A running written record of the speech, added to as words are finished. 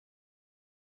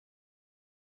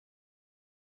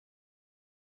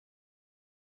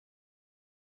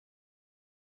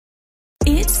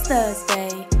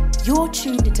Thursday, you're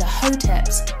tuned into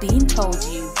Hotep's Being Told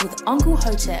You with Uncle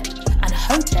Hotep and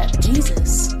Hotep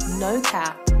Jesus, no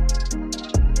cap.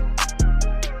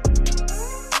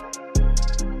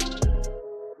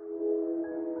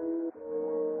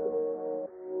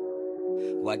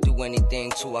 Why do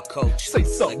anything to our coach? Say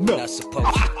something like we're not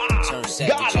supposed to. Turn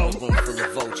savage in a room full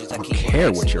of vultures. I don't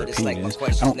care what your opinion is.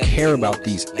 I don't care about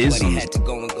these isms. Had to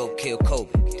go and go kill Kobe.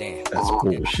 Damn. That's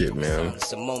bullshit, man.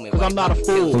 Because I'm not a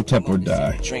fool. Hotep or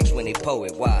die. Drinks when they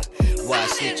poet. Why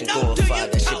snitch and glorify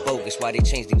that shit bogus? Why they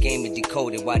changed the game and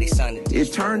decoded? Why they signed it?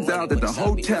 It turns out that the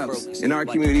Hoteps in our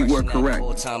community were correct.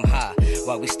 All time high.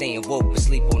 Why we staying woke but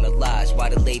sleep on the lies? Why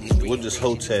the ladies? What does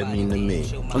Hotep mean to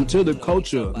me? Until the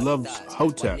culture loves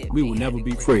Hotep, we will never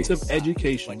be free.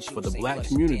 Education for the black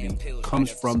community comes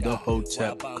from the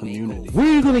Hotep community. Where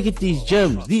are you gonna get these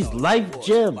gems? These life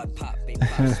gems?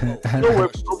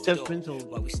 Hotep's been told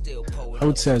you.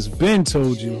 Hotep's been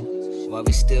told you. Why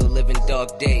we still live in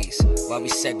dark days? Why we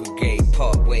segregate,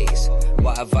 part ways?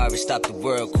 Why a virus stopped the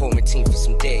world, quarantine for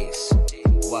some days?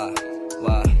 Why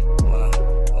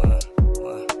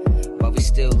we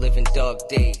still live in dark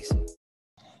days?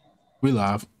 We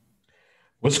live.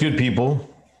 What's good, people?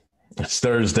 It's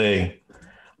Thursday,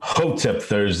 Hotep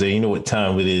Thursday. You know what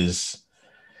time it is.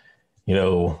 You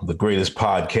know, the greatest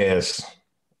podcast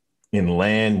in the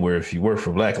land, where if you work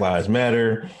for Black Lives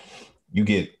Matter, you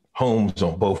get homes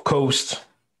on both coasts.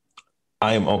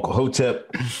 I am Uncle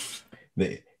Hotep.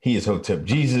 He is Hotep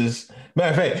Jesus. Matter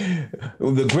of fact,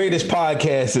 the greatest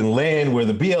podcast in land, where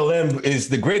the BLM is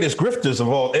the greatest grifters of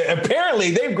all.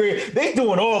 Apparently, they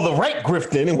doing all the right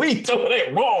grifting, and we doing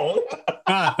it wrong.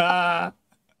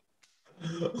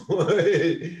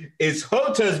 It's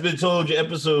Hotep's Been Told You,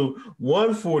 episode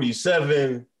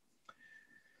 147.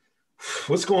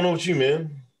 What's going on with you,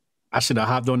 man? I should have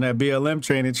hopped on that BLM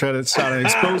train and tried to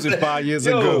expose it 5 years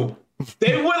ago.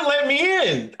 They wouldn't let me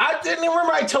in. I didn't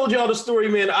remember I told y'all the story,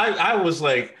 man. I was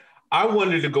like, I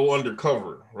wanted to go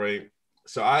undercover, right?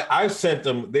 So I sent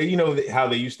them, you know how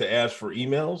they used to ask for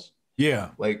emails? Yeah.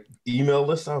 Like email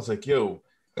lists. I was like, yo,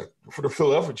 for the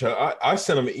Philadelphia child, I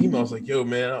sent them an email. I was like, yo,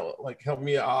 man, like, help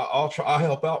me. I'll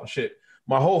help out and shit.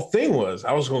 My whole thing was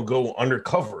I was going to go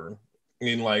undercover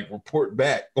and like report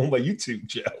back on my YouTube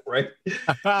channel, right?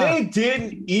 They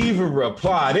didn't even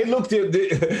reply. They looked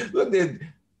at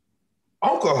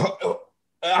Uncle.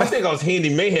 I think I was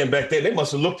Handy Mayhem back then. They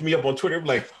must have looked me up on Twitter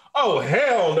like, oh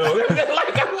hell no! They're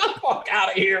like, get the fuck out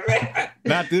of here, man.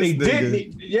 Not this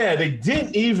nigga. They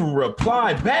didn't even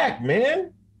reply back,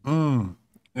 man. Man,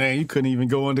 you couldn't even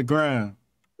go underground.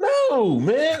 No,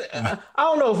 man. I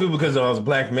don't know if it was because I was a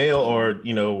black male or,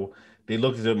 you know, they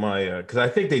looked at my, because I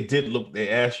think they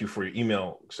asked you for your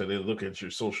email, so they look at your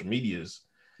social medias.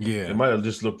 Yeah. They might have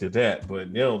just looked at that, but,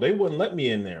 you know, they wouldn't let me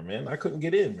in there, man. I couldn't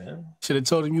get in, man. Should have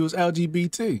told him you was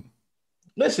LGBT.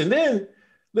 Listen,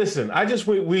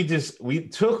 we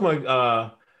took my,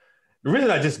 the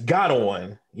reason I just got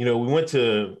on, you know, we went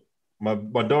to, my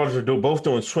daughters are both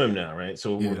doing swim now, right?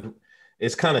 So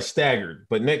it's kind of staggered,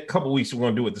 but next couple of weeks we're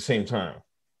going to do it at the same time.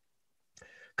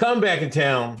 Come back in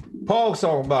town. Paul's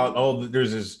talking about,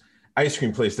 there's this ice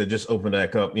cream place that just opened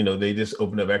back up. You know, they just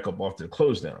opened it back up after the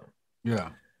close down. Yeah.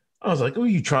 I was like, oh,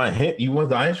 you trying? You want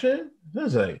the ice cream? I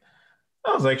was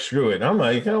like, screw it. I'm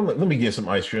like, let me get some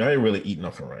ice cream. I didn't really eat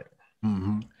nothing right.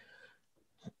 Mm-hmm.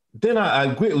 Then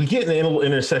we get in the little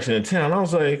intersection in town. I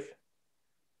was like,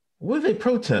 what are they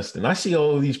protesting? I see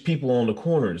all of these people on the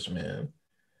corners, man.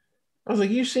 I was like,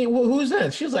 you see, who's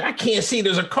that? She was like, I can't see.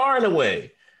 There's a car in the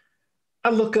way. I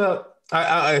look up.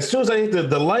 I as soon as I hit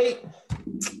the light,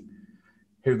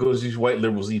 here goes these white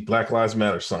liberals, these Black Lives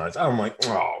Matter signs. I'm like,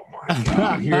 oh my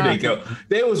God, here they go.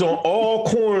 They was on all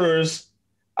corners.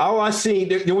 All I seen,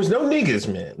 there was no niggas,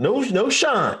 man. No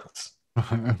shines.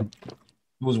 It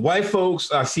was white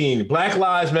folks. I seen Black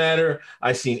Lives Matter.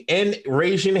 I seen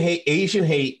Asian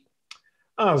hate.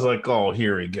 I was like, oh,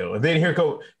 here we go. And then here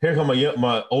come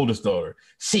my oldest daughter.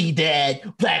 See,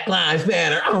 Dad, Black Lives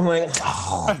Matter. I'm like,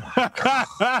 oh my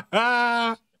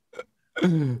God.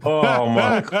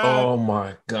 Oh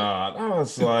my God. I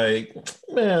was like,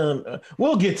 man,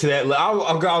 we'll get to that.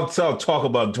 I'll talk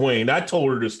about Dwayne. I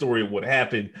told her the story of what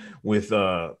happened with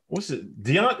what's it?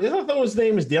 Deontay. I thought his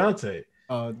name is Deontay.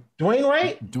 Dwayne,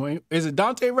 right? Dwayne. Is it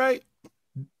Dante, right?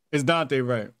 It's Dante,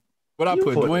 right? What I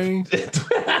put Dwayne?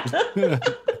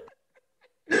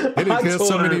 They didn't kill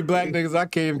so many black niggas, I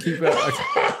can't even keep up.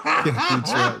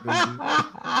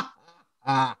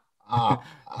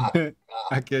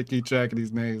 I can't keep track of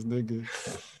these names, nigga.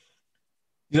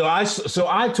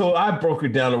 I broke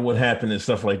it down to what happened and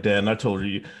stuff like that, and I told her,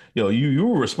 you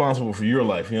were responsible for your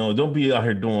life. Don't be out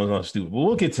here doing something stupid. But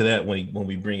we'll get to that when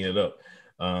we bring it up.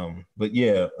 But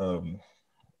yeah,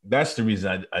 that's the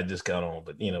reason I just got on.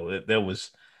 But it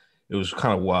was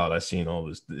kind of wild. I seen all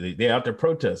this. They out there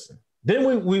protesting.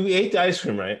 Then we ate the ice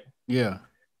cream, right? Yeah.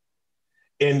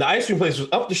 And the ice cream place was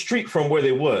up the street from where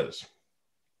they was.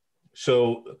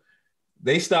 So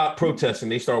they stopped protesting.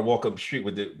 They started walking up the street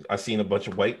with it. I seen a bunch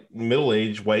of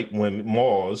middle-aged white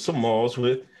women, some malls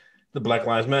with the Black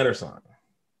Lives Matter sign.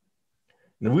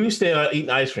 And we were staying out eating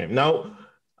ice cream. Now,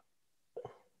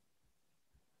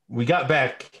 we got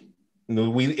back.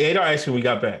 We ate our ice cream. We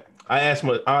got back. I asked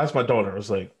my daughter. I was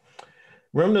like,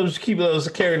 remember those people that was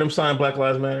carrying them sign Black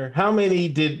Lives Matter? How many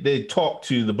did they talk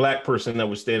to the black person that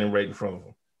was standing right in front of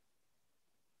them?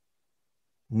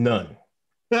 None.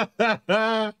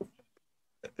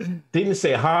 Didn't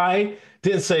say hi.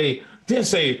 Didn't say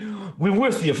we're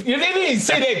with you. They didn't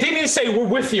say that. They didn't say we're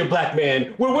with you, black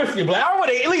man. We're with you, black. I would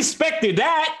have at least expected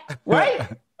that, right?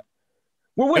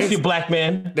 We're with you, black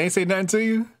man. They ain't say nothing to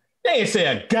you? They ain't say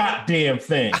a goddamn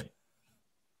thing.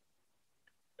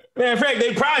 Man, in fact,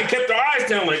 they probably kept their eyes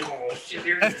down like, oh shit,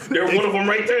 they're one of them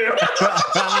right there.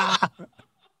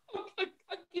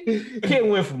 Can't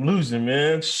win from losing,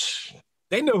 man.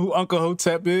 They know who Uncle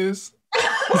Hotep is.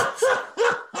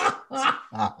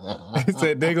 They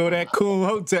said, they go that cool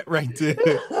Hotep right there.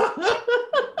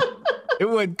 It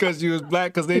wasn't because you was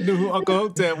black, because they knew who Uncle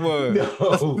Hotep was.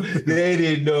 No, they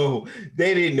didn't know.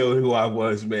 They didn't know who I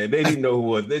was, man. They didn't know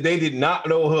who I was. They did not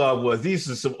know who I was. These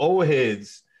are some old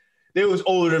heads. They was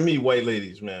older than me, white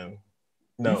ladies, man.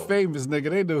 No. You famous, nigga.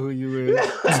 They know who you is.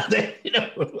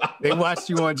 They watched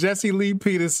you on Jesse Lee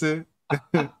Peterson.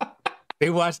 They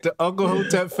watched the Uncle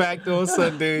Hotep Factor on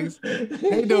Sundays.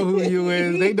 They know who you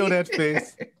is. They know that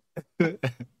face.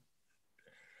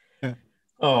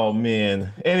 Oh,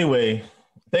 man. Anyway,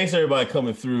 thanks everybody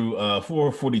coming through.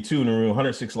 442 in the room,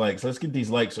 106 likes. Let's get these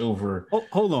likes over. Oh,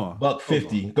 hold on.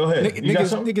 $1.50. Go ahead.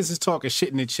 Niggas is talking shit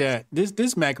in the chat.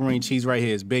 This macaroni and cheese right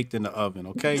here is baked in the oven,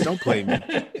 okay? Don't play me.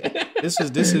 This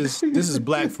is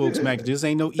black folks mac. This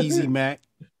ain't no easy mac.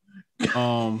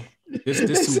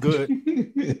 This some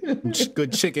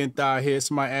good chicken thigh here.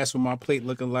 Somebody asked what my plate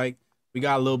looking like. We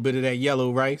got a little bit of that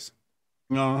yellow rice.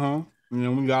 We got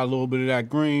a little bit of that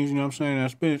greens, you know what I'm saying?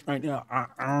 That spinach right there.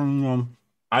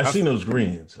 I seen those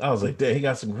greens. I was like, "Dad, he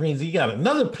got some greens. He got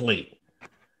another plate."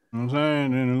 You know what I'm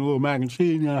saying? And a little mac and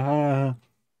cheese. I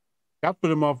put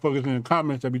them motherfuckers in the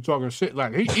comments that be talking shit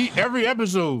like, he eat every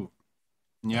episode.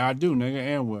 Yeah, I do, nigga.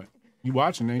 And what? You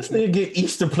watching, ain't you? This nigga get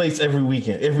Easter plates every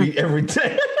weekend, every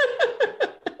day.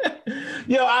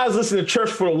 Yo, I was listening to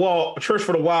Church for the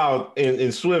Wild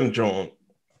in Swim Joint.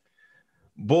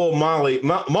 Coach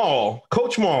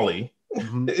Molly,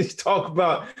 he's talking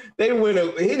about he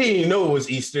didn't even know it was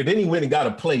Easter. Then he went and got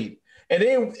a plate. And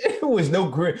then it was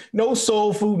no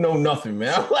soul food, no nothing,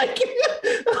 man.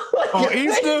 On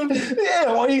Easter?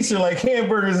 Yeah, on Easter, like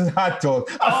hamburgers and hot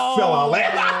dogs. I fell out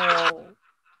laughing.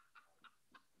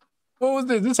 What was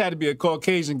this? This had to be a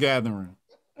Caucasian gathering.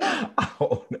 I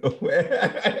don't know,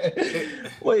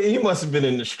 man. Well, he must have been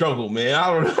in the struggle, man. I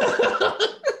don't know.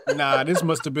 Nah, this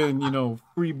must have been,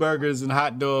 free burgers and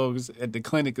hot dogs at the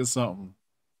clinic or something.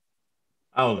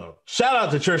 I don't know. Shout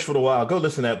out to Church for the Wild. Go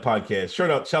listen to that podcast.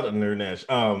 Shout out to Nerd Nash.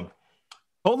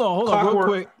 Hold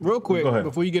on, real quick,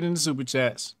 before you get into super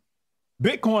chats.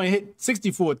 Bitcoin hit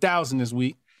 64,000 this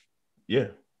week. Yeah.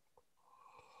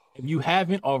 If you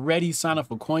haven't already, sign up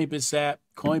for Coinbits app,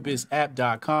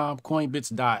 coinbitsapp.com,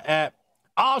 coinbits.app.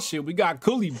 Oh, shit, we got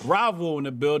Cooley Bravo in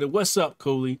the building. What's up,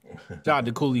 Cooley? Shout out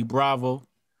to Cooley Bravo,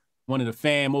 one of the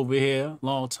fam over here,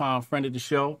 long-time friend of the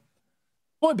show.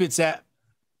 Coinbits app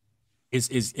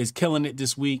is killing it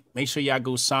this week. Make sure y'all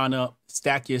go sign up,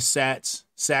 stack your sats.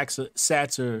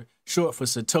 Sats are short for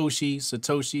Satoshi.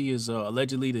 Satoshi is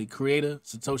allegedly the creator,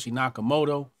 Satoshi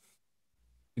Nakamoto.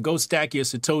 Go stack your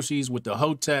Satoshis with the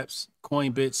Hoteps,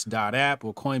 coinbits.app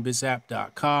or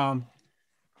coinbitsapp.com.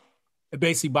 It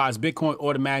basically buys Bitcoin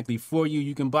automatically for you.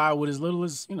 You can buy with as little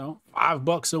as,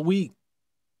 $5 a week.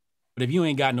 But if you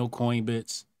ain't got no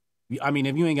Coinbits,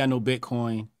 if you ain't got no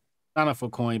Bitcoin, sign up for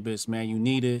Coinbits, man. You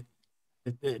need it.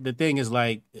 The thing is,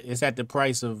 like, it's at the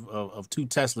price of 2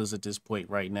 Teslas at this point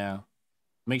right now.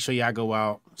 Make sure y'all go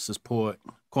out, support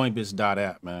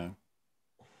coinbits.app, man.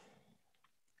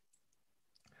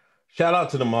 Shout out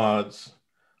to the mods,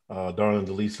 Darling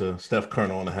Delisa, Steph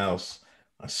Kerner on the house.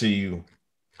 I see you.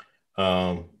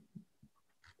 All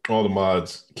the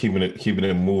mods keeping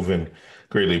it moving.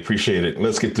 Greatly appreciate it.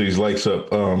 Let's get these likes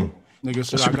up. Nigga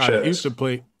said I got an Easter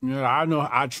plate. You know, I know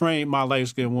I trained my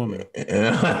light-skinned woman.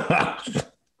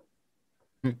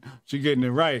 She getting it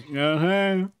right. You know what I'm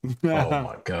saying? Oh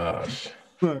my gosh.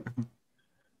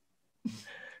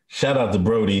 Shout out to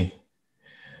Brody.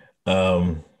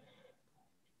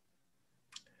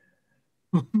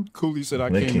 Cooley said I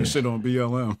came to shit on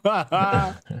BLM.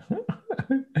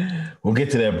 We'll get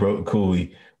to that, bro.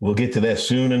 Cooley. We'll get to that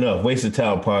soon enough. Wasted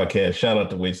Talent podcast. Shout out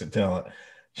to Wasted Talent.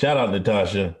 Shout out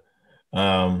Natasha.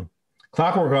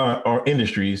 Clockwork or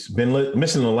Industries. Been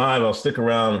missing the live. I'll stick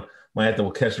around. Might have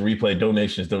to catch the replay.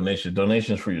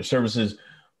 Donations for your services.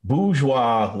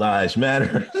 Bourgeois Lives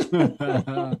Matter.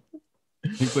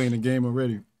 He playing the game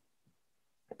already.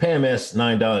 Pam S.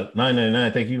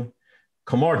 $9.99. Thank you.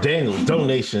 Kamar Daniels.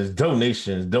 Donations.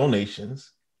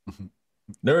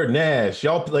 Nerd Nash.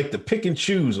 Y'all like to pick and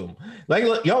choose them.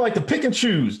 Y'all like to pick and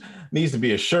choose. Needs to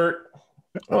be a shirt.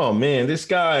 Oh man, this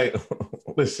guy.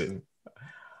 Listen,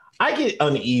 I get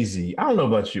uneasy. I don't know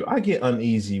about you. I get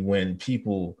uneasy when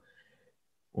people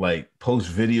like post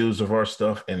videos of our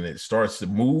stuff and it starts to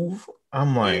move.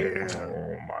 I'm like,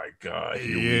 oh my God,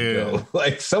 here we go.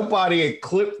 Like somebody had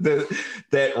clipped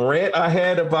that rant I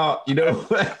had about, you know.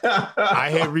 I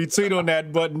hit retweet on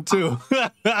that button too.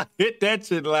 Hit that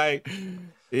shit like,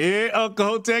 yeah, Uncle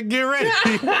Hotep, get ready.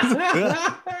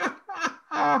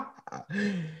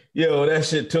 Yo, that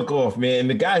shit took off, man. And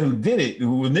the guy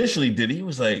who initially did it, he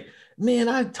was like, man,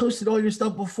 I toasted all your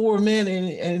stuff before, man,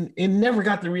 and never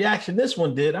got the reaction this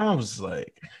one did. I was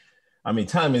like, I mean,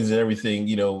 timing is everything.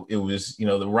 You know, it was, you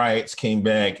know, the riots came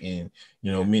back and,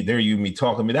 you know, me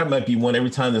talking. I mean, that might be one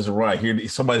every time there's a riot here.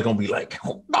 Somebody's going to be like,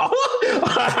 oh,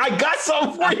 I got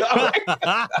something for you.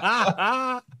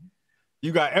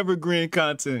 You got evergreen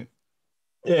content.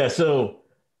 Yeah. So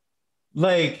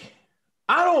like,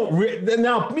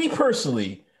 now me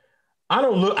personally, I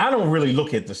don't really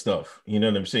look at the stuff. You know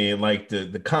what I'm saying? Like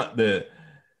the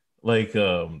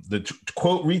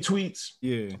quote retweets.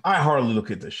 Yeah. I hardly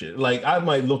look at the shit. Like I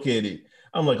might look at it.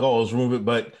 I'm like, oh, it's rumored,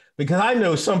 but because I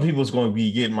know some people's going to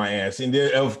be getting my ass. And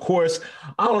then, of course,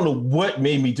 I don't know what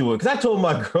made me do it. Because I told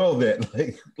my girl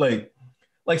that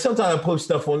like sometimes I post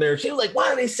stuff on there. She was like, why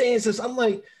are they saying this? I'm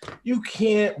like, you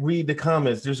can't read the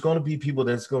comments. There's going to be people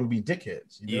that's going to be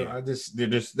dickheads. You know?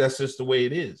 That's just the way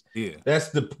it is. Yeah. That's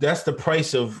the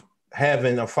price of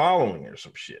having a following or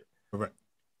some shit. Correct.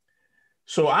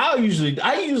 So I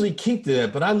usually keep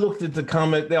that, but I looked at the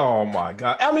comment. Oh my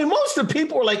God. I mean, most of the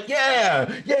people are like, yeah,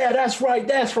 that's right.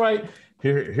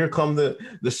 Here come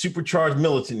the supercharged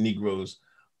militant Negroes.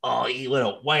 Oh, you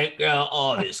little white girl.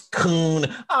 Oh, this coon.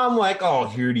 I'm like, oh,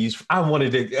 here these. I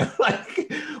wanted to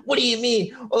like, what do you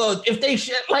mean? Oh, if they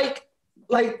should like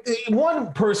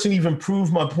one person even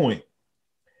proved my point.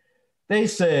 They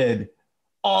said,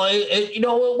 oh, you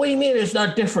know, what do you mean it's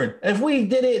not different? If we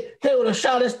did it, they would have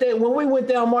shot us there. When we went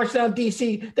down, marched down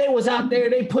DC, they was out there,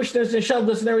 they pushed us and shoved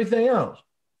us and everything else.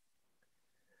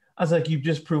 I was like, you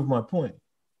just proved my point.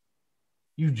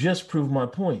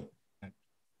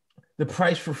 The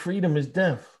price for freedom is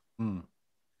death. You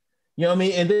know what I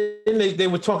mean? And then they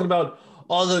were talking about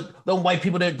all the white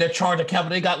people that charged the Capitol,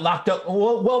 they got locked up.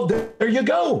 Well, there you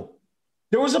go.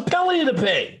 There was a penalty to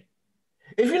pay.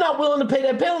 If you're not willing to pay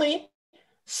that penalty,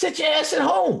 sit your ass at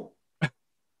home.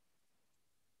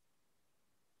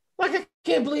 Like, I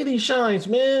can't believe these shines,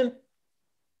 man.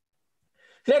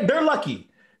 They're lucky.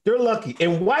 They're lucky.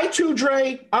 And Y2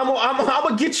 Dre, I'm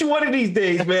gonna get you one of these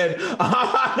days, man.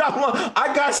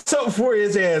 I got something for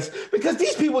his ass because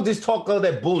these people just talk all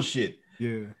that bullshit.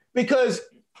 Yeah. Because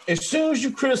as soon as you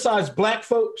criticize black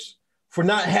folks for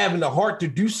not having the heart to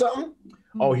do something,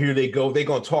 oh, here they go. They're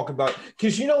gonna talk about,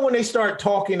 because you know when they start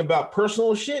talking about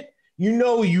personal shit, you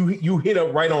know you hit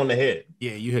up right on the head.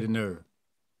 Yeah, you hit a nerve.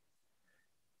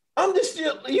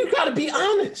 You got to be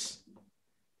honest.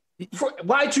 For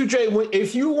Y2J,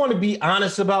 if you want to be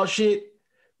honest about shit,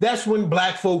 that's when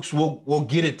black folks will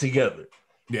get it together.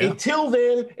 Yeah. Until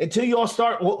then, until y'all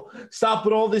stop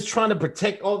with all this trying to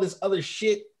protect all this other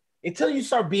shit, until you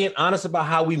start being honest about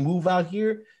how we move out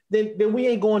here, then we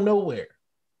ain't going nowhere.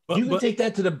 You can take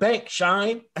that to the bank,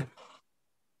 Shine.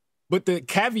 But the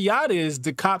caveat is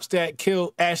the cops that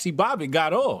killed Ashley Bobbitt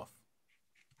got off.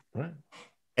 Right.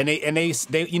 And they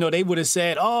you know, they would have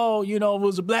said, oh, you know, it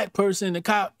was a black person, the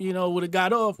cop, you know, would have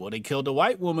got off. Well, they killed a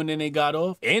white woman and they got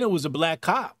off. And it was a black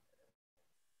cop.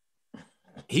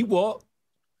 He walked.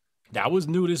 That was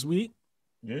new this week.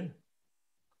 Yeah.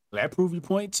 That proved your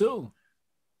point too.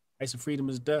 Price of freedom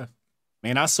is death.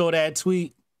 Man, I saw that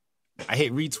tweet. I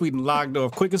hit retweet and logged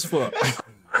off quick as fuck.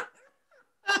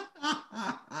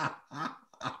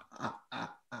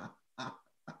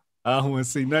 I don't want to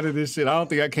see none of this shit. I don't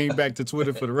think I came back to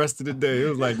Twitter for the rest of the day. It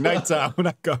was like nighttime when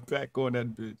I got back on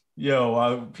that bitch. Yo,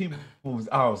 I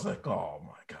was like, oh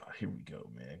my God, here we go,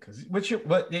 man.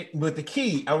 But the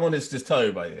key, I want to just tell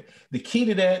everybody, the key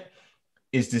to that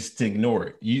is just to ignore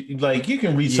it. You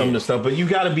can read some of the stuff, but you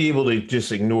got to be able to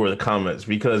just ignore the comments,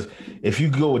 because if you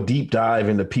go a deep dive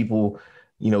into people,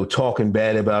 talking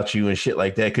bad about you and shit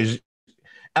like that, because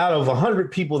out of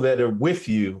 100 people that are with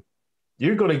you,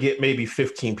 you're going to get maybe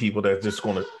 15 people that are just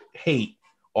going to hate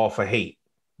off of hate.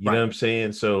 You know what I'm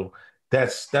saying? So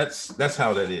that's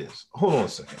how that is. Hold on a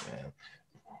second,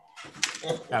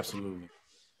 man. Absolutely.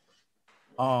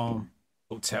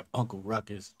 Tap Uncle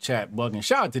Ruckus, chat bugging.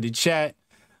 Shout out to the chat.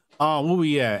 Where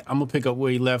we at? I'm gonna pick up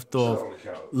where he left off.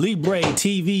 Libre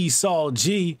TV Saul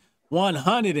G,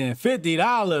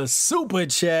 $150 super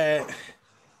chat.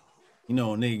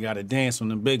 Nigga got to dance when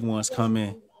the big ones come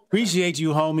in. Appreciate you,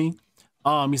 homie.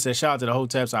 He said, shout out to the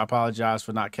Hoteps. I apologize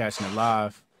for not catching it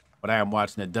live, but I am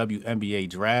watching the WNBA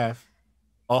draft.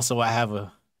 Also, I have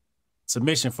a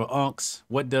submission for Unks.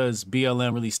 What does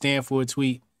BLM really stand for?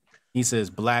 Tweet. He says,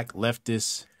 Black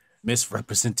Leftist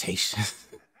Misrepresentation.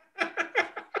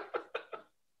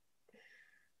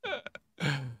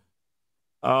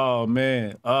 Oh,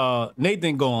 man.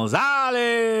 Nathan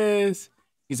Gonzalez.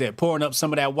 He said, pouring up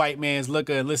some of that white man's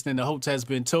liquor and listening to Hoteps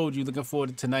Been Told You. Looking forward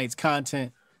to tonight's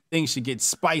content. Things should get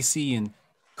spicy and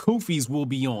Koofies will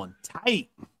be on tight.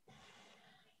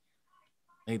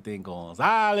 Nathan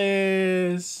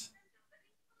Gonzalez.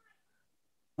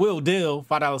 Will Dill,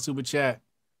 $5 super chat.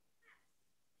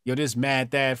 Yo, this Mad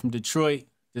Dad from Detroit.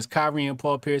 Does Kyrie and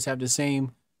Paul Pierce have the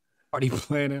same party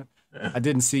planner? I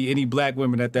didn't see any black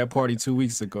women at that party 2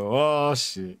 weeks ago. Oh,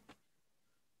 shit.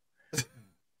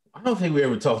 I don't think we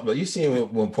ever talked about it. You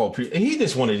seen when Paul Pierce, he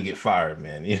just wanted to get fired,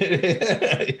 man.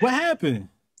 What happened?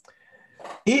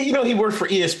 He worked for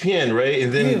ESPN, right?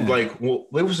 And then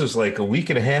it was just like a week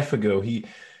and a half ago, he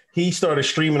started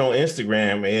streaming on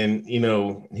Instagram, and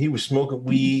he was smoking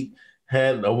weed,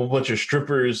 had a whole bunch of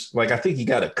strippers. Like, I think he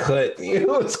got a cut.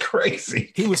 It's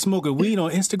crazy. He was smoking weed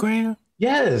on Instagram?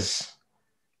 Yes.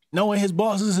 Knowing his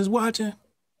bosses is watching?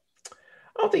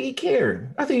 I don't think he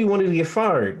cared. I think he wanted to get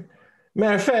fired.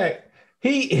 Matter of fact,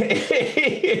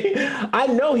 I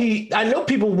know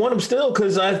people want him still,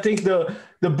 because I think the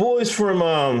boys from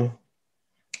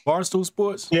Barstool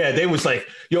Sports, they was like,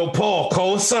 yo, Paul,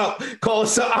 call us up.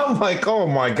 I'm like, oh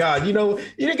my God, you know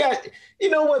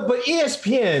what? But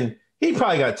ESPN, he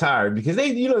probably got tired, because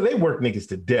they work niggas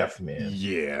to death, man.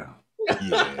 Yeah.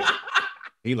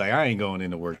 He like, I ain't going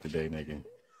into work today, nigga.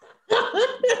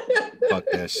 Fuck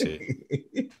that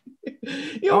shit.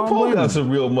 Paul got some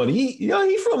real money.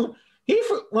 He from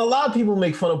a lot of people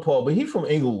make fun of Paul, but he from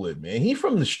Inglewood, man. He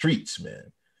from the streets,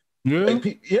 man. Yeah.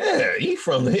 He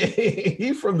from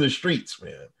the streets,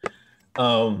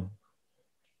 man.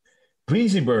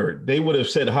 Breezy Bird, they would have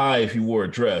said hi if you wore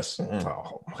a dress.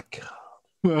 Oh my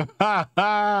God.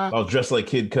 I was dressed like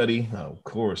Kid Cudi. Oh, of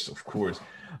course.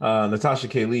 Natasha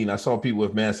Kayleen, I saw people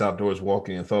with masks outdoors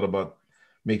walking and thought about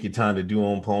making time to do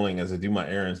own polling as I do my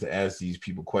errands to ask these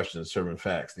people questions, serving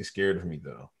facts. They scared of me,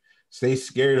 though. Stay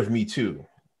scared of me, too.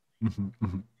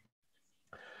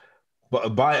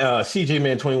 But by CJ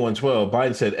Man 2112,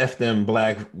 Biden said, F them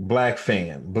black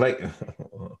cans.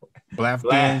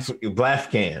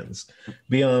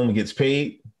 BLM gets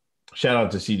paid. Shout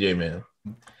out to CJ Man.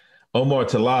 Omar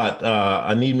Talat,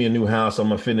 I need me a new house. I'm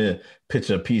finna pitch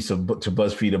a piece to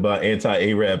BuzzFeed about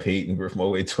anti-Arab hate and grift my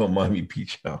way to a Miami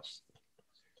Beach house.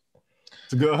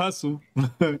 It's a good hustle.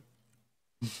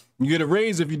 You get a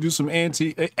raise if you do some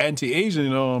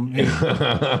anti-Asian.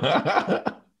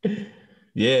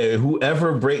 Yeah,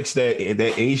 whoever breaks that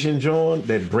Asian John,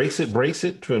 that breaks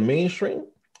it to a mainstream,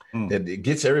 that it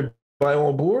gets everybody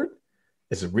on board,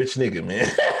 it's a rich nigga, man.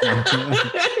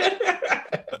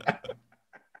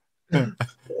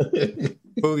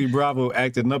 Holy Bravo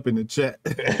acting up in the chat.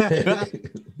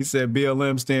 He said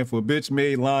BLM stand for bitch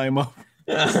made lime up.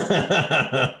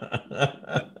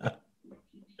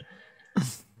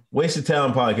 Wasted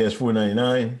Talent Podcast,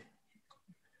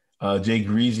 $4.99. Jay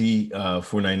Greasy,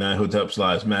 $4.99. Hoteps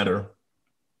Lives Matter.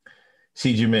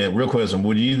 CJ Man, real question: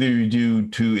 would either you do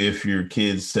too if your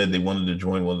kids said they wanted to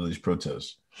join one of these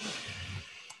protests?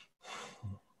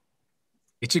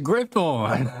 Get your grip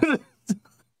on.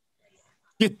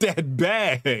 Get that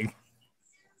bag.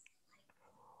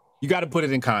 You got to put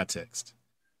it in context.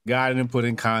 Got to put it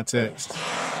in context.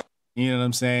 You know what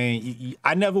I'm saying?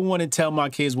 I never want to tell my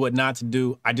kids what not to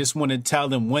do. I just want to tell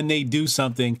them when they do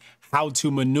something, how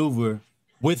to maneuver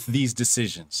with these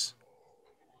decisions.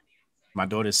 My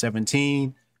daughter's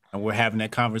 17, and we're having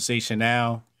that conversation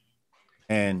now.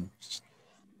 And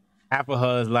half of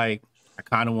her is like, I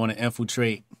kind of want to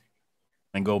infiltrate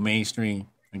and go mainstream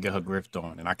and get her grift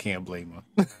on, and I can't blame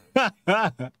her.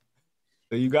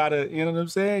 So you gotta, you know what I'm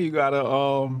saying? You gotta,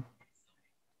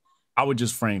 I would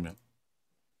just frame it.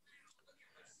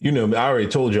 You know, I already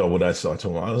told y'all what I saw to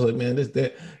him. I was like, man,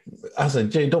 I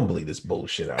said, Jay, don't believe this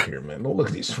bullshit out here, man. Don't look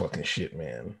at these fucking shit,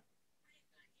 man.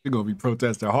 She's gonna be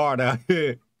protesting hard out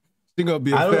here. She's gonna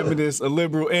be a feminist, a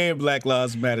liberal, and Black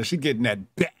Lives Matter. She getting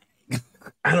that back.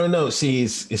 I don't know. See,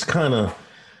 it's kind of,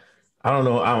 I don't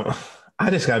know. I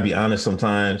just gotta be honest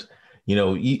sometimes. You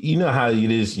know, you know how it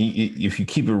is. If you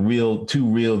keep it too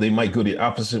real, they might go the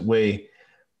opposite way.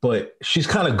 But she's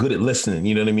kind of good at listening,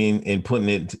 you know what I mean? And putting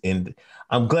it in.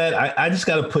 I'm glad I just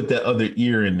got to put that other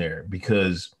ear in there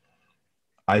because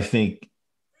I think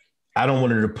I don't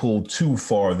want her to pull too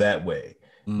far that way,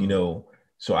 you know?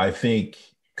 So I think,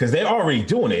 because they're already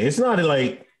doing it. It's not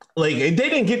like they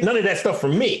didn't get none of that stuff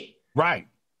from me. Right.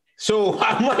 So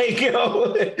I'm like,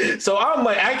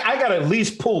 I got to at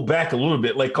least pull back a little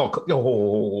bit, like, you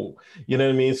know what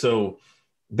I mean? So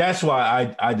that's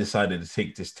why I decided to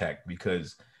take this tack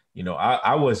because, you know,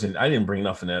 I didn't bring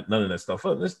none of that stuff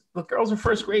up. The girl's in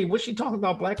first grade. What's she talking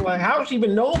about Black Lives? How does she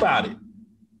even know about it?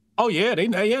 Oh yeah,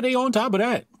 they on top of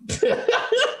that.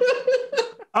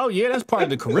 Oh yeah, that's part of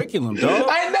the curriculum, dog.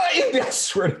 I know. I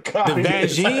swear to God. The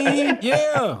vagine,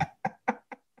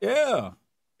 yeah.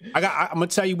 I'm gonna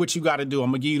tell you what you got to do. I'm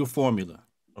gonna give you the formula.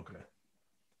 Okay.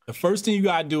 The first thing you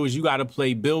gotta do is you gotta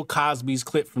play Bill Cosby's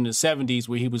clip from the 70s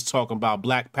where he was talking about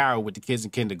Black Power with the kids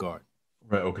in kindergarten.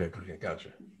 Right. Okay. Gotcha.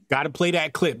 Got to play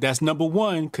that clip. That's number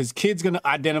one, because kids going to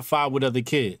identify with other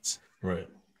kids. Right.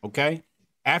 Okay?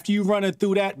 After you run it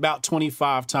through that about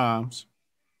 25 times,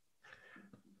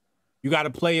 you got to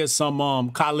play us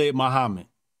some Khalid Muhammad.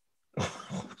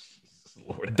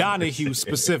 Lord, Donahue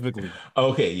specifically.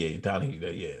 Okay, yeah, Donahue.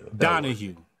 Yeah.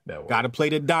 Donahue. Got to play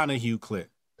the Donahue clip.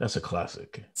 That's a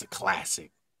classic. It's a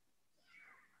classic.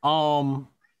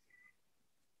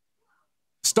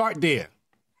 Start there.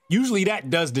 Usually that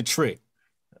does the trick.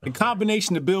 The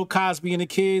combination of Bill Cosby and the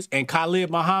kids and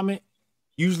Khalid Muhammad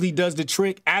usually does the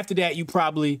trick. After that, you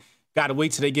probably got to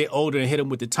wait till they get older and hit them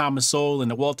with the Thomas Sowell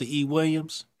and the Walter E.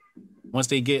 Williams. Once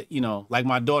they get, you know, like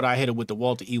my daughter, I hit her with the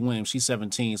Walter E. Williams. She's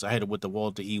 17, so I hit her with the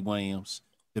Walter E. Williams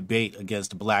debate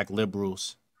against the black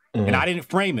liberals. Mm-hmm. And I didn't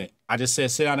frame it. I just said,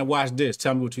 sit down and watch this.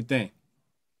 Tell me what you think.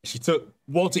 She took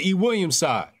Walter E. Williams'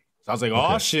 side. So I was like,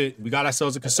 oh, shit, we got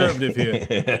ourselves a conservative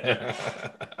here.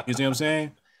 You see what I'm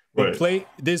saying? Right. Play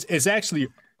this. It's actually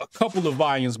a couple of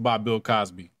volumes by Bill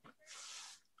Cosby.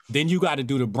 Then you got to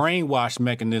do the brainwash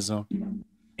mechanism, and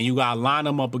you got to line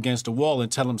them up against the wall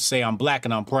and tell them, say, I'm black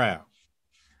and I'm proud.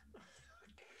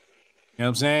 You know what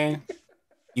I'm saying?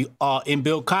 You in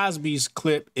Bill Cosby's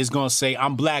clip, is going to say,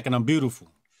 I'm black and I'm beautiful.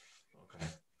 Okay.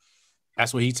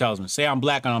 That's what he tells me. Say, I'm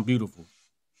black and I'm beautiful.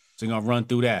 So you're going to run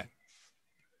through that.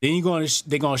 Then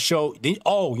they're gonna show. You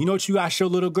know what you gotta show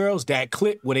little girls? That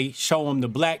clip where they show them the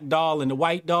black doll and the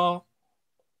white doll.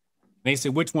 And they say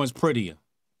which one's prettier,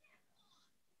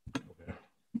 okay.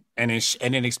 and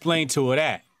then explain to her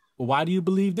that. Well, why do you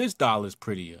believe this doll is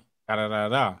prettier?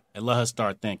 And let her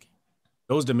start thinking.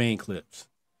 Those are the main clips.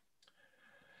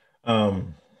 There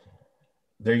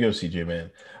you go, CJ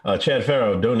man. Chad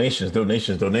Farrow, donations.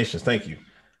 Thank you.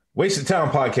 Wasted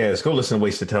Talent Podcast. Go listen to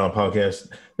Wasted Talent Podcast.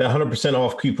 That 100%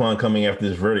 off coupon coming after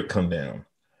this verdict come down.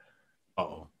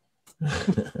 Uh-oh.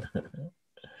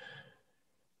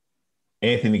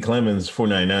 Anthony Clemens,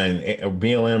 $4.99.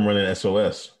 BLM running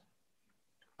SOS.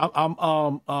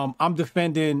 I'm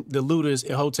defending the looters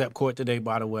in Hotep Court today,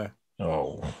 by the way.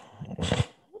 Oh.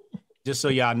 Just so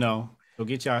y'all know. So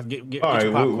get your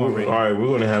popcorn ready. All right,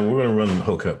 we're gonna run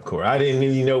Hotep Court. I didn't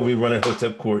even know we were running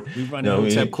Hotep Court. We running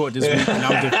Hotep Court this week, and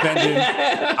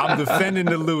I'm defending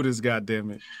the looters. Goddamn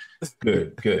it!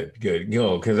 Good.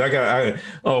 Yo, because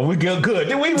we go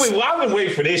good. I've been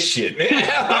waiting for this shit, man.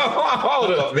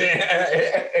 Hold up,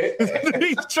 man.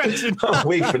 He's stretching. I'm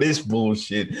waiting for this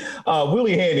bullshit.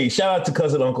 Willie Handy, shout out to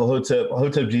cousin Uncle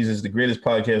Hotep Jesus, the greatest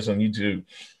podcast on YouTube,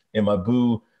 and my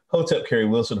boo. Hotep Kerry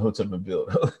Wilson, Hotep and Bill.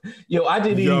 Yo, I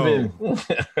didn't even.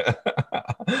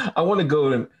 I want to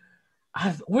go and.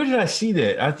 Where did I see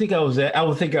that? I think I was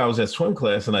at swim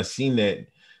class and I seen that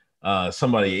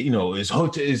somebody, you know,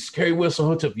 is Kerry Wilson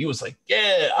Hotep. You was like,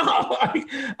 yeah.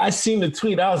 I seen the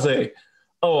tweet. I was like,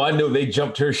 oh, I know they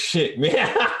jumped her shit,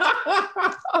 man.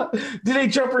 Did they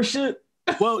jump her shit?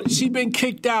 Well, she been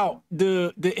kicked out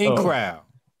the in crowd.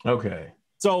 Okay.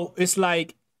 So it's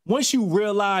like. Once you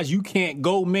realize you can't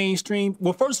go mainstream,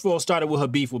 well, first of all, it started with her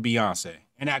beef with Beyonce,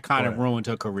 and that kind of ruined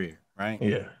her career, right?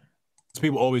 Yeah. So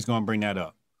people always going to bring that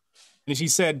up. And And she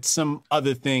said some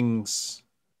other things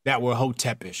that were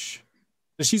Hotepish.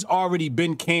 So she's already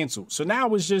been canceled. So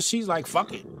now it's just, she's like,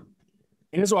 fuck it.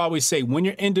 And that's why I always say, when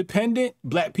you're independent,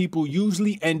 black people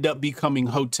usually end up becoming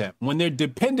Hotep. When they're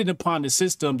dependent upon the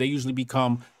system, they usually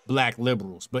become black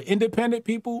liberals. But independent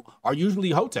people are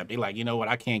usually Hotep. They're like, you know what?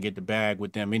 I can't get the bag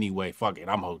with them anyway. Fuck it.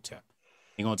 I'm Hotep.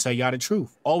 They're going to tell y'all the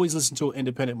truth. Always listen to an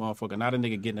independent motherfucker, not a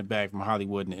nigga getting the bag from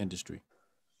Hollywood and the industry.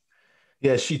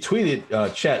 Yeah, she tweeted,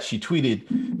 she tweeted,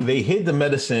 they hid the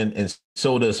medicine and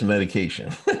sold us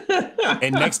medication.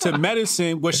 And next to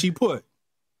medicine, what she put?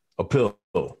 A pill.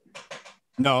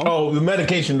 No. Oh, the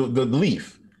medication, the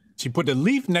leaf. She put the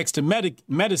leaf next to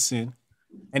medicine,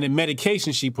 and in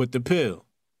medication, she put the pill.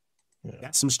 Yeah.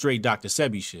 That's some straight Dr.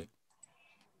 Sebi shit.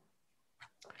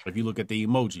 If you look at the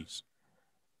emojis.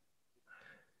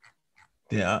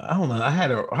 Yeah, I don't know. I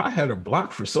had her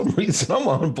blocked for some reason. I'm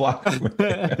unblocked.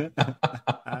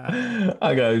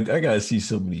 I gotta see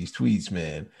some of these tweets,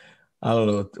 man. I don't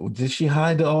know. Did she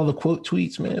hide all the quote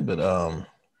tweets, man? But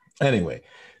anyway.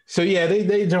 So yeah,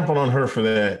 they jumping on her for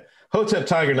that. Hotep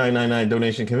Tiger 999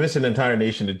 donation convinced an entire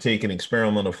nation to take an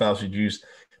experimental Fauci juice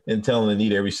and tell them they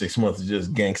need every 6 months to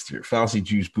just gangster. Fauci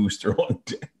juice booster on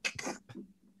deck.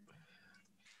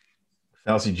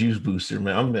 Fauci juice booster,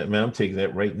 man. I'm taking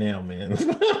that right now, man.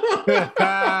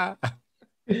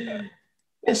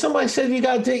 And somebody said you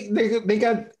got to take. They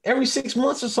got every 6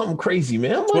 months or something crazy,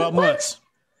 man. I'm 12 like, months.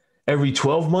 Every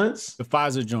 12 months. The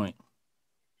Pfizer joint.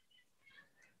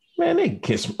 Man, they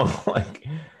kiss me. Like,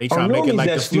 they try to make it like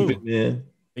the stupid, flu. Man.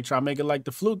 They try to make it like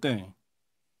the flu thing.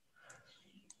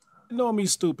 You know me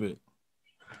stupid.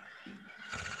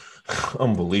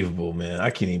 Unbelievable, man.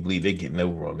 I can't even believe they're getting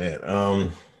over on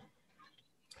that.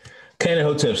 Cannon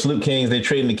Hotep, salute Kings. They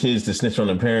trading the kids to snitch on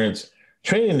their parents.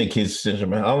 Training the kids to snitch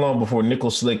on them. How long before Nickel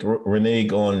Slick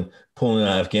renege on pulling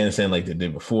out Afghanistan like they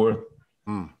did before?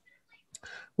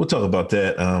 We'll talk about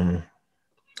that.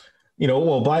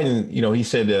 Biden, he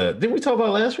said, did we talk about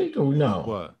it last week or no?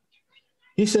 What?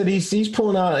 He said he's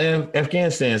pulling out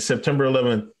Afghanistan September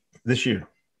 11th this year.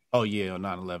 Oh, yeah, on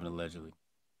 9/11, allegedly.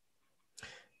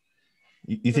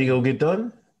 You think it'll get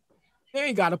done? They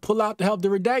ain't got to pull out to help the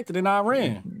redacted in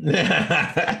Iran.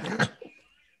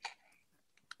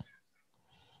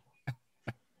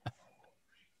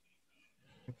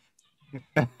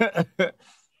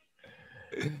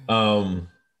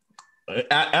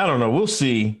 I don't know. We'll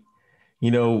see.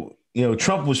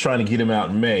 Trump was trying to get him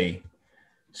out in May.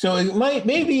 So it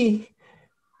maybe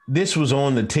this was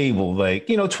on the table. Like,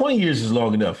 20 years is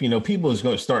long enough. People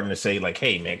is starting to say like,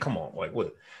 hey, man, come on. Like,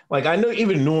 what? Like, I know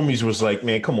even Normies was like,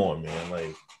 man, come on, man.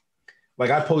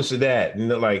 Like I posted that and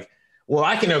they're like, well,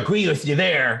 I can agree with you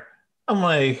there. I'm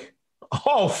like,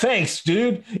 oh, thanks,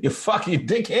 dude. You fucking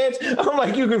dickheads. I'm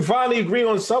like, you can finally agree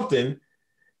on something.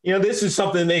 This is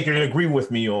something they can agree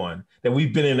with me on, that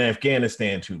we've been in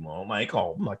Afghanistan too long. I'm like,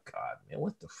 oh my God, man,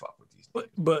 what the fuck with these things?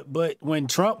 But when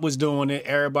Trump was doing it,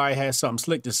 everybody had something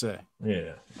slick to say.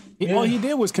 Yeah. All he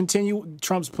did was continue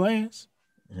Trump's plans.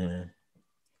 Yeah.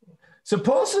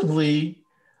 Supposedly,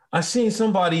 I seen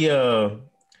somebody,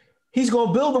 he's going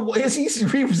to build a wall. He's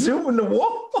resuming the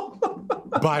wall.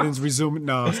 Biden's resuming.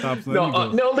 No, stop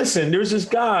playing. No, listen, there's this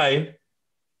guy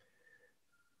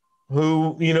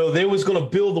who, they was going to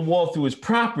build the wall through his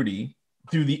property,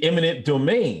 through the eminent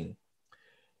domain,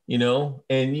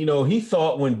 and, he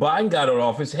thought when Biden got out of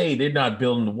office, hey, they're not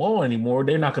building the wall anymore.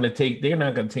 They're not going to take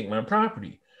my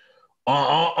property.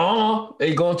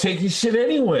 They're going to take his shit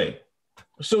anyway.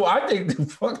 So I think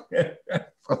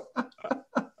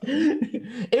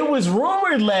it was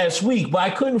rumored last week, but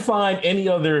I couldn't find any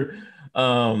other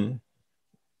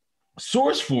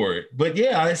source for it. But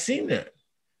yeah, I seen that.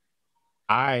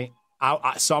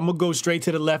 So I'm gonna go straight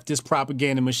to the leftist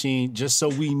propaganda machine, just so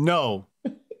we know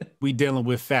we dealing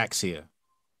with facts here,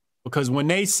 because when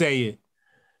they say it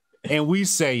and we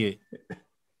say it,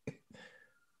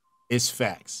 it's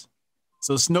facts.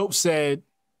 So Snopes said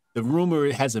the rumor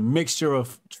has a mixture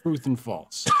of truth and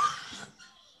false.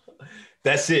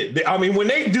 That's it. I mean, when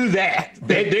they do that,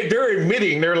 they're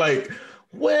admitting, they're like,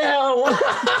 well.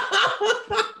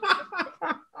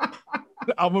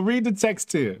 I'm going to read the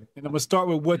text here, and I'm going to start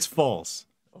with what's false.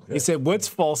 Okay. He said, what's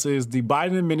false is the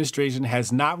Biden administration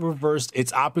has not reversed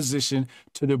its opposition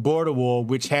to the border wall,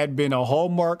 which had been a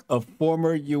hallmark of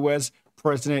former U.S.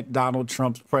 President Donald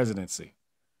Trump's presidency.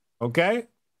 Okay?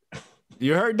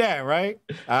 You heard that, right?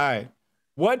 All right.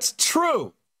 What's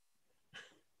true?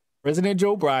 President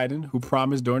Joe Biden, who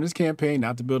promised during his campaign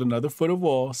not to build another foot of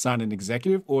wall, signed an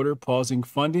executive order pausing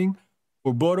funding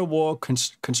for border wall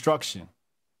construction.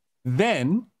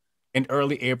 Then, in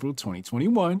early April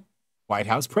 2021, White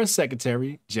House Press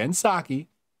Secretary Jen Psaki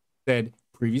said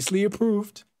previously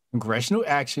approved congressional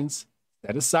actions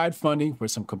set aside funding for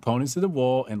some components of the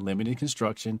wall and limited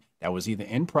construction that was either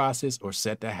in process or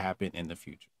set to happen in the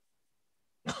future.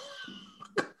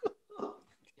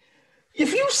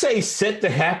 If you say set to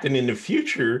happen in the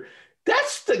future,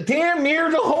 that's the damn near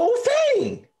the whole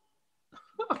thing.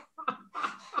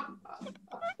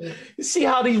 You see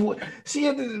how they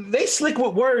slick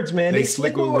with words, man. They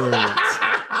slick with words.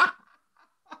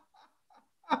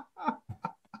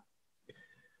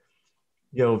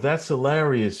 Yo, that's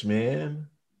hilarious, man.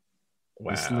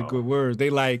 Wow. They slick with words. They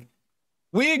like,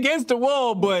 we against the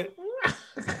wall, but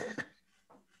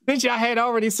since y'all had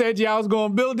already said y'all was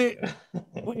going to build it,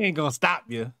 we ain't going to stop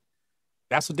you.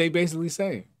 That's what they basically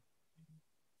say.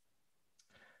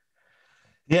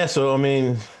 Yeah, so, I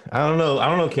mean, I don't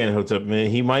know, Ken Hotep, man.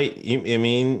 He's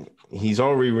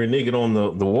already reneging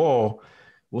on the wall.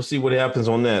 We'll see what happens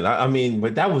on that. I mean,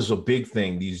 but that was a big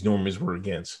thing these Normans were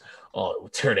against. Oh,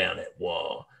 tear down that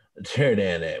wall. Tear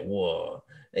down that wall.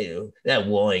 That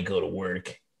wall ain't go to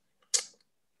work.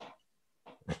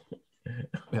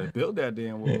 Better build that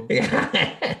damn wall.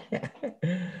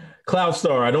 Cloud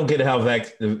Star, I don't get how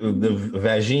the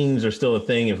vaccines are still a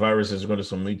thing if viruses are going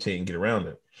to mutate and get around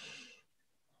it.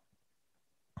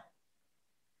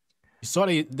 You saw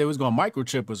they was going to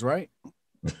microchip us, right?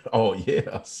 Oh, yeah,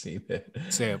 I see that.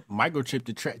 Said microchip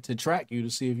to track you to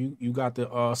see if you got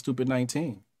the stupid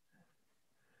 19.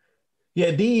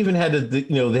 Yeah, they even had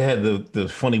they had the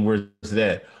funny words to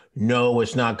that. No,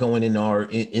 it's not going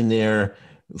in there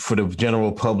for the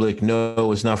general public.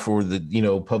 No, it's not for the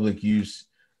public use.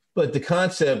 But the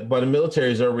concept by the military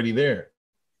is already there.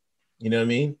 You know what I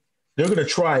mean? They're going to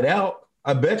try it out.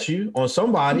 I bet you on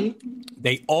somebody.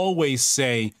 They always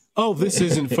say, "Oh, this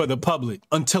isn't for the public,"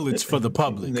 until it's for the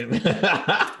public.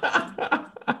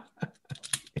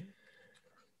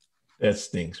 That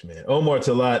stinks, man. Omar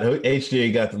Talat,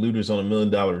 HJ got the looters on $1 million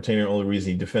retainer. Only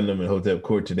reason he defended them in Hotep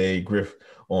court today. Griff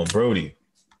on Brody.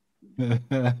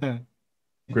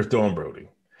 Griffed on Brody.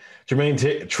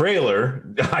 Jermaine Trailer,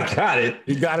 I got it.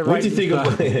 You got it right.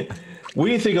 What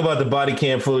do you think about the body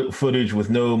cam footage with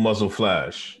no muzzle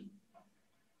flash?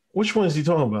 Which one is he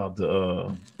talking about?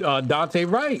 Dante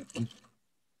Wright.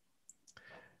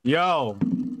 Yo,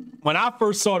 when I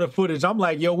first saw the footage, I'm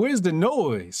like, yo, where's the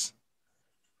noise?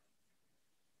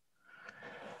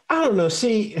 I don't know.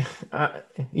 See, I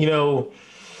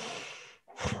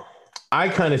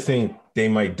kind of think they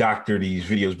might doctor these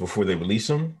videos before they release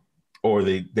them, or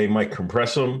they might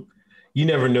compress them. You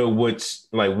never know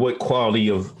what quality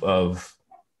of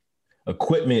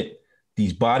equipment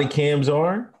these body cams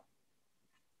are.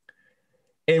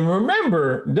 And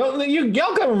remember,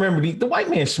 y'all gotta remember the white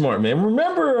man's smart, man.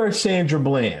 Remember Sandra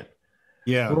Bland.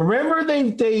 Yeah. Remember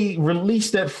they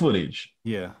released that footage.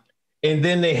 Yeah. And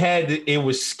then it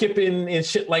was skipping and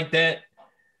shit like that.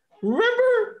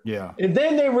 Remember? Yeah. And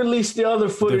then they released the other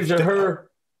footage of her.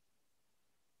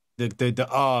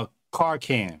 The car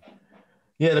cam.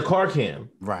 Yeah, the car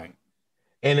cam. Right.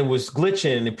 And it was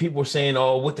glitching, and people were saying,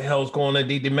 "Oh, what the hell's going on?"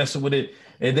 They messing with it.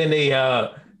 And then they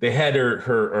had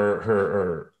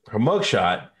her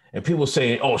mugshot, and people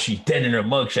saying, "Oh, she's dead in her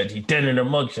mugshot. She's dead in her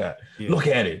mugshot. Yeah. Look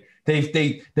at it.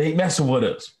 They messing with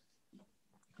us."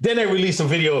 Then they released a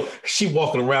video, she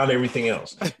walking around, everything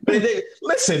else. But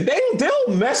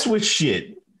they'll mess with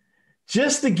shit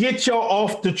just to get y'all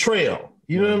off the trail.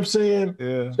 You know what I'm saying?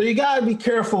 Yeah. So you gotta be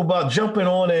careful about jumping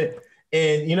on it,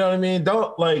 and you know what I mean.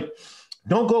 Don't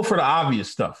go for the obvious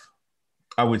stuff,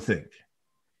 I would think.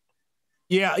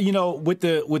 Yeah, with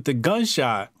the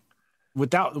gunshot, with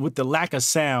the lack of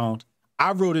sound,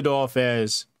 I wrote it off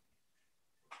as,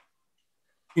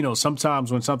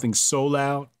 sometimes when something's so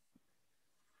loud,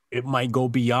 it might go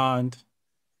beyond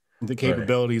the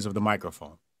capabilities of the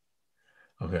microphone.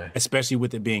 Okay. Especially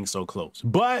with it being so close.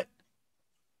 But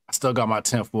I still got my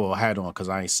 10th wall hat on because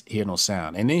I ain't hear no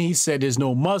sound. And then he said there's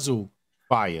no muzzle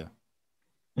fire.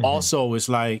 Mm-hmm. Also, it's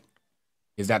like,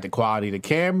 is that the quality of the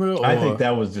camera? Or? I think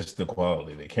that was just the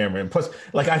quality of the camera. And plus,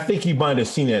 I think he might have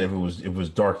seen that if it was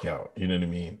dark out. You know what I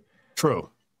mean? True.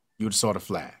 You would have saw the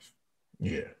flash.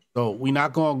 Yeah. So we're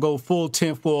not going to go full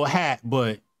 10th wall hat,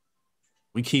 but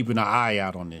we keeping an eye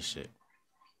out on this shit.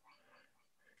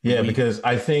 Yeah, because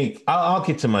I think I'll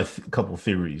get to my couple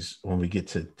theories when we get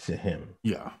to him.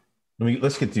 Yeah.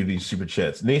 Let's get through these super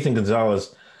chats. Nathan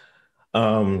Gonzalez,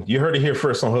 you heard it here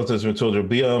first on Hotels and told you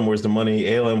BLM, where's the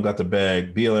money? ALM got the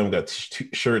bag. BLM got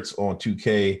shirts on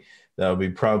 2K. That'll be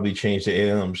probably changed to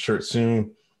ALM shirt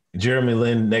soon. Jeremy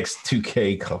Lin, next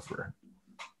 2K cover.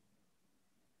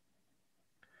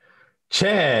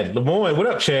 Chad Lemoyne, what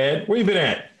up, Chad? Where you been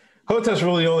at? Hotep's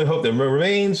really the only hope that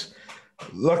remains.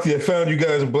 Lucky I found you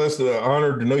guys and blessed and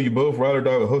honored to know you both. Ride or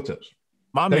die with Hotep's.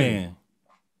 My man.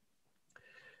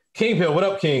 Kingpin, what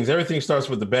up, Kings? Everything starts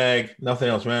with the bag. Nothing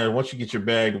else matters. Once you get your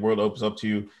bag, the world opens up to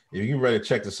you. If you can write a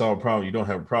check to solve a problem, you don't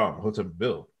have a problem. Hotep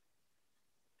bill.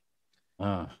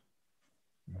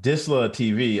 Disla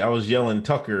TV. I was yelling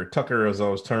Tucker as I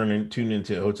was tuned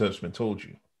into Hotep's Been Told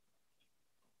You.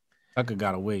 Tucker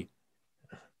gotta wait.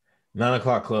 9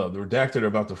 o'clock club. The redacted are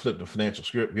about to flip the financial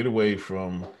script. Get away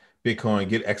from Bitcoin.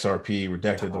 Get XRP.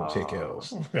 Redacted don't take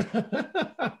L's.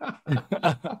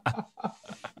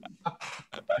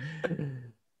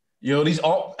 Yo, these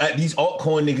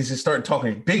altcoin niggas just start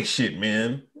talking big shit,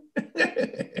 man.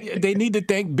 They need to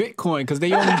thank Bitcoin because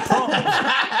they only pump.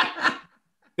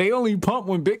 They only pump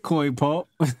when Bitcoin pump.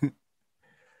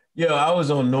 Yo, I was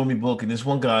on Nomi Book, and this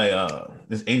one guy,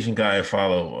 this Asian guy I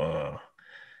follow,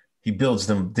 he builds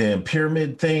them damn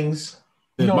pyramid things.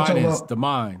 You know what I'm talking about? The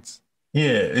mines.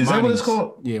 Yeah, is that what it's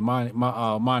called? Yeah,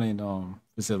 mining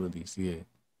facilities. Yeah.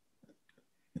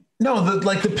 No, the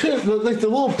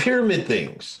little pyramid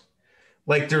things.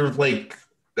 Like they're like,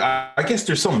 I guess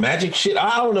there's some magic shit.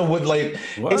 I don't know what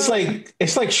it's like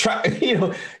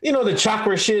the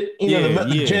chakra shit.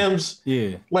 The gems.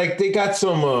 Yeah, like they got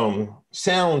some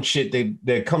sound shit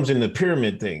that comes in the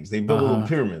pyramid things. They build little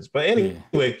pyramids. But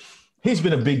anyway, he's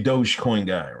been a big Dogecoin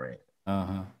guy, right?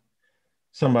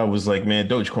 Somebody was like, "Man,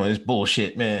 Dogecoin is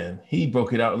bullshit, man." He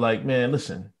broke it out like, "Man,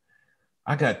 listen,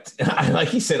 like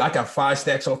he said, I got 5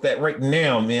 stacks off that right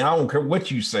now, man. I don't care what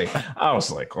you say." I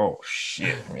was like, "Oh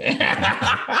shit, man."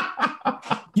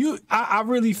 I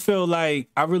really feel like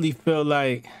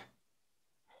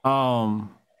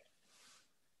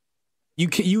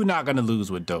you're not gonna lose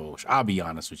with Doge. I'll be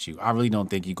honest with you. I really don't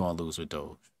think you're gonna lose with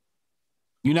Doge.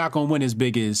 You're not gonna win as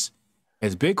big as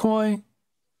Bitcoin,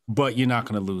 but you're not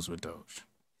gonna lose with Doge.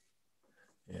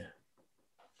 Yeah.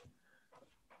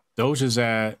 Doge is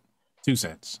at 2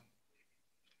 cents.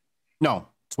 No,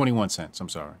 21 cents. I'm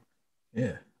sorry.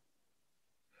 Yeah.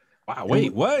 Wow.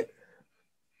 Wait, what?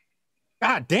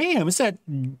 God damn. It's at,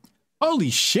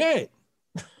 holy shit.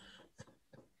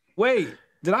 Wait,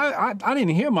 did I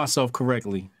didn't hear myself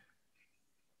correctly.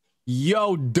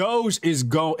 Yo, Doge is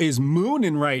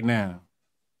mooning right now.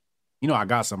 You know I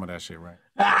got some of that shit, right?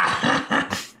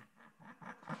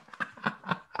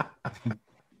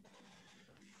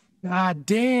 God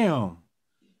damn.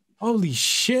 Holy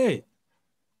shit.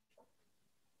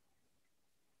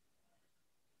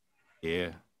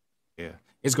 Yeah.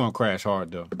 It's going to crash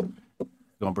hard, though.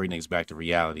 It's going to bring niggas back to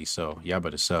reality, so y'all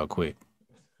better sell quick.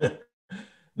 9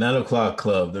 o'clock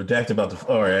club. They're dacked about the...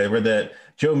 All right, I read that.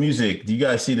 Joe Music, do you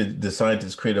guys see the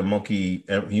scientists create a monkey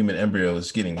human embryo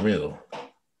is getting real?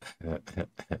 They're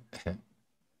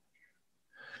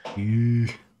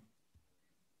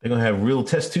going to have real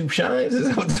test tube shines? Is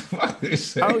that what the fuck they're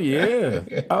saying?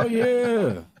 Oh,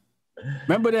 yeah.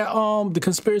 Remember that the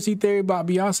conspiracy theory about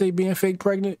Beyonce being fake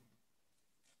pregnant?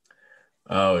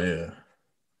 Oh, yeah.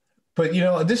 But,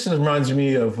 this reminds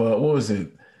me of, what was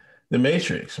it? The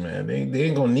Matrix, man. They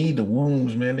ain't going to need the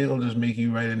wombs, man. They'll just make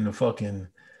you right in the fucking...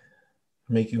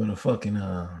 Make you in a fucking...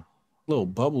 little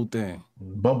bubble thing.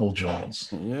 Bubble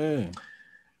joints. Yeah.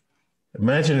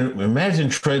 Imagine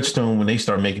Treadstone when they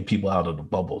start making people out of the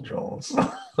bubble joints.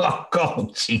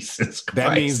 Oh, Jesus Christ.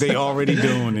 That means they already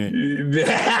doing it.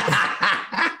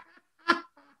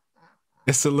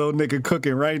 It's a little nigga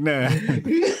cooking right now.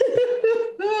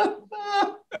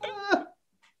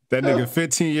 That nigga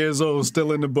 15 years old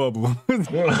still in the bubble.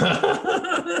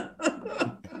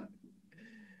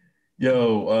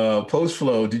 Yo, Post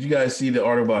Flow, did you guys see the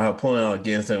article about how pulling out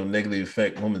Afghanistan will negatively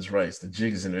affect women's rights? The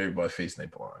jig is in everybody facing their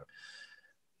blind.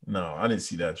 No, I didn't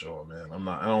see that, Joel, man.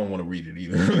 I don't want to read it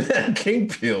either. King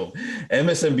Peel,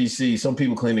 MSNBC, some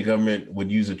people claim the government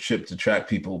would use a chip to track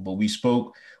people, but we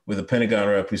spoke with a Pentagon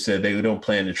rep who said they don't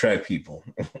plan to track people.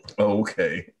 Oh,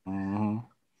 okay. Mm-hmm.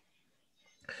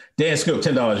 Dan Scope,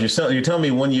 $10. You're telling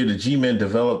me 1 year the G-Men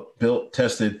built,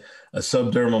 tested a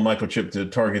subdermal microchip to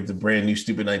target the brand new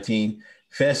Stupid 19,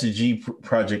 fastest G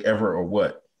project ever, or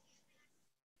what?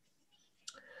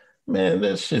 Man,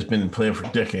 that shit's been playing for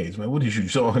decades, man. What are you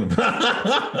talking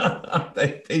about?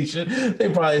 they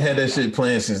probably had that shit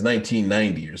playing since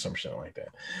 1990 or some shit like that.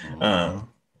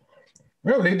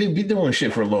 Remember, they'd be doing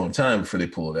shit for a long time before they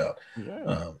pull it out.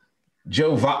 Yeah.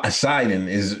 Joe Biden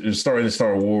is starting to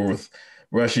start a war with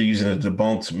Russia using a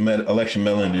debunked election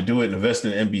melon to do it, invest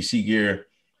in NBC gear,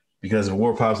 because if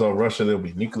war pops out Russia, there'll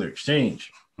be nuclear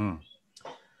exchange. Man,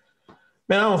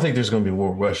 I don't think there's going to be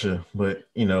war with Russia, but,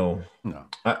 no.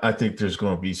 I think there's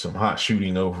going to be some hot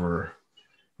shooting over,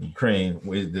 Ukraine.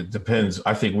 It depends.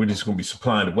 I think we're just going to be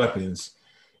supplying the weapons,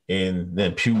 and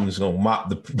then Putin's going to mop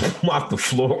the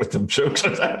floor with them jokes.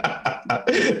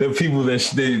 The people that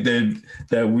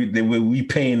we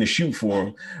paying to shoot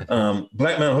for them.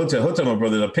 Black Mountain Hotel, my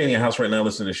brother. I'm painting a house right now.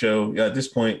 Listening to the show. At this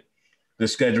point, they're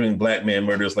scheduling black man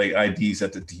murders like IDs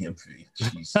at the DMV.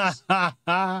 Jesus.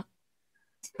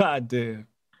 God damn.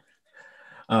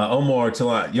 Omar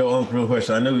Talat, yo, Uncle, real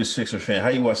question. I know you're a Sixers fan. How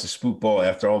you watch the spook ball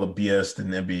after all the BS the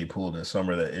NBA pulled in the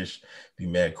summer? That ish be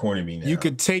mad corny me now. You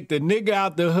could take the nigga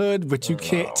out the hood, but you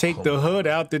can't take the hood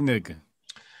out the nigga.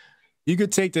 You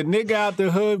could take the nigga out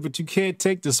the hood, but you can't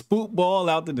take the spook ball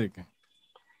out the nigga.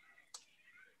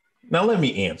 Now let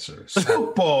me answer.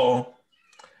 Spook ball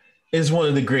is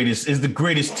the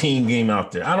greatest team game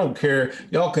out there. I don't care.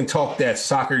 Y'all can talk that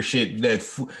soccer shit, that it's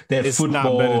football. It's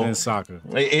not better than soccer.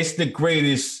 It's the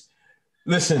greatest.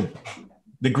 Listen,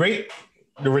 the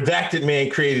redacted man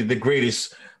created the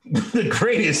greatest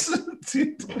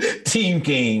team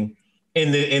game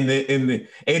in the.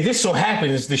 And this so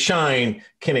happens the Shine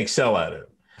can excel at it,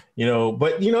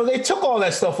 But they took all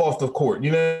that stuff off the court.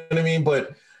 You know what I mean?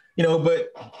 But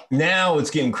now it's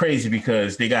getting crazy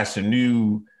because they got some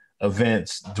new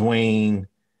events, Dwayne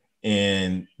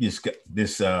and this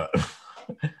I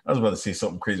was about to say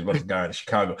something crazy about the guy in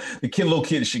Chicago, little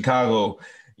kid in Chicago,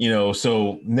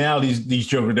 so now these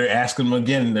jokers, they're asking them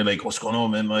again, they're like, what's going on,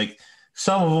 man? Like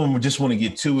some of them just want to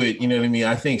get to it, you know what I mean?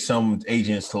 I think some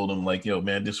agents told them like, yo,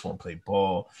 man, just want to play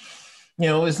ball,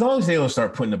 as long as they don't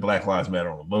start putting the Black Lives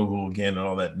Matter on the logo again and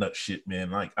all that nut shit,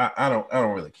 man. Like I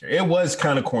don't really care. It was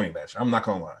kind of corny, match. I'm not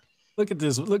gonna lie. Look at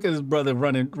this brother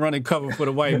running cover for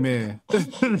the white man.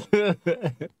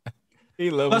 He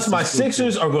loves. Plus, my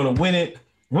Sixers are going to win it.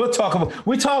 We talk about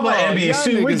NBA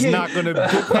soon. We're not going to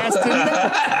get past the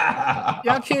Nets.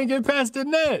 Y'all can't get past the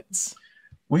Nets.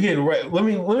 We getting right. Let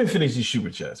me finish these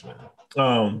super chats,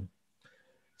 man.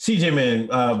 CJ, man.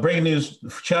 Breaking news: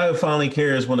 child finally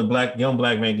cares when a young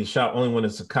black man gets shot, only when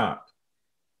it's a cop.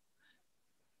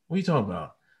 What are you talking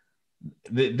about?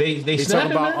 They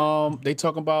talking about they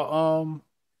talking about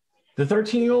the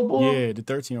 13-year-old boy. Yeah, the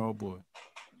 13-year-old boy.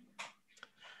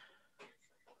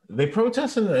 They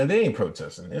protesting? They ain't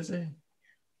protesting, is they?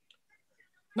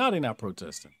 No, they not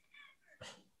protesting.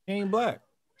 He ain't black.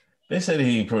 They said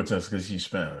he ain't protesting because he's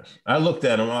Spanish. I looked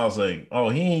at him. I was like, oh,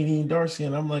 he ain't even Darcy,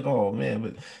 and I'm like, oh man,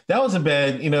 but that was a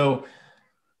bad.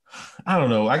 I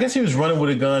don't know. I guess he was running with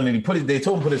a gun, and they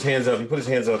told him to put his hands up. He put his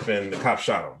hands up, and the cop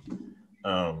shot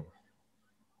him.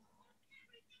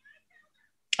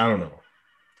 I don't know.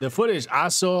 The footage I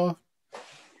saw,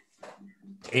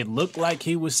 it looked like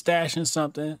he was stashing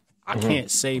something. I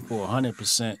can't say for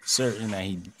 100% certain that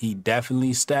he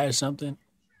definitely stashed something.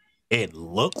 It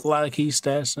looked like he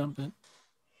stashed something.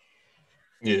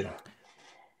 Yeah.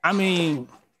 I mean,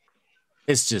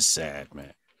 it's just sad,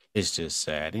 man. It's just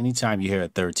sad. Anytime you hear a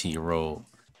 13-year-old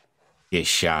get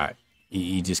shot,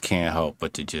 you just can't help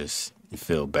but to just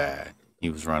feel bad. He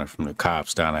was running from the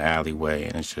cops down the alleyway,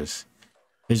 and it's just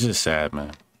sad,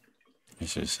 man.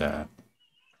 It's just sad.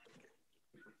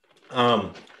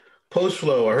 Post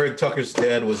flow. I heard Tucker's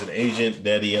dad was an agent.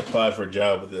 That he applied for a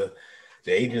job with the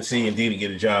agency and didn't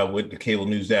get a job with the cable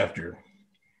news after.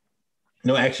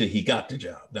 No, actually, he got the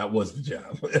job. That was the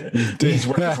job. He's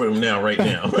working for him now, right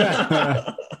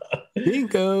now.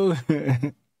 Bingo.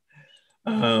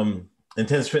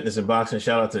 Intense Fitness and Boxing.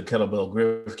 Shout out to Kettlebell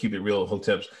Griff. Keep it real,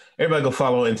 Hoteps. Everybody go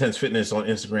follow Intense Fitness on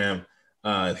Instagram.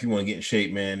 If you want to get in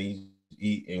shape, man, he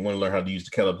and want to learn how to use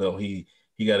the kettlebell, he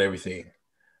got everything.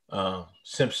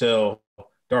 Simp Cell,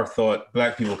 Dark Thought,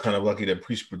 Black people kind of lucky that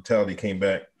police brutality came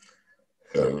back.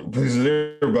 Because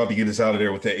they're about to get us out of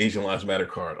there with that Asian Lives Matter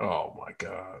card. Oh my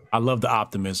God. I love the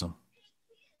optimism.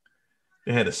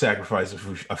 They had to sacrifice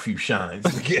a few shines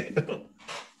to get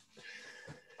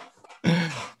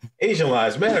Asian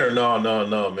Lives Matter. No,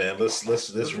 man. Let's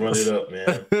run it up,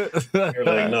 man. They're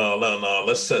like, no.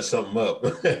 Let's set something up.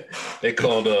 They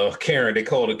called Karen. They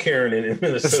called a Karen in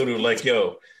Minnesota. Like,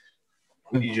 yo,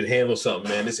 we need you to handle something,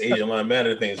 man. This Asian Lives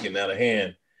Matter thing is getting out of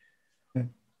hand.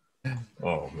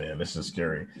 Oh man, this is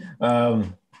scary.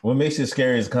 What makes it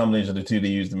scary is a combination of the two they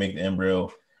use to make the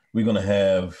embryo. We're gonna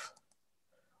have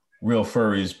real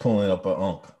furries pulling up an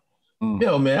unk.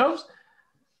 Yo, man,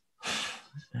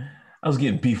 I was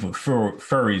getting beef with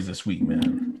furries this week,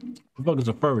 man. What the fuck is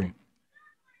a furry?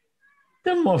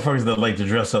 Them motherfuckers that like to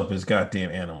dress up as goddamn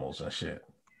animals and shit.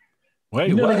 Wait,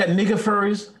 you know what? They got nigga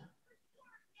furries.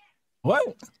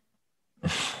 What?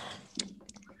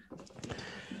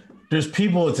 There's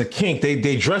people, it's a kink.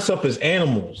 They dress up as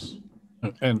animals.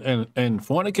 And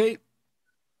fornicate?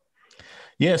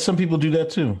 Yeah, some people do that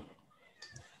too.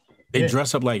 They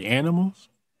dress up like animals?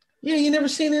 Yeah, you never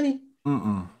seen any?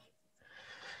 Mm-mm.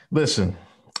 Listen,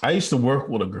 I used to work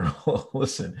with a girl.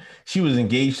 Listen, she was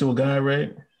engaged to a guy,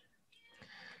 right?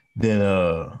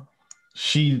 Then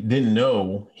she didn't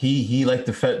know he liked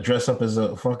to dress up as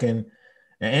a fucking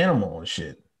animal and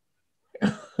shit.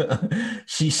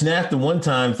 She snapped him one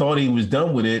time, thought he was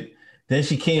done with it. Then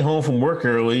she came home from work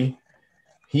early.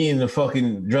 He in the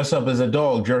fucking dress up as a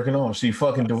dog jerking off. She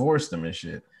fucking divorced him and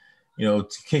shit. You know,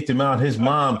 kicked him out. His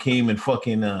mom came and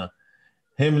fucking him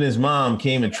and his mom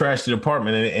came and trashed the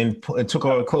apartment and took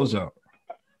all the clothes out.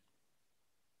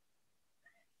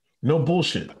 No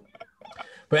bullshit.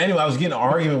 But anyway, I was getting an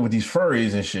argument with these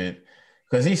furries and shit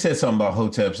because he said something about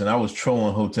hoteps and I was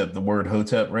trolling hotep, the word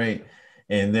hotep, right?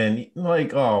 And then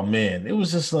like, oh man, it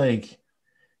was just like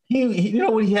he you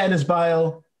know what he had in his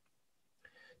bio?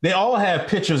 They all have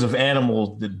pictures of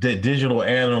animals, the digital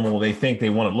animal they think they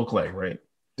want to look like, right?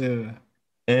 Yeah.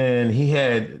 And he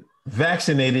had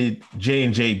vaccinated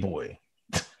J&J boy.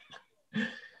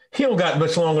 He don't got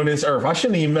much longer on this earth. I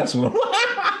shouldn't even mess with him.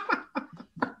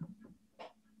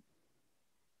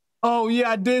 Oh, yeah,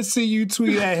 I did see you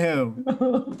tweet at him.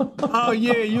 Oh,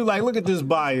 yeah, you like, look at this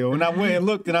bio. And I went and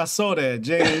looked and I saw that.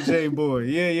 J&J boy.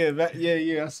 Yeah,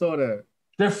 I saw that.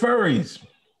 They're furries.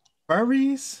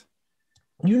 Furries?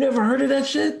 You never heard of that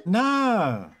shit?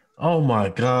 Nah. Oh, my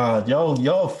God.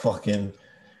 Y'all fucking,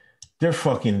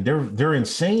 they're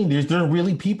insane. There are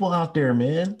really people out there,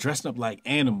 man. Dressing up like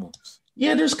animals.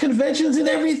 Yeah, there's conventions and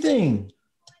everything.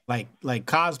 Like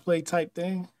cosplay type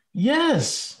thing?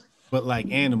 Yes. But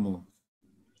like animal.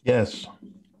 Yes.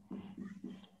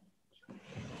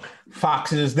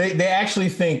 Foxes, they actually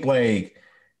think like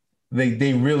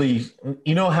they really,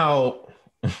 you know how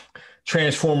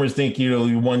Transformers think, you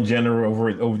know, one gender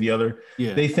over the other?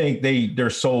 Yeah. They think their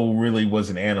soul really was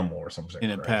an animal or something.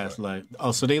 In a past life.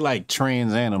 Oh, so they like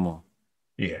trans animal.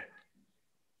 Yeah.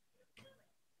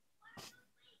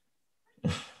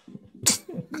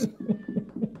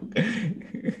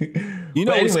 You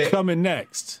know what's coming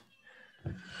next?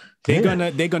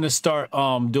 They're gonna start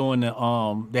doing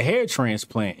the hair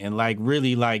transplant and like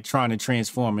really like trying to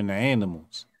transform into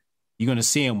animals. You're gonna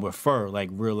see them with fur, like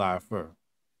real live fur.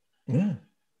 Yeah.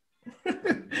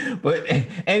 But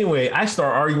anyway, I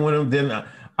start arguing with him. Then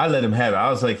I let him have it.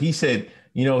 I was like, he said,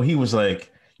 you know, he was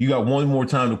like, you got one more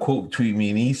time to quote tweet me,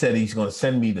 and he said he's gonna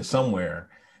send me to somewhere.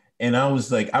 And I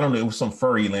was like, I don't know, it was some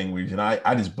furry language. And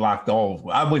I just blocked all of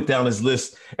them. I went down his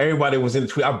list. Everybody was in the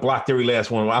tweet. I blocked every last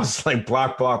one. I was like,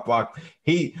 block. I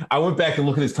went back and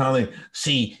looked at his timeline.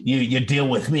 See, you deal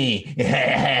with me.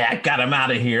 I got him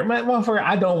out of here. Man, motherfucker,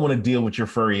 I don't want to deal with your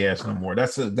furry ass no more.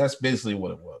 That's basically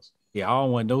what it was. Yeah, I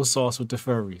don't want no sauce with the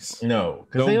furries. No,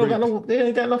 because they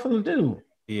ain't got nothing to do.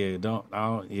 Yeah,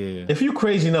 yeah. If you're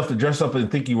crazy enough to dress up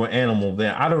and think you were an animal,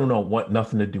 then I don't know what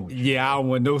nothing to do with you. Yeah, I don't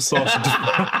want no sauce with the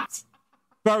furries.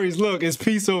 Furries, look, it's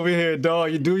peace over here,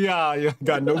 dog. You do y'all. You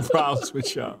got no problems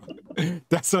with y'all.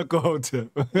 That's Uncle Hotep.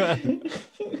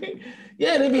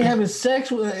 Yeah, they be having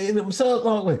sex with themselves.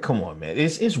 Oh, wait, come on, man.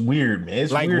 It's weird, man.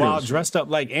 It's like weird. While dressed up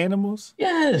like animals?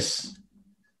 Yes.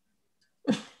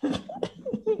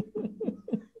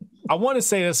 I want to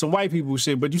say there's some white people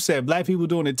shit, but you said black people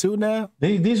doing it too now?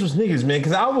 These was niggas, man.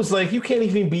 Because I was like, you can't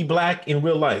even be black in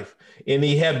real life. And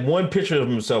he had one picture of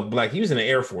himself black. He was in the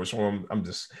Air Force. So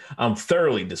I'm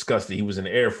thoroughly disgusted. He was in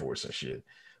the Air Force and shit.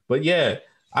 But yeah,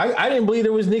 I didn't believe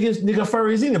there was nigga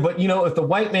furries either. But you know, if the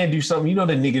white man do something, you know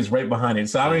the niggas right behind it.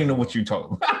 So I don't even know what you're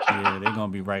talking about. Yeah, they're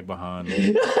gonna be right behind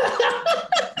it.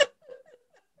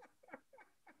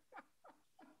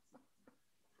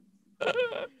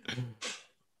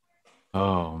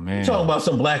 Oh man, you're talking about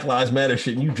some Black Lives Matter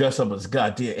shit, and you dress up as a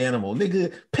goddamn animal,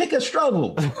 nigga. Pick a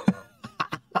struggle.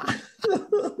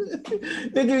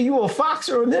 Nigga, you a fox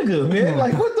or a nigga, man?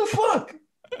 Like, what the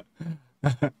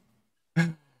fuck?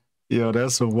 Yo,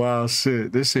 that's some wild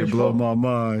shit. This shit blow my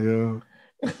mind, yo.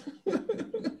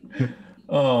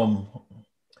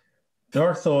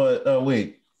 Dark Thought.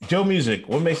 Wait, Joe Music.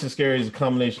 What makes it scary is a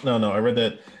combination. No, I read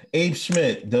that. Abe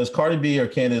Schmidt. Does Cardi B or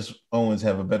Candace Owens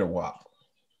have a better WAP?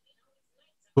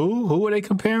 Who are they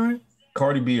comparing?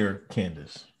 Cardi B or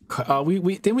Candace? We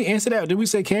didn't we answer that? Did we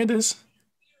say Candace?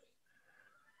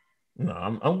 No,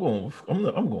 I'm going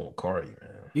with Cardi,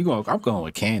 man. I'm going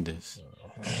with Candace.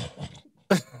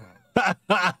 I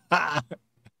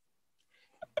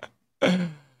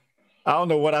don't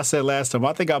know what I said last time.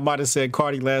 I think I might have said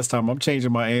Cardi last time. I'm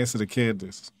changing my answer to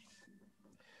Candace.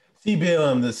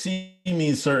 CBLM, the C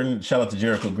means certain. Shout out to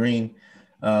Jericho Green.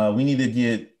 We need to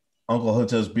get Uncle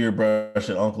Hotep's beard brush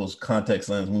and Uncle's contact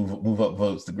lens move up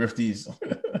votes. The Grifties.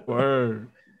 Word.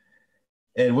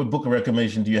 And what book of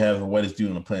recommendation do you have of the whitest dude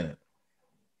on the planet?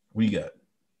 What you got?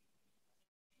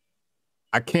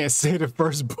 I can't say the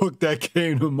first book that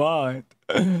came to mind.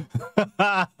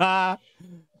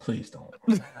 Please don't.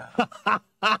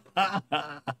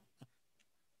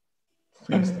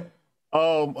 Please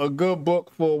don't. A good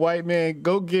book for a white man.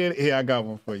 Go get it. Here, I got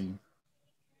one for you.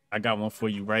 I got one for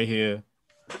you right here.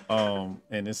 And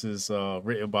this is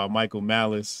written by Michael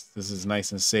Malice. This is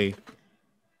nice and safe. You know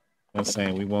what I'm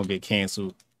saying? We won't get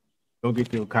canceled. Go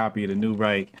get your copy of The New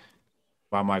Right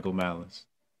by Michael Malice.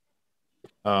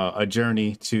 A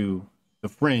Journey to the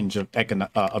Fringe of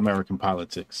American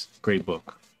Politics. Great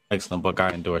book. Excellent book. I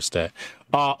endorse that.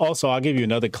 Also, I'll give you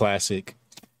another classic.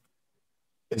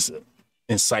 It's an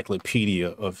encyclopedia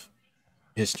of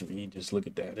history. Just look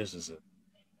at that. This is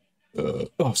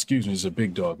excuse me. It's a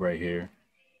big dog right here.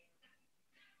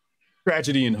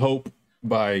 Tragedy and Hope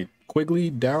by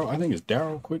Quigley. Daryl. I think it's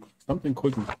Daryl Quigley. Something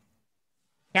Quigley.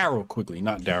 Carol Quigley,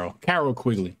 not Daryl. Carol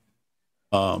Quigley.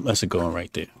 That's a good one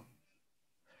right there.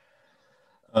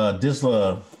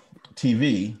 Disla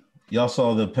TV. Y'all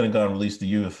saw the Pentagon release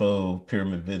the UFO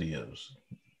pyramid videos.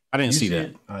 I didn't see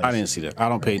that. I didn't see that. I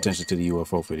don't pay attention to the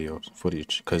UFO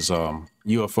footage because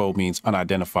UFO means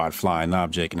unidentified flying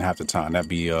object, and half the time that'd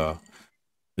be the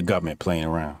government playing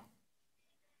around.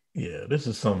 Yeah, this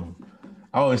is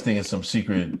I always think it's some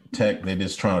secret tech they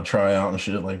just trying to try out and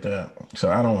shit like that.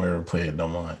 So I don't ever play it,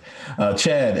 don't mind.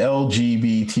 Chad,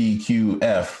 LGBTQF,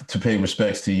 to pay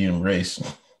respects to human race.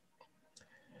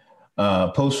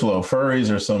 Postflow, furries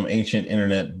are some ancient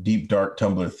internet deep dark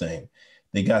Tumblr thing.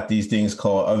 They got these things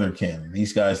called otherkin.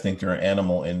 These guys think they're an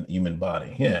animal in human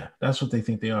body. Yeah, that's what they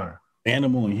think they are.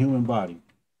 Animal in human body.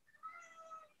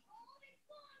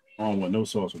 I don't want no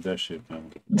sauce with that shit,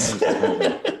 man.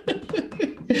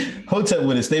 Hotep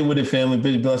with it. Stay with it, family.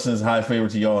 Big blessings. High favor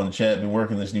to y'all in the chat. Been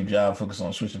working this new job, focused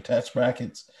on switching tax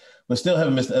brackets, but still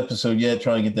haven't missed an episode yet.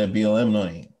 Trying to get that BLM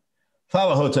money.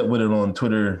 Follow Hotep with it on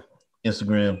Twitter,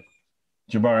 Instagram.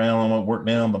 Jabbar Allen, I'm at work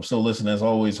now, but I'm still listening as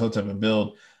always. Hotep and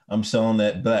Build. I'm selling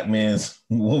that black man's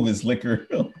woman's liquor.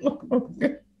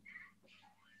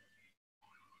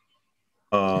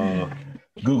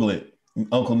 Google it.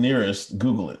 Uncle Nearest,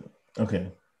 Google it.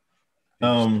 Okay.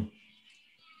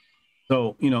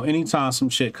 So, anytime some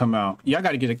shit come out, y'all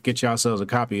got to get yourselves a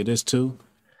copy of this too.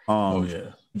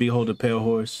 Behold the Pale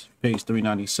Horse, page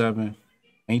 397. And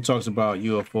he talks about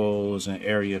UFOs and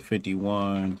Area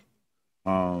 51.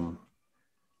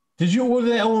 Did you order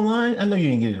that online? I know you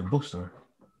didn't get it at a bookstore.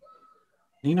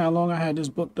 You know how long I had this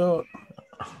book, dog?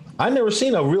 I never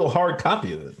seen a real hard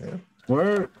copy of it, man.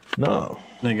 Word? No.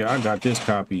 Nigga, I got this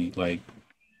copy like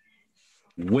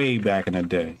way back in the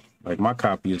day. Like my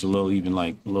copy is a little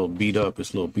beat up.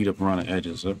 It's a little beat up around the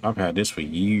edges. I've had this for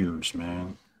years,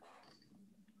 man.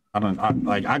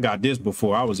 I got this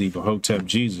before I was even Hotep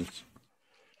Jesus.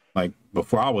 Like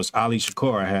before I was Ali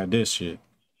Shakur, I had this shit.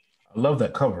 I love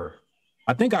that cover.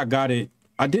 I think I got it.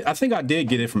 I think I did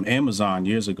get it from Amazon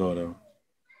years ago though.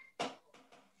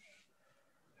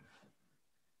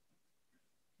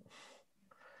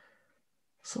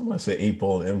 Someone said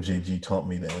 8-Ball MJG taught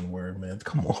me the N-word, man.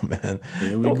 Come on, man.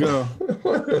 Here we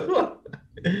go.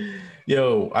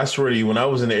 Yo, I swear to you, when I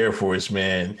was in the Air Force,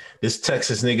 man, this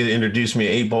Texas nigga introduced me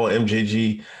to 8-Ball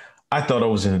MJG. I thought I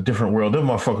was in a different world. Them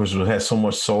motherfuckers had so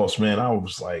much sauce, man. I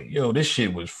was like, yo, this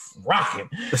shit was rocking.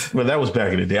 But that was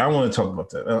back in the day. I want to talk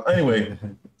about that. Anyway,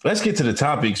 let's get to the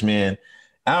topics, man.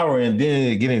 Hour and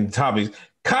then get into topics.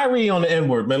 Kyrie on the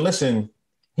N-word, man. Listen,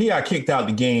 he got kicked out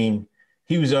the game.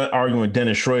 He was arguing with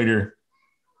Dennis Schroeder.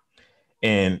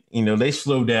 And, they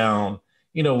slowed down,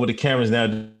 with the cameras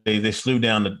now, they slowed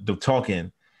down the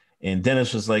talking. And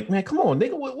Dennis was like, man, come on,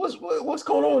 nigga, what's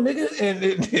going on, nigga?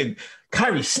 And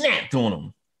Kyrie snapped on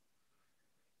him.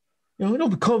 Don't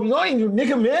be calling me, I ain't your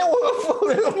nigga, man.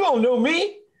 You don't know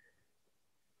me.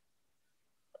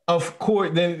 Of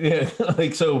course, then,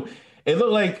 so it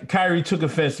looked like Kyrie took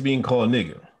offense to being called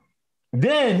nigga.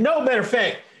 Then, no matter of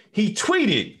fact, he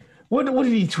tweeted. What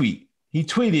did he tweet? He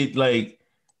tweeted like,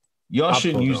 y'all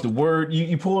shouldn't use the word.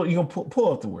 You gonna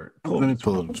pull up the word. Let me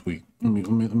pull up the tweet. Let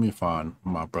me find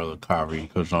my brother Kyrie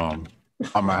because I'm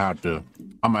gonna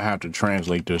have to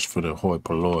translate this for the hoi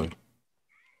polloi.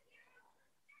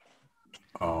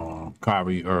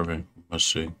 Kyrie Irving. Let's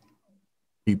see.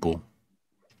 People.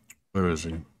 Where is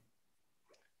he?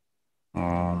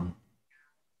 There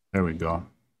we go.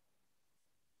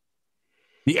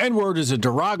 The N-word is a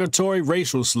derogatory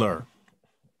racial slur.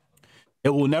 It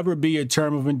will never be a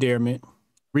term of endearment,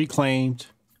 reclaimed,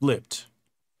 flipped.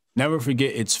 Never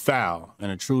forget its foul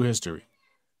and a true history.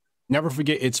 Never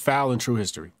forget its foul and true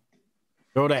history.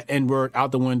 Throw that N-word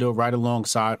out the window right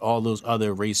alongside all those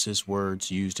other racist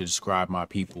words used to describe my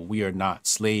people. We are not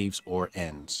slaves or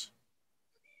ends.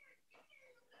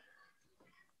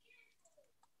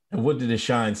 And what did the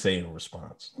Shine say in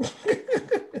response?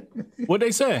 What'd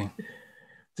they say?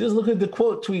 Just look at the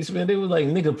quote tweets, man. They were like,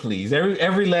 nigga, please.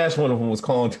 Every last one of them was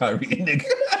calling Kyrie nigga.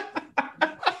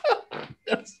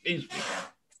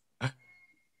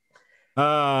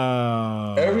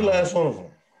 Every last one of them.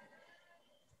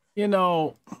 You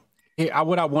know,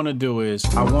 what I want to do is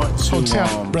I want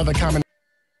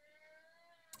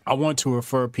to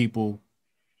refer people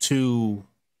to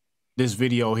this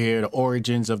video here, The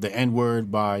Origins of the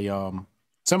N-Word by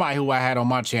somebody who I had on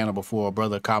my channel before,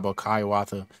 Brother Kaba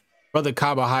Hiawatha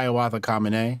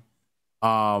Kamene.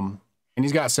 And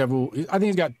he's got several, I think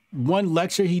he's got one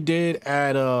lecture he did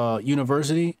at a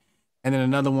university, and then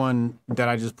another one that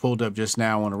I just pulled up just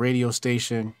now on a radio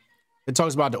station. It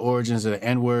talks about the origins of the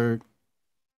N-word.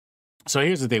 So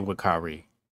here's the thing with Kyrie.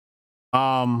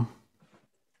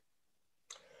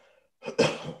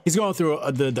 He's going through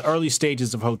the early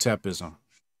stages of Hotepism.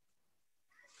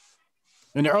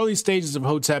 In the early stages of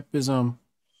Hotepism,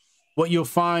 what you'll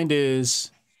find is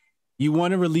you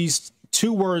want to release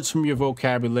 2 words from your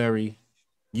vocabulary,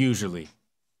 usually.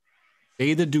 They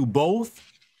either do both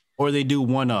or they do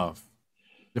one of.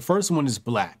 The first one is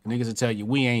black. Niggas will tell you,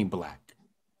 we ain't black.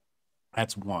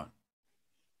 That's one.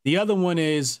 The other one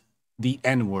is the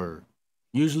N-word.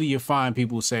 Usually you find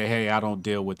people say, hey, I don't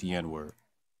deal with the N-word.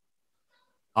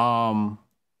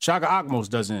 Shaka Akmos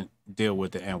doesn't deal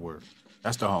with the N-word.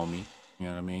 That's the homie. You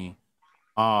know what I mean?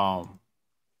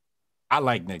 I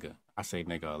like nigga. I say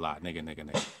nigga a lot. Nigga.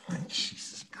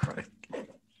 Jesus Christ.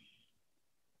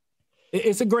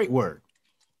 It's a great word.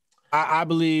 I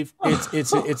believe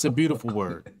it's a beautiful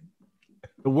word.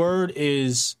 The word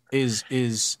is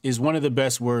one of the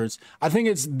best words. I think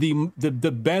it's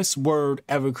the best word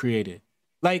ever created.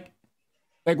 Like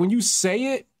when you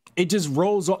say it, it just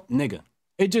rolls off, nigga.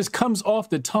 It just comes off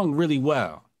the tongue really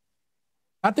well.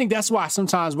 I think that's why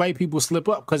sometimes white people slip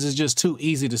up, because it's just too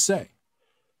easy to say.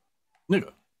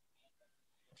 Nigga.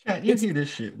 You hear this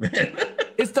shit, man.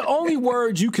 It's the only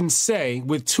word you can say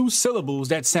with 2 syllables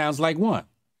that sounds like one.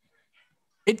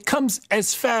 It comes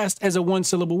as fast as a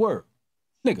 1-syllable word.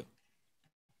 Nigga.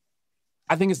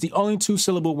 I think it's the only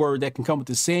 2-syllable word that can come with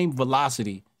the same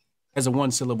velocity as a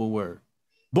 1-syllable word.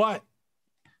 But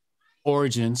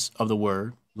origins of the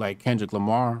word, like Kendrick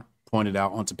Lamar pointed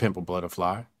out on To Pimp a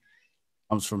Butterfly,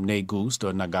 comes from Negust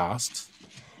or Nagast,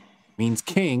 means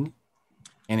king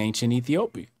in ancient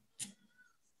Ethiopia.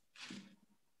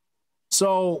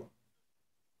 So,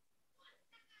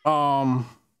 so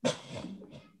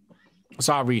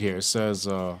I'll read here. It says,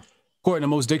 according to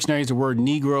most dictionaries, the word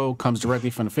Negro comes directly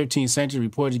from the 15th century.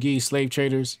 Portuguese slave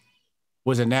traders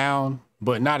was a noun,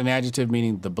 but not an adjective,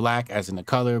 meaning the black as in the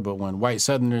color. But when white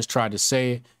Southerners tried to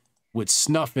say it with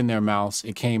snuff in their mouths,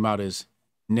 it came out as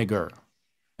nigger.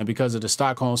 And because of the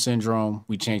Stockholm Syndrome,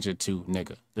 we changed it to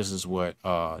nigga. This is what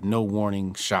No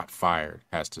Warning Shot Fired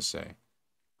has to say.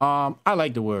 I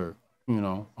like the word, you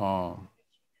know.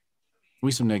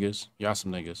 We some niggas, y'all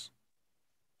some niggas.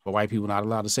 But white people not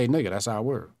allowed to say nigga. That's our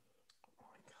word.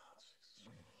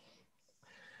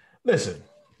 Listen,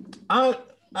 I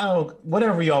don't,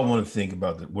 whatever y'all want to think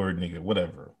about the word nigga,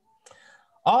 whatever.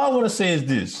 All I want to say is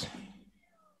this.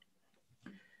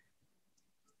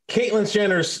 Caitlyn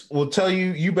Jenner will tell you,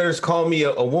 you better call me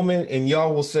a woman, and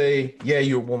y'all will say, yeah,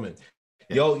 you're a woman.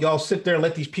 Y'all sit there and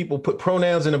let these people put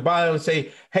pronouns in the bio and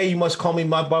say, hey, you must call me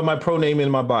by my proname in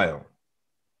my bio.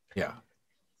 Yeah.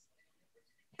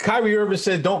 Kyrie Irving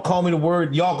said, don't call me the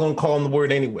word. Y'all gonna call him the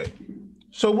word anyway.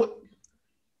 So what?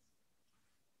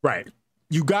 Right.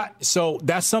 So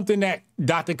that's something that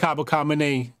Dr. Kaba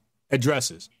Kamene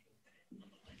addresses.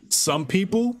 Some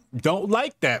people don't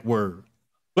like that word.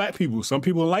 Black people, some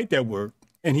people don't like that word.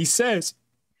 And he says,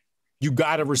 you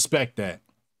got to respect that.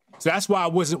 So that's why I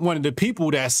wasn't one of the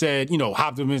people that said, you know,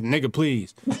 Optimus, nigga,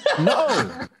 please.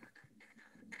 No.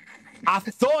 I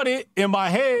thought it in my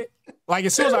head. Like,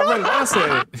 as soon as I read it, I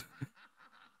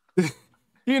said,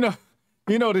 you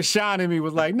know, the shine in me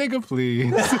was like, nigga,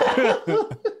 please.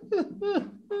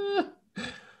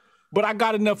 But I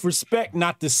got enough respect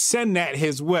not to send that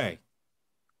his way.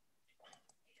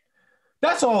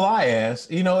 That's all I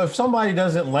ask. You know, if somebody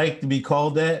doesn't like to be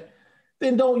called that,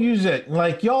 then don't use it.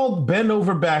 Like, y'all bend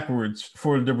over backwards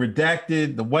for the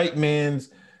redacted, the white man's,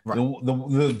 right,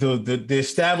 the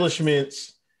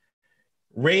establishments,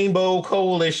 Rainbow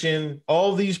Coalition,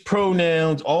 all these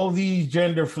pronouns, all these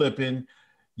gender flipping.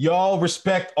 Y'all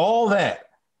respect all that.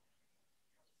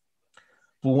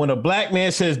 But when a black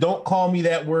man says, "Don't call me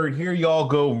that word," here y'all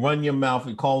go, run your mouth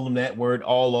and call them that word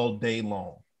all day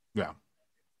long. Yeah.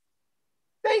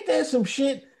 Ain't that some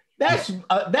shit? That's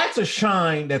a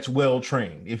shine that's well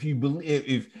trained. If you believe,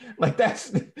 if like that's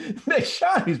that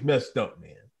shine is messed up,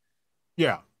 man.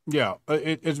 Yeah.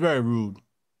 It's very rude.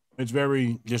 It's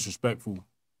very disrespectful.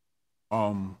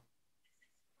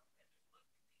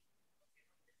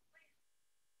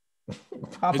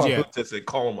 Papa said,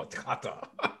 "Call him a tata."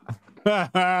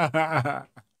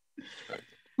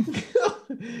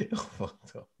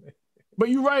 But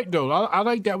you're right though. I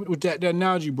like that with that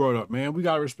analogy you brought up, man. We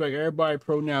gotta respect everybody's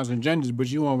pronouns and genders, but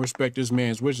you won't respect this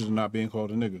man's wishes of not being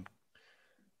called a nigga.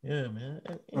 Yeah, man.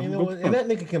 And, you know, and that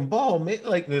nigga can ball, man.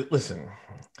 Like, listen,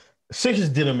 Sixers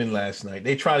did him in last night.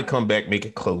 They try to come back, make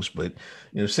it close, but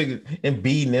you know, Sixers and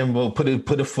beating them will put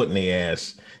a foot in their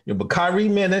ass. You know, but Kyrie,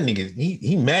 man, that nigga,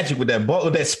 he magic with that ball,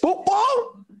 with that spook ball.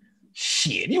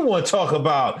 Shit, you want to talk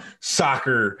about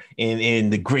soccer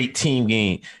and the great team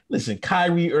game? Listen,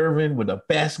 Kyrie Irving with a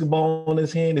basketball in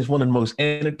his hand is one of the most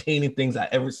entertaining things I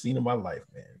ever seen in my life,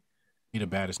 man. He the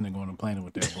baddest nigga on the planet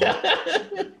with that ball.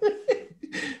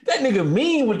 That nigga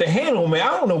mean with the handle, man.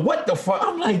 I don't know what the fuck.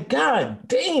 I'm like, God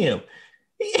damn.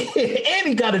 And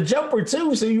he got a jumper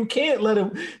too, so you can't let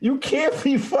him. You can't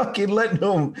be fucking letting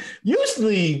him.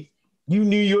 Usually, the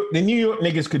New York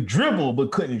niggas could dribble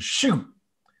but couldn't shoot.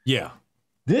 Yeah.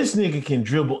 This nigga can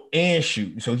dribble and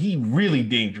shoot, so he really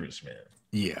dangerous, man.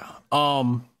 Yeah.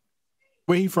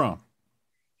 Where he from?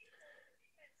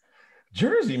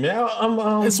 Jersey, man.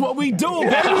 It's what we do,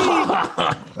 baby.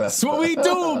 That's what we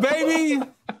do, baby.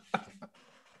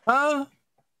 Huh?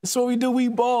 That's what we do. We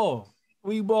ball.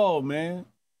 We ball, man.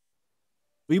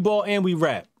 We ball and we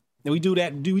rap. And we do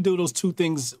that. We do those two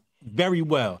things very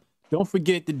well. Don't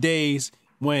forget the days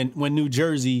when New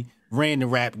Jersey ran the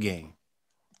rap game.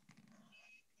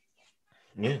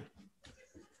 Yeah.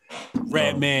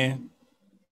 Redman,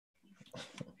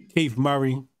 Keith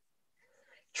Murray,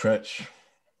 Tretch,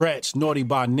 Naughty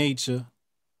by Nature,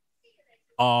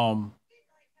 Queen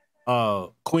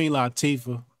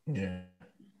Latifah, yeah,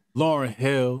 Lauryn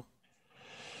Hill,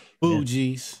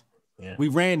 Fugees. Yeah. We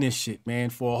ran this shit, man,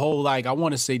 for a whole, I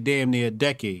want to say damn near a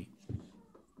decade.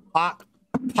 Pac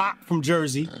from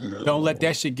Jersey. Don't let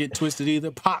that shit get twisted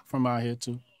either. Pac from out here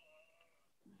too.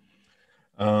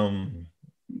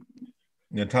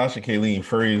 Natasha Kayleen,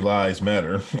 Furry Lives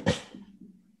Matter.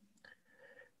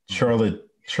 Charlotte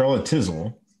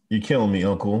Tizzle, you killing me,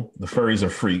 Uncle. The furries are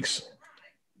freaks.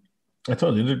 I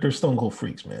told you, they're stone cold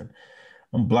freaks, man.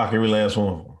 I'm blocking every last one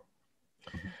of them.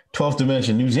 12th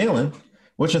Dimension, New Zealand.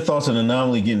 What's your thoughts on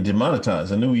Anomaly getting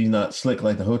demonetized? I knew he's not slick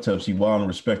like the Hoteps. He wild and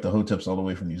respect the Hoteps all the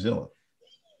way from New Zealand.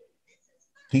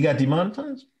 He got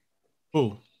demonetized?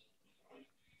 Who?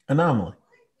 Anomaly.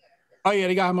 Oh, yeah,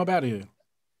 they got him up out of here.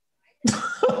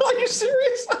 Are you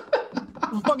serious?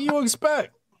 What the fuck you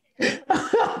expect?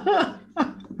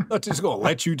 I'm just gonna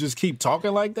let you just keep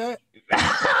talking like that?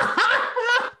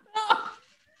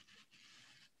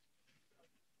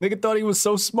 Nigga thought he was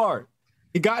so smart.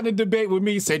 He got in a debate with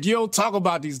me, said, you don't talk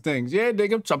about these things. Yeah,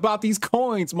 nigga, about these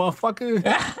coins, motherfucker.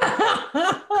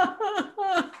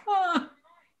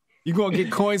 You gonna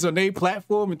get coins on their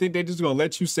platform and think they're just gonna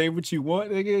let you say what you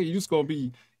want, nigga? You just gonna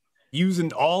be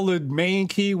using all the main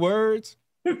keywords?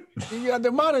 You got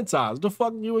demonetized. What the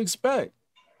fuck you expect?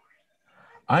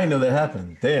 I didn't know that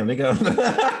happened. Damn, they got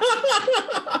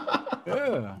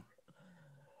Yeah.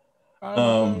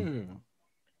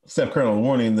 Steph Colonel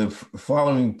warning: the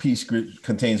following piece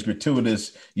contains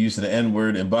gratuitous use of the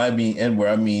N-word, and by being N-word,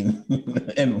 I mean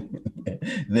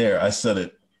there. I said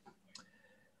it.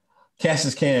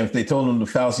 Cassius Cam, if they told them the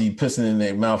Fauci pissing in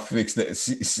their mouth fixed that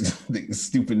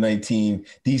stupid 19,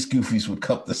 these goofies would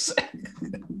cup the sack.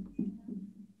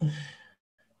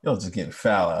 Y'all just getting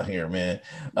foul out here, man.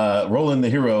 Roland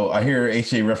the Hero, I hear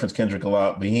HA reference Kendrick a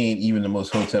lot, but he ain't even the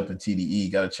most Hotep in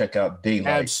TDE. Got to check out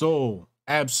Daylight. Absol.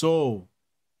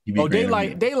 Oh, they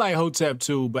like Hotep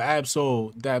too, but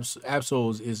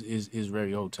Absol is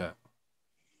very Hotep.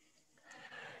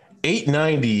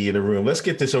 890 in the room. Let's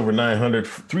get this over 900,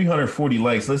 340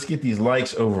 likes. Let's get these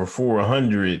likes over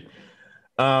 400.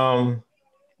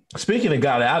 Speaking of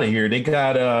got out of here, they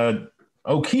got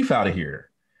O'Keefe out of here.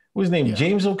 What's his name? Yeah.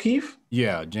 James O'Keefe?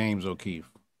 Yeah, James O'Keefe.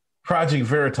 Project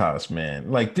Veritas, man.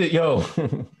 Like, they got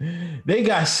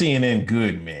CNN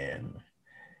good, man.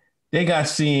 They got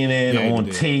CNN on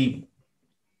tape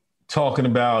talking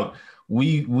about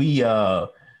we wanted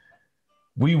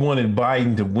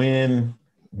Biden to win.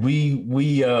 We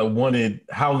wanted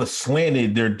how the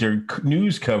slanted their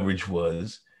news coverage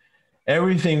was.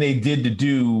 Everything they did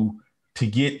to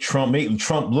get Trump, make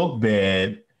Trump look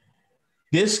bad.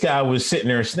 this guy was sitting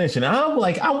there snitching. I'm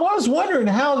like, I was wondering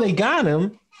how they got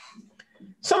him.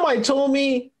 Somebody told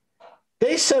me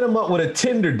they set him up with a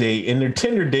Tinder date, and their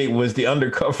Tinder date was the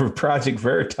undercover Project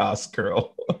Veritas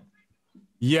girl.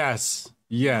 Yes.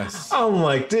 I'm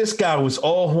like, this guy was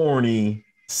all horny.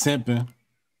 Simping.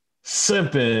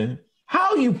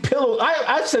 How you pillow?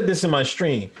 I said this in my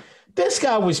stream. This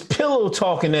guy was pillow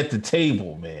talking at the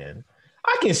table, man.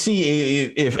 I can see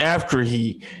if after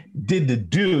he did the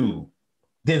do,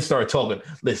 then start talking.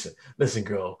 Listen,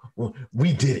 girl,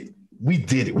 we did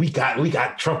it. We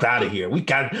got Trump out of here. We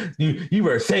got you. You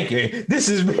were thinking this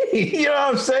is me. You know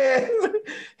what I'm saying?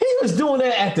 He was doing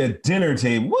that at the dinner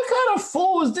table. What kind of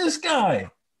fool is this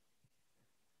guy?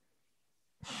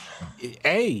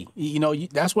 Hey,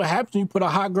 that's what happens when you put a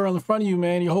hot girl in front of you,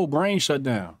 man. Your whole brain shut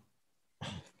down.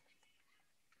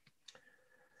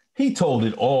 He told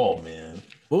it all, man.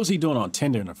 What was he doing on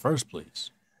Tinder in the first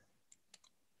place?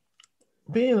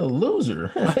 Being a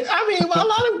loser. I mean, a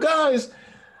lot of guys.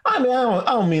 I mean, I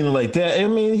don't mean it like that. I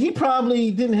mean, he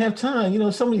probably didn't have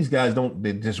time. Some of these guys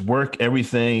they just work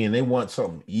everything and they want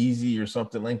something easy or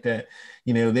something like that.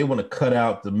 They want to cut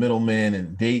out the middleman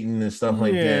and dating and stuff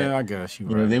like that. Yeah, I guess you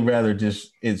right. They rather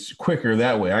it's quicker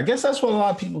that way. I guess that's what a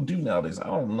lot of people do nowadays. I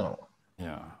don't know.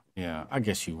 Yeah, I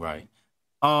guess you're right.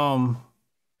 What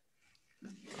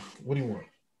do you want?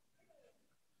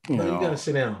 You gotta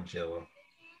sit down, Jello.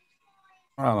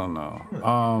 I don't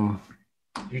know.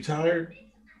 You tired?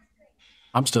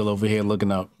 I'm still over here looking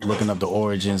up the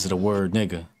origins of the word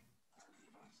nigga.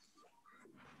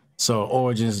 So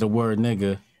origins of the word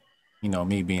nigga,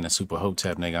 me being a super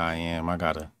hotep nigga I am, I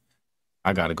gotta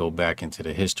go back into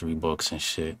the history books and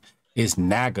shit. It's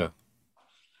Naga.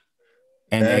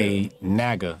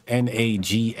 Naga.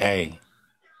 N-A-G-A.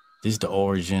 This is the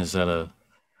origins of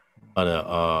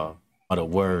the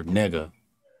word nigga.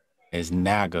 Is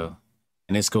Naga.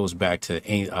 And this goes back to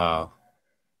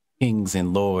kings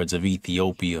and lords of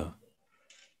Ethiopia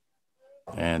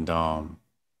and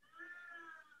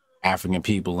African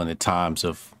people in the times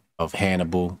of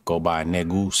Hannibal go by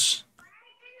Negus.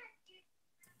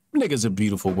 Nigga's a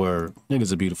beautiful word.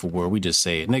 We just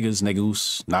say it. Niggas,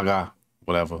 Negus, Naga,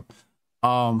 whatever.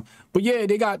 But yeah,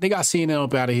 they got CNN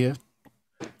up out of here.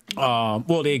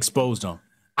 Well, they exposed them.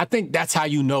 I think that's how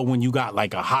you know when you got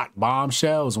like a hot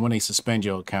bombshell is when they suspend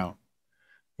your account.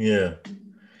 Yeah.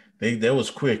 That was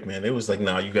quick, man. It was like,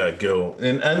 nah, you gotta go.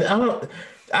 And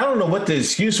I don't know what the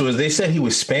excuse was. They said he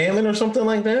was spamming or something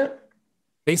like that.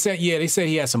 They said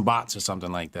he had some bots or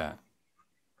something like that.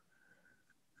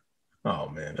 Oh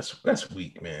man, that's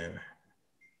weak, man.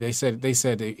 They said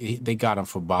they got him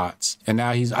for bots, and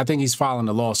now I think he's filing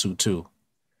a lawsuit too.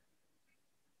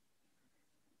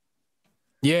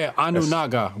 Yeah, Anu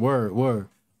Naga, word.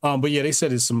 But yeah, they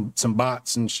said it's some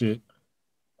bots and shit.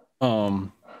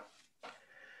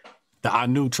 The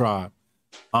Anu tribe.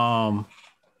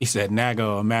 He said Naga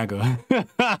or MAGA.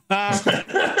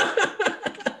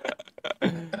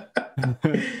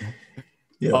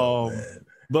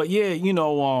 But yeah,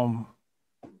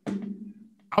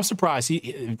 I'm surprised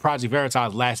Project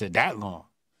Veritas lasted that long.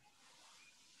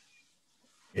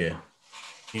 Yeah.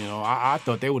 I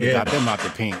thought they would have got them out the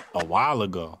paint a while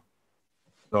ago.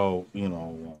 So,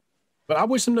 but I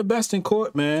wish him the best in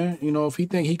court, man. If he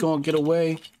think he gonna get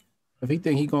away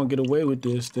with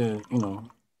this, then,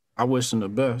 I wish him the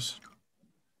best.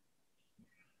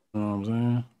 You know what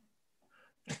I'm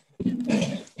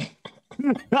saying?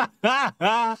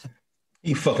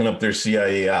 He fucking up their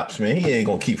CIA ops, man. He ain't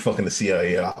gonna keep fucking the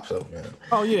CIA ops up, man.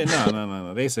 Oh yeah,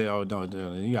 no. They say, oh no,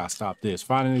 you gotta stop this.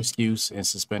 Find an excuse and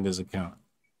suspend his account.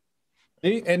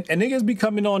 And niggas be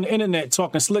coming on the internet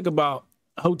talking slick about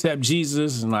Hotep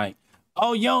Jesus and like,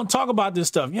 oh, you don't talk about this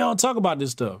stuff. You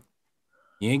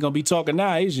ain't gonna be talking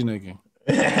now, is you, nigga?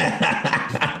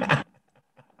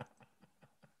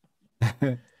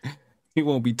 He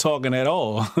won't be talking at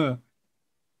all.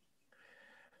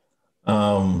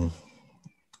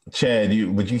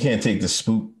 Chad, but you can't take the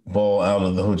spook ball out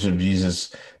of the Hotep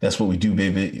Jesus. That's what we do,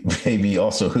 baby.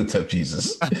 Also Hotep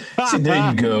Jesus. See, there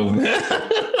you go.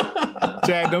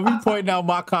 Chad, don't be pointing out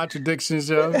my contradictions,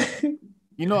 yo.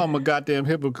 You know I'm a goddamn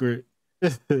hypocrite.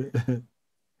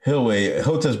 Hillway,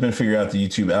 Hotep's been figuring out the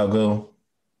YouTube algo.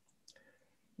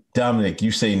 Dominic,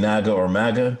 you say Naga or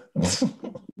MAGA?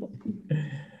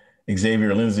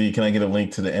 Xavier Lindsay, can I get a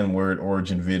link to the N-word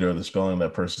origin video or the spelling of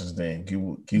that person's name?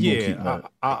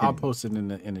 I'll post it in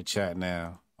the chat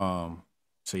now.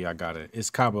 So y'all got it. It's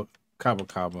Kaba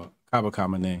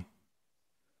name.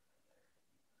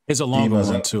 It's a longer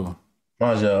one too.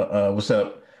 Maja, what's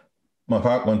up? When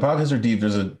pockets are deep,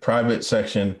 there's a private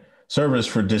section service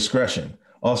for discretion.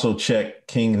 Also check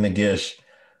King Nagesh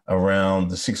around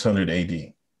the 600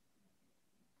 AD.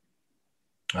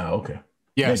 Oh, okay.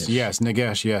 Yes,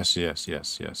 Nagash, yes,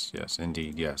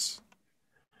 indeed, yes.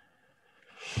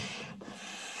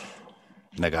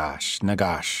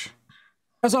 Nagash.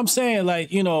 That's what I'm saying.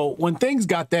 Like, you know, when things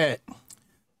got that.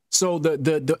 So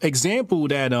the example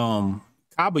that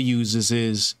Kaba uses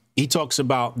is he talks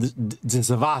about the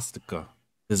Zavastika,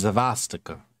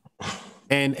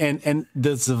 and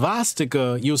the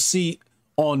Zavastika you'll see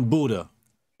on Buddha,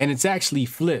 and it's actually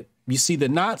flipped. You see, the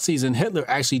Nazis and Hitler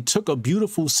actually took a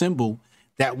beautiful symbol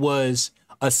that was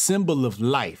a symbol of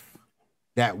life,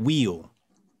 that wheel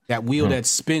that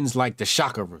spins like the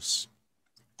chakras.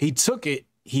 He took it,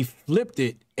 he flipped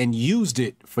it, and used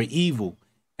it for evil.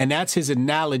 And that's his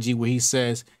analogy where he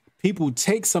says people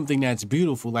take something that's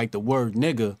beautiful, like the word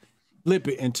nigga, flip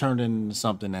it and turn it into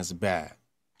something that's bad.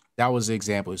 That was the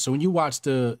example. So when you watch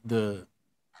the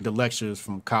lectures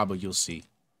from Kaba, you'll see.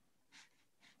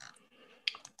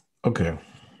 Okay.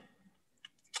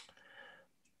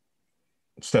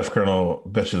 Steph Colonel,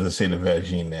 bet you to say the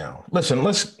vagine now. Listen,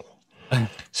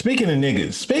 speaking of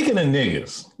niggas,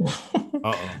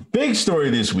 big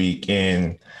story this week.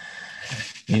 And,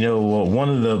 you know, one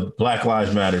of the Black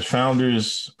Lives Matter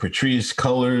founders, Patrisse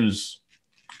Cullors,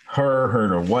 her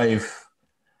and her wife,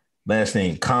 last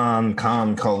name Khan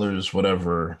Cullors,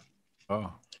 whatever.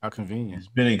 Oh, how convenient.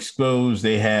 It's been exposed.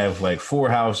 They have like 4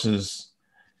 houses.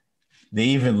 They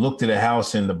even looked at a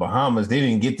house in the Bahamas. They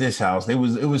didn't get this house. It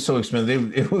was so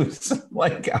expensive. It was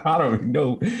like, I don't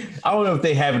know if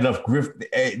they have enough grift.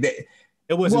 It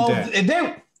wasn't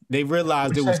that. They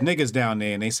realized there was niggas down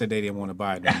there, and they said they didn't want to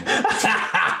buy it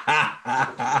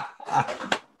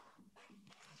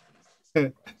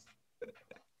anymore.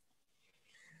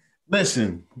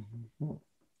 Listen,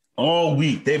 all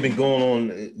week they've been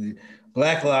going on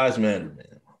Black Lives Matter, man.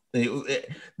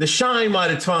 The shine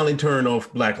might have finally turned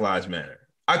off Black Lives Matter.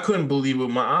 I couldn't believe it with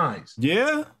my eyes.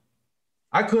 Yeah?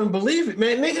 I couldn't believe it,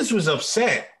 man. Niggas was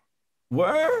upset.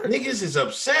 Word? Niggas is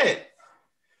upset.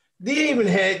 They even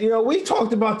had, you know, we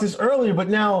talked about this earlier, but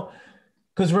now,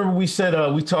 because remember we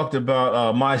said, we talked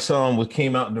about my son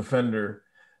came out and defender.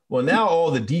 Well, now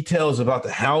all the details about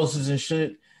the houses and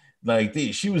shit, like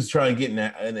she was trying to get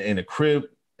in a crib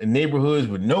in neighborhoods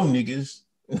with no niggas,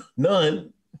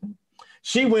 none.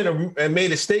 She went and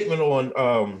made a statement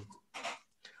on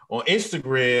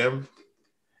Instagram,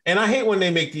 and I hate when they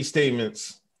make these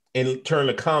statements and turn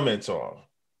the comments off.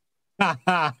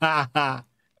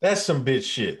 That's some bitch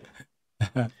shit.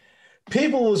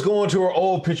 People was going to her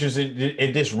old pictures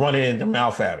and just running their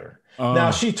mouth at her. Now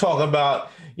she talking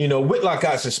about, you know, Whitlock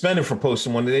got suspended for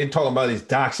posting one. They talking about his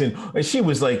doxing, and she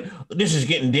was like, "This is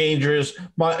getting dangerous.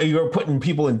 You're putting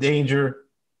people in danger."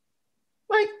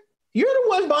 Like, you're the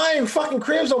one buying fucking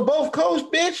cribs on both coasts,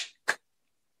 bitch.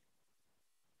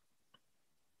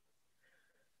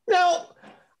 Now,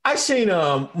 I seen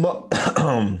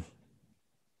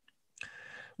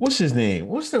what's his name?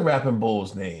 What's the rapping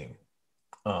bull's name?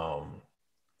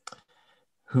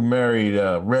 Who married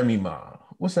Remy Ma?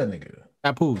 What's that nigga?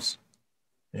 Papoose.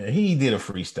 Yeah, he did a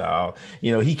freestyle.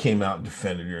 You know, he came out and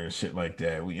defended her and shit like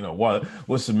that. You know,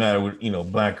 what's the matter with, you know,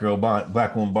 black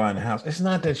woman buying the house? It's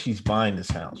not that she's buying this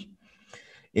house.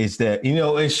 It's that, you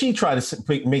know, and she tried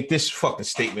to make this fucking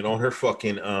statement on her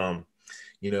fucking,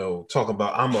 you know, talking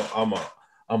about I'm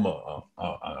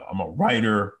a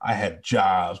writer. I had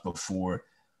jobs before.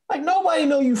 Like, nobody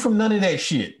know you from none of that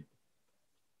shit.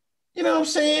 You know what I'm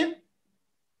saying?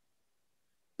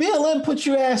 BLM put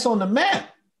your ass on the map.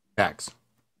 Facts.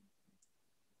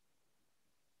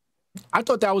 I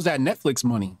thought that was that Netflix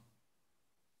money.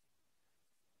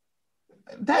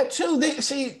 That too.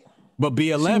 But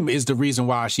BLM is the reason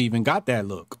why she even got that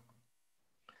look.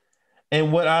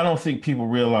 And what I don't think people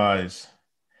realize,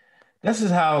 this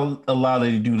is how a lot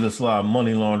of they do this, a lot of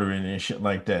money laundering and shit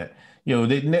like that. You know,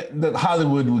 the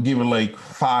Hollywood would give her like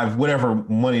 5, whatever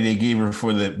money they gave her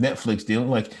for the Netflix deal.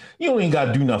 Like, you don't even got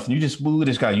to do nothing. You just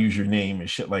got to use your name and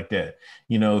shit like that.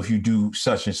 You know, if you do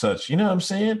such and such, you know what I'm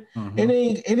saying? Mm-hmm.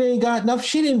 It ain't got enough.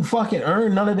 She didn't fucking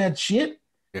earn none of that shit.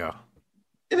 Yeah.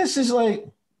 And it's just like,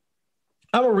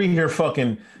 I'm going to read her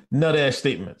fucking nut ass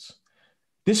statements.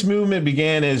 This movement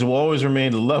began as will always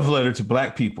remain a love letter to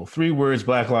Black people. 3 words,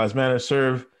 Black Lives Matter,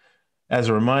 serve as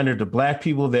a reminder to Black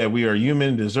people that we are human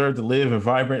and deserve to live in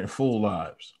vibrant and full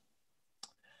lives.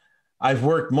 I've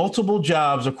worked multiple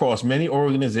jobs across many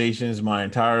organizations my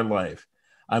entire life.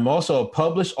 I'm also a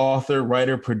published author,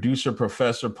 writer, producer,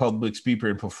 professor, public speaker,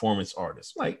 and performance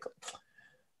artist. Like,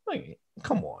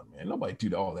 come on, man. Nobody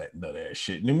do all that nut ass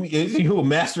shit. You a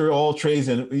master of all trades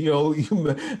and, you know,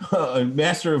 a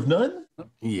master of none?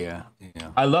 Yeah.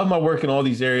 I love my work in all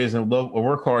these areas and I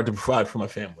work hard to provide for my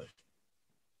family.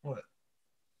 What?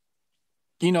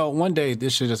 You know, one day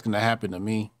this shit is gonna happen to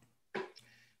me,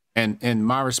 and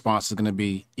my response is gonna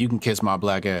be, "You can kiss my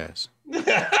black ass."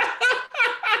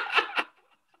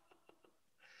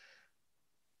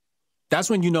 That's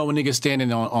when you know when niggas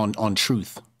standing on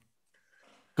truth.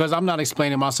 Because I'm not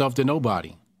explaining myself to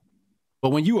nobody. But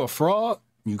when you a fraud,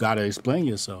 you gotta explain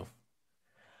yourself.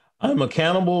 I'm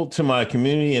accountable to my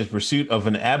community in pursuit of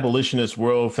an abolitionist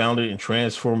world founded in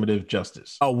transformative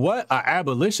justice. A what? An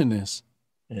abolitionist?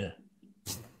 Yeah.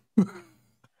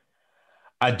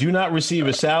 I do not receive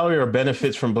a salary or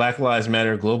benefits from Black Lives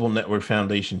Matter Global Network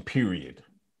Foundation, period.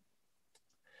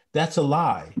 That's a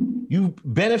lie. You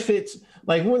benefits,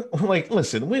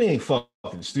 listen, we ain't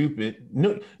fucking stupid.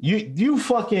 No, you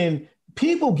fucking,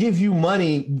 people give you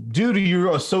money due to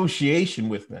your association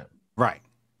with them. Right.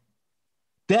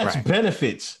 That's right.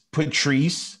 Benefits,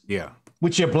 Patrice. Yeah.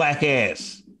 With your black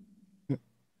ass.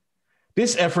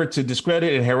 This effort to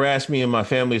discredit and harass me and my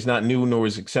family is not new nor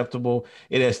is acceptable.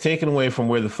 It has taken away from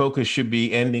where the focus should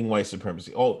be, ending white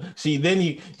supremacy. Oh, see,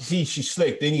 then she's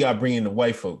slick. Then you got to bring in the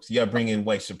white folks. You got to bring in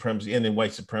white supremacy and then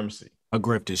white supremacy. A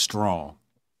grift is strong.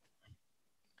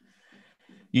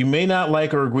 You may not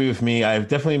like or agree with me. I have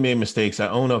definitely made mistakes. I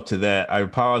own up to that. I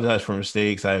apologize for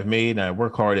mistakes I have made, and I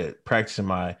work hard at practicing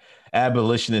my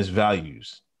abolitionist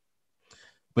values.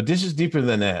 But this is deeper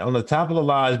than that. On the top of the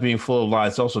lies, being full of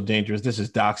lies, it's also dangerous. This is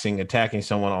doxing, attacking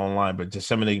someone online, but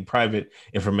disseminating private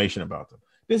information about them.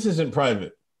 This isn't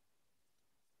private.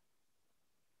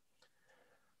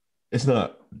 It's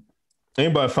not.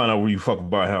 Anybody find out where you fucking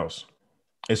buy a house.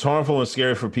 It's harmful and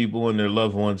scary for people and their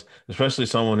loved ones, especially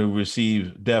someone who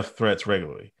receives death threats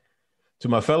regularly. To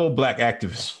my fellow black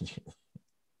activists,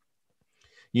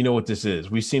 you know what this is.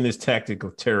 We've seen this tactic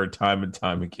of terror time and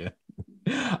time again.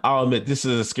 I'll admit this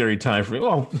is a scary time for you.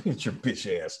 Oh, it's your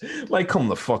bitch ass. Like, come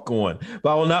the fuck on.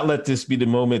 But I will not let this be the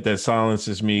moment that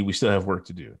silences me. We still have work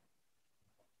to do.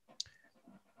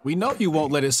 We know you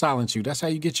won't let it silence you. That's how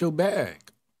you get your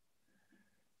bag.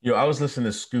 Yo, I was listening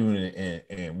to Scoon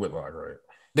and Whitlock, right?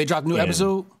 They dropped a new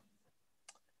episode?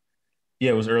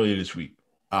 Yeah, it was earlier this week.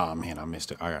 Oh, man, I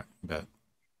missed it. All right, bet.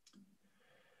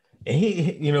 And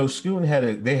he Scoon had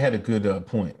a good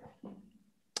point.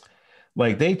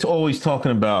 Like they always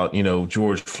talking about,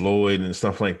 George Floyd and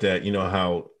stuff like that. You know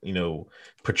how,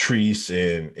 Patrice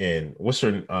and what's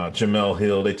her Jamel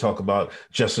Hill, they talk about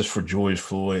justice for George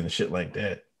Floyd and shit like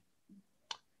that.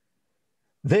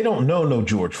 They don't know no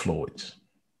George Floyds.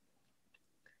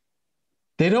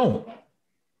 They don't.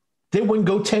 They wouldn't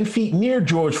go 10 feet near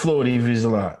George Floyd if he's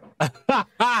alive.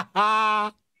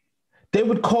 They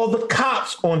would call the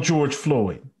cops on George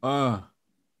Floyd.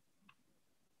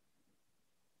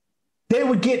 They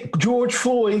would get George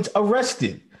Floyd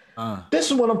arrested.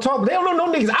 This is what I'm talking about. They don't know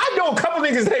no niggas. I know a couple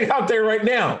niggas that out there right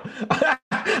now.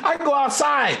 I go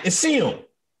outside and see them.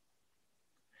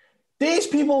 These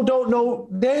people don't know.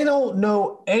 They don't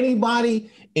know anybody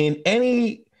in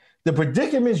the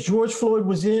predicaments George Floyd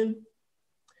was in.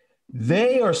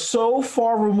 They are so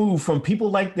far removed from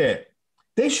people like that.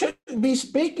 They shouldn't be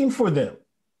speaking for them.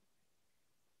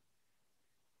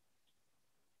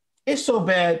 It's so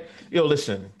bad. Yo,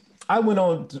 listen. I went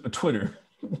on Twitter.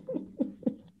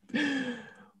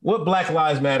 What Black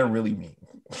Lives Matter really mean?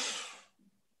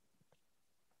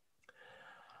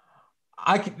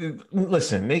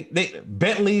 Listen. They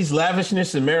Bentley's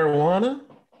lavishness and marijuana.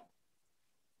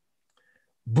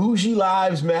 Bougie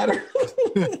lives matter.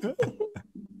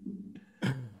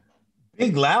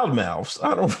 Big loudmouths.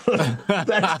 I don't.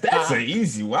 That's an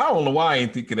easy one. I don't know why I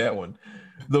ain't think of that one.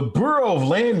 The Bureau of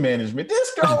Land Management.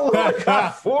 This girl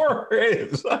got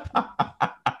foreheads.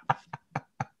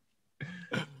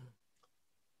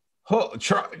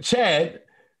 Chad,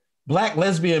 black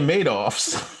lesbian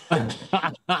Madoffs.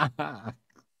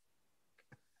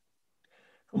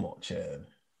 Come on,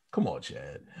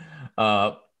 Chad.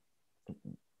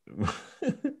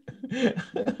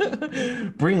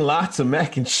 Bring lots of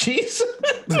mac and cheese.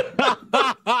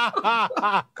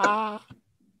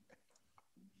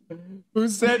 Who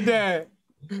said that?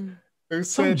 Who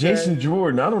said Jason that?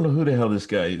 Jordan. I don't know who the hell this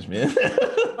guy is, man.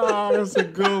 Oh, that's a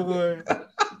good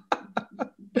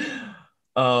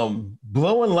one.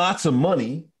 Blowing lots of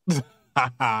money.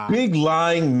 Big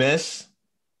lying mess.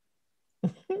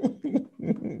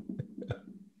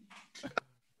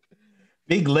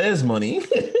 Big Les money.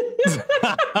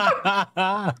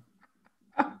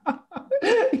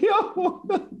 Yo.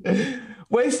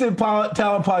 Wasted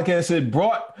Talent Podcast said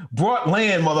brought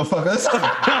land, motherfuckers.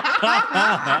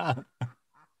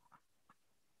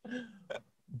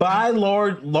 Buy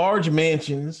large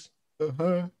mansions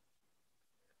Uh-huh.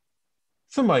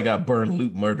 Somebody got burned,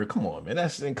 loot, murder. Come on, man.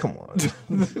 Come on.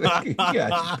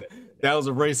 That was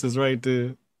a racist right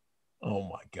there. Oh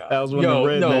my God. That was one of the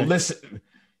rednecks. Listen.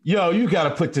 Yo, you got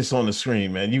to put this on the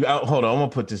screen, man. Hold on. I'm gonna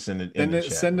put this in the chat.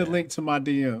 Send the link to my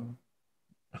DM,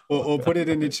 or put it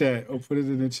in the chat.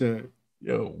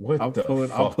 Yo, what I'll the pull it.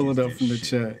 fuck I'll pull it is up this from the shit,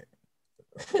 chat.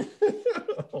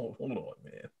 Hold on,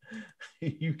 man.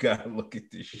 You gotta look at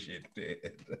this shit, man.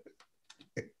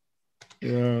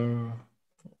 Yeah.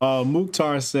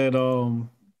 Mukhtar said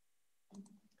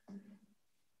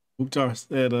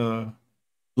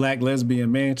Black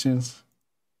Lesbian Mansions.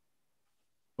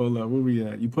 Hold up, where we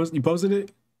at? You posted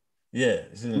it? Yeah.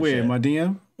 It's in the Where? chat. My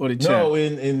DM or the chat? No,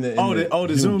 in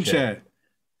the Zoom chat.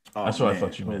 Oh, that's what I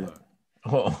thought you meant.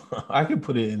 Oh, I can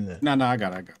put it in there. No, I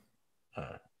got it. All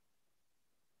right.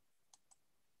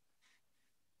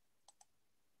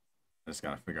 I just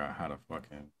gotta figure out how to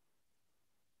fucking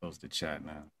close the chat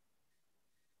now.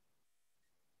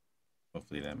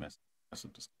 Hopefully that mess up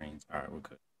the screens. All right, we're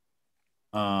good.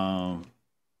 Oh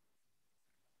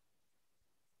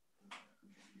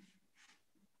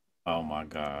my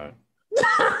God.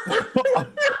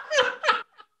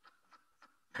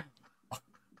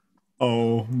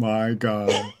 Oh my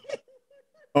God.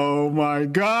 Oh my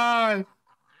God.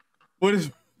 What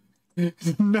is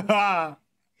Nah.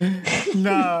 This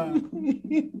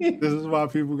is why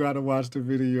people gotta watch the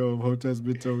video of Hotep's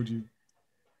Been Told You.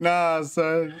 Nah,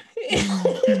 son.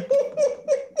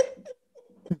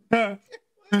 I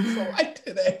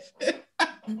did that shit.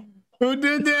 Who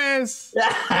did this?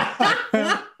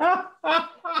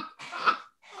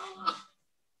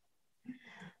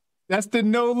 That's the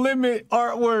No Limit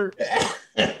artwork.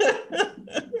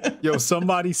 Yo,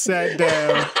 somebody sat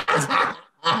down.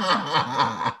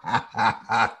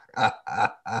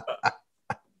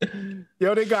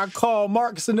 Yo, they got Karl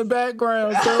Marx in the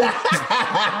background, so.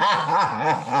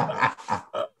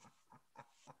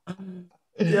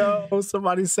 Yo,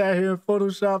 somebody sat here and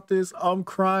photoshopped this. I'm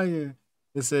crying.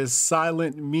 It says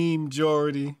silent meme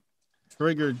majority,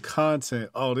 triggered content.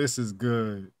 Oh, this is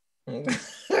good.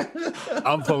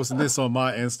 I'm posting this on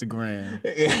my Instagram.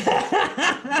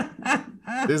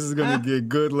 This is gonna get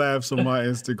good laughs on my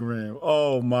Instagram.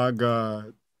 Oh my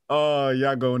God. Oh,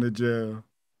 y'all going to jail.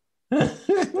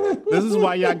 This is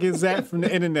why y'all get zapped from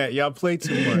the internet. Y'all play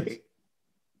too much.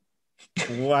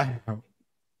 Wow.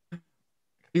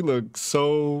 He looked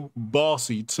so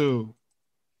bossy too.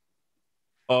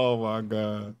 Oh my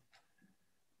God.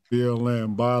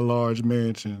 BLM, buy large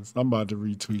mansions. I'm about to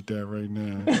retweet that right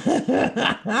now.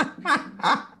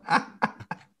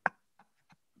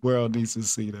 World needs to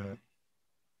see that.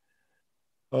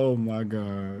 Oh my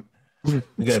God.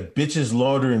 We got bitches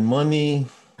laundering money.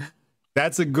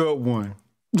 That's a good one.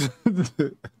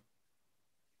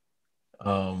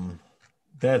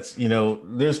 That's,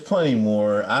 there's plenty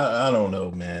more. I don't know,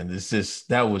 man. It's just,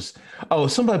 that was,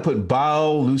 somebody put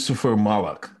Baal, Lucifer,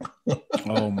 Moloch.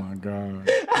 Oh my God.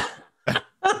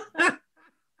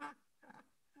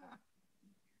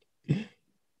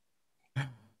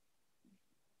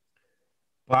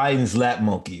 Biden's lap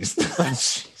monkeys.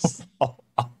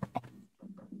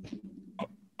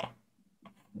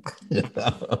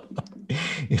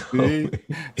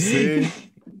 See?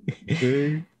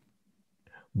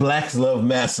 Blacks love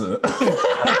massa.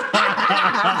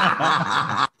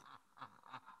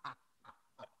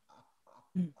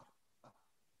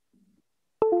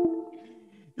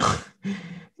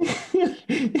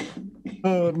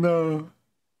 Oh no.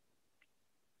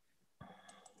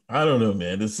 I don't know,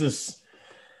 man. It's just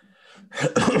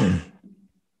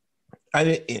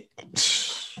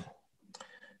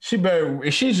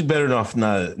she's better off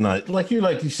not like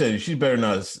you said, she's better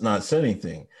not say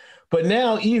anything. But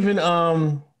now even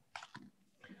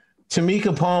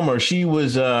Tamika Palmer, she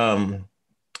was Breonna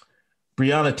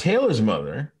Taylor's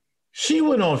mother. She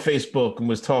went on Facebook and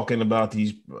was talking about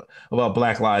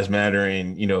Black Lives Matter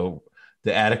and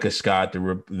the Attica Scott, the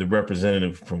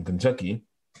representative from Kentucky,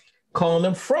 calling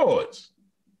them frauds.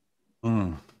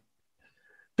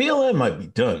 BLM might be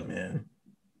done, man.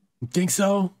 You think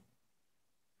so?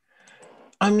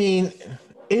 I mean,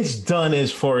 it's done as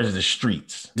far as the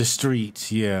streets. The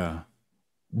streets, yeah.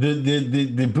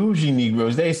 The bougie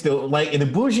Negroes, they still like the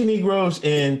bougie Negroes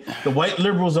and the white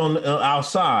liberals on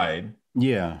outside.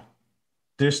 Yeah,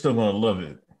 they're still gonna love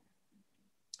it.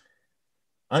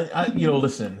 I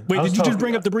listen. Wait, did you just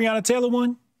bring up the Breonna Taylor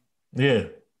one? Yeah.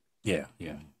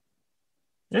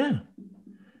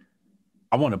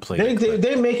 I want to play.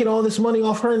 They're making all this money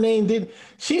off her name.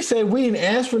 She said we didn't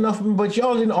ask for nothing, but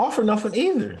y'all didn't offer nothing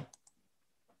either.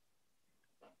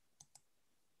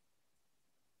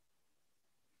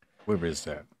 Where is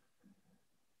that?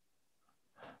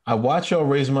 I watch y'all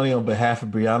raise money on behalf of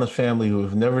Brianna's family who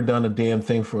have never done a damn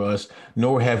thing for us,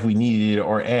 nor have we needed it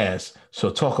or asked. So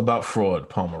talk about fraud,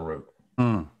 Palmer wrote.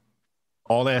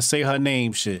 All that say her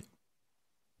name shit.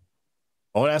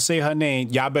 All that say her name.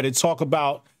 Y'all better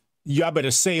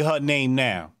say her name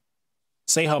now.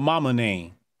 Say her mama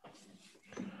name.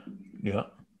 Yeah.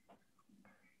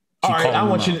 All right, I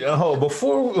want you to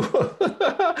before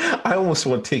I almost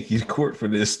want to take you to court for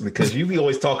this because you be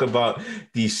always talking about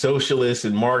these socialists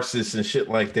and Marxists and shit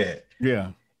like that.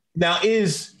 Yeah. Now,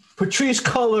 is Patrisse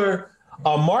Cullors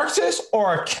a Marxist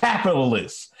or a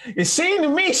capitalist? It seemed to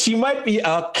me she might be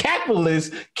a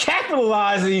capitalist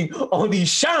capitalizing on these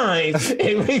shines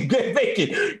and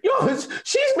making,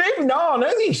 she's making, no,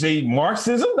 that ain't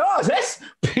Marxism. No, that's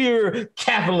pure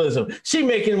capitalism. She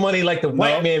making money like the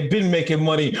white man been making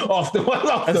money off the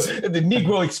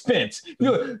Negro expense.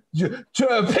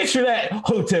 Picture that,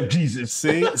 Hotep Jesus.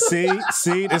 See,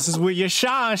 this is where your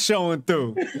shine showing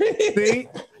through. See?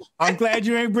 I'm glad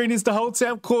you ain't bring this to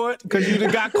Hotep court because you'd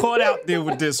have got caught out there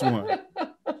with this one.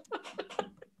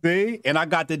 See? And I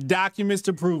got the documents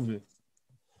to prove it.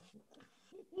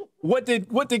 What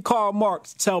did Karl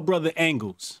Marx tell Brother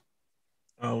Engels?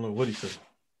 I don't know what he said.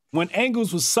 When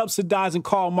Engels was subsidizing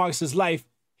Karl Marx's life,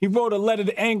 he wrote a letter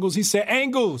to Engels. He said,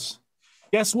 Engels,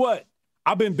 guess what?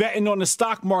 I've been betting on the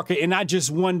stock market and I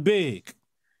just won big.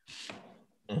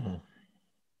 Mm-hmm.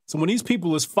 So when these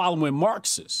people is following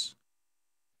Marxists,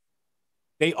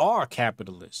 they are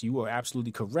capitalists. You are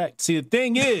absolutely correct. See, the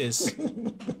thing is,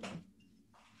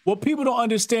 what people don't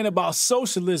understand about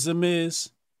socialism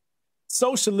is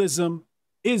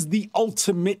the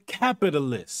ultimate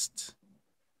capitalist.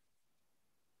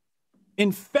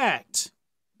 In fact,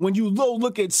 when you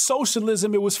look at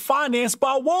socialism, it was financed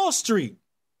by Wall Street.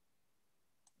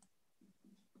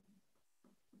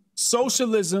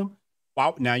 Socialism,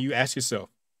 now you ask yourself,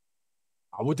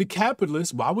 why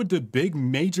would the big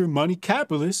major money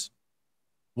capitalists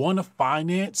want to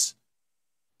finance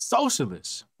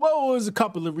socialists? Well, there's a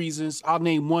couple of reasons. I'll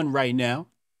name one right now.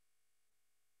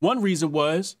 One reason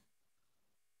was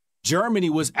Germany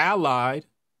was allied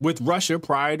with Russia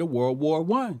prior to World War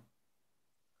I.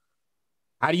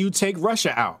 How do you take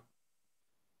Russia out?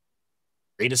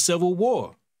 Create a civil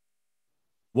war.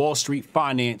 Wall Street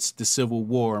financed the civil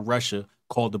war in Russia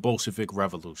called the Bolshevik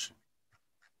Revolution.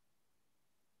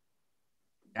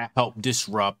 That helped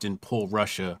disrupt and pull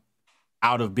Russia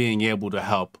out of being able to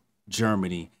help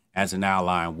Germany as an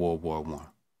ally in World War I.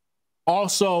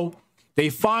 Also, they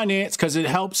financed because it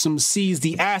helps them seize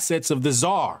the assets of the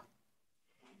Tsar.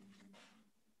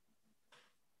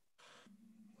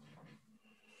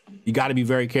 You got to be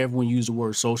very careful when you use the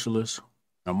word socialist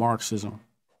or Marxism.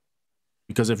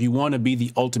 Because if you want to be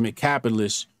the ultimate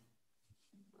capitalist,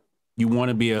 you want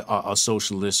to be a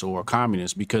socialist or a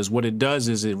communist, because what it does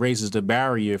is it raises the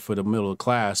barrier for the middle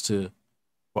class for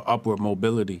upward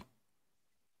mobility.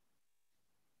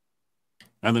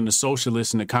 And then the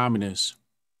socialists and the communists,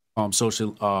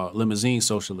 limousine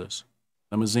socialists,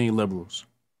 limousine liberals,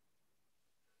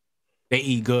 they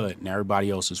eat good and everybody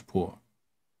else is poor.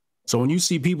 So when you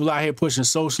see people out here pushing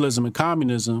socialism and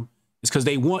communism, it's because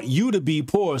they want you to be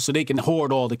poor so they can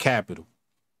hoard all the capital.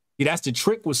 See, that's the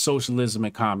trick with socialism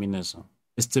and communism.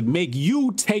 It's to make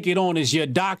you take it on as your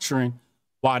doctrine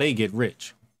while they get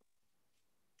rich.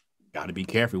 Got to be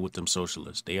careful with them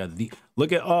socialists. They are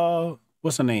look at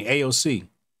what's her name? AOC.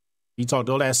 He talked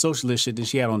all that socialist shit that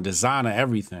she had on designer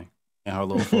everything in her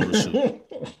little photo shoot.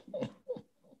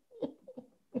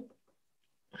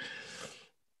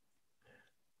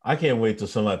 I can't wait till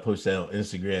somebody posts that on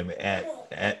Instagram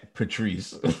at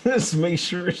Patrisse. Let's make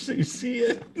sure you see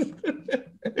it.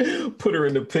 Put her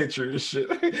in the picture and shit.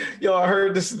 Yo, I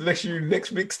heard this is next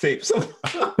mixtape. So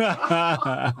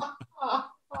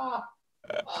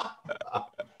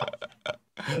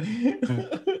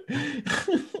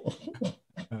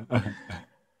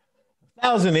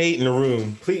 1,008 in the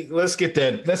room. Please, let's get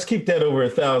that. Let's keep that over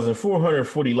 1,000.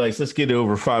 440 likes. Let's get it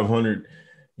over 500.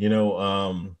 You know,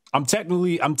 I'm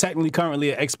technically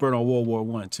currently an expert on World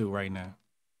War I too right now.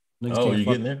 Oh, you're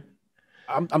getting there?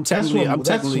 I'm technically an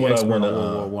expert on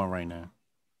World War I right now.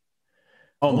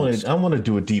 Almost. I want to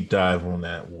do a deep dive on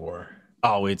that war.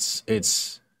 Oh, it's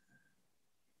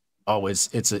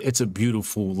a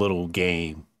beautiful little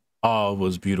game. Oh, it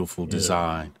was beautiful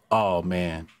design. Yeah. Oh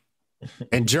man.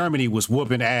 And Germany was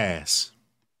whooping ass.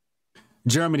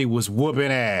 They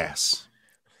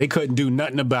couldn't do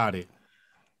nothing about it.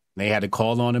 They had to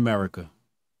call on America.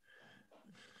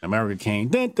 America came.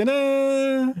 Dun, dun,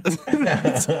 dun.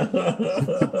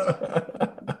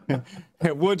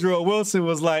 And Woodrow Wilson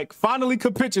was like, finally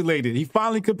capitulated. He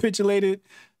finally capitulated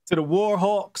to the war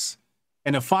hawks.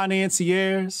 and the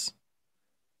financiers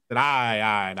said, all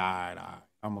right.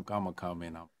 I'm gonna come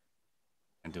in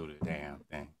and do the damn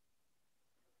thing.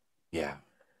 Yeah.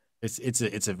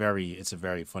 It's a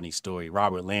very funny story.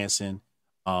 Robert Lanson,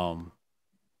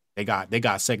 they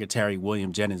got Secretary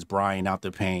William Jennings Bryan out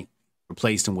the paint,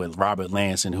 replaced him with Robert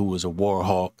Lanson, who was a war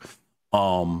hawk.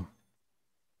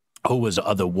 Who was the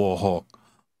other war hawk?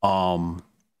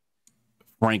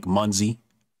 Frank Munzie,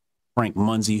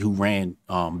 who ran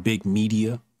Big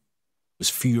Media, was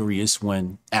furious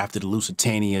when after the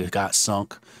Lusitania got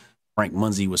sunk. Frank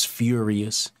Munzie was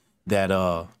furious that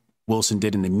Wilson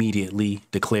didn't immediately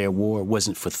declare war. It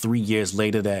wasn't for 3 years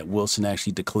later that Wilson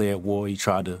actually declared war. He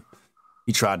tried to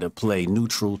play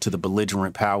neutral to the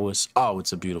belligerent powers. Oh,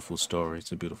 it's a beautiful story.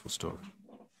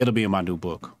 It'll be in my new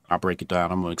book. I'll break it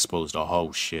down. I'm gonna expose the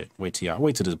whole shit. Wait till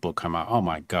this book come out. Oh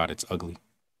my God, it's ugly.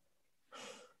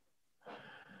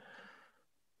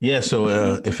 Yeah, so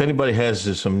if anybody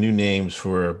has some new names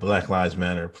for Black Lives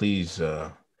Matter, please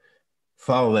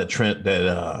follow that trend.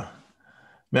 That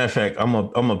matter of fact, I'm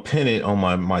gonna pin it on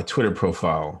my Twitter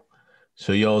profile,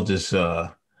 so y'all just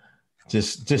add to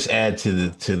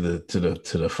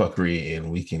the fuckery,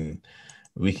 and we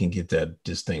can get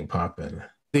this thing popping.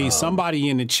 See, somebody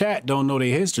in the chat don't know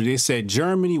their history. They said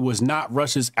Germany was not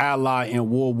Russia's ally in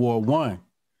World War I.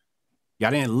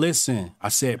 Y'all didn't listen. I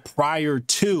said prior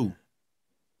to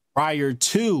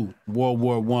World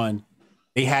War I,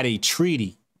 they had a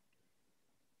treaty,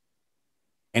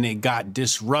 and it got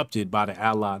disrupted by the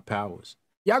Allied powers.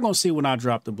 Y'all gonna see when I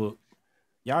drop the book.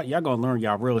 Y'all gonna learn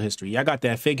y'all real history. Y'all got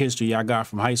that fake history y'all got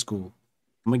from high school.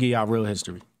 I'm gonna give y'all real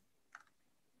history.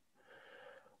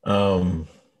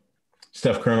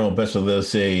 Steph Colonel, best of this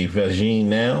say Vagine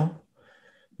now.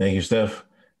 Thank you, Steph.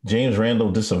 James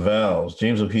Randall disavows.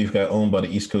 James O'Keefe got owned by the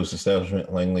East Coast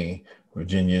establishment, Langley,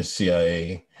 Virginia,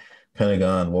 CIA,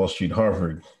 Pentagon, Wall Street,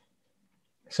 Harvard.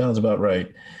 Sounds about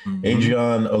right. Mm-hmm.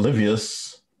 Adrian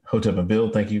Olivius, Hotep and Bill,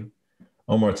 thank you.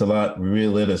 Omar Talat,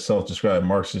 relit a self-described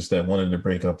Marxist that wanted to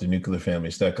break up the nuclear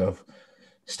family, stack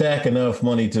enough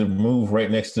money to move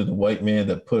right next to the white man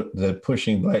that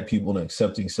pushing black people and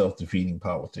accepting self-defeating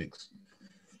politics.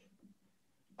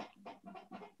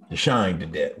 The Shine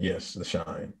did that. Yes, The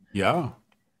Shine. Yeah.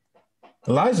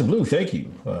 Eliza Blue, thank you.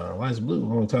 Eliza Blue,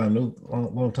 long time.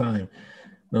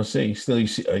 No say.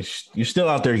 You're still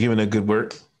out there giving the good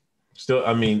work.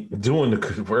 Doing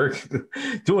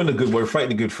the good work, fighting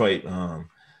the good fight.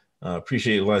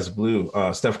 Appreciate Eliza Blue.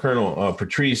 Steph Colonel,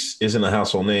 Patrice isn't a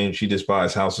household name. She just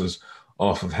buys houses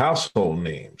off of household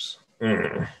names.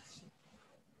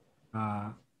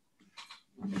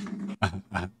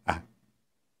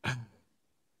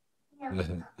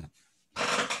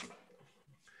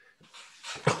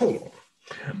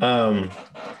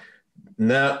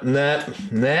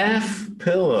 Naf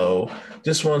Pillow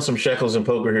just won some shekels in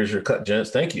poker. Here's your cut, gents.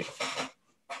 Thank you.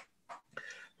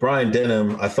 Brian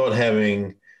Denham, I thought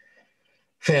having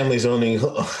families owning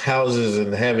houses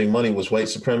and having money was white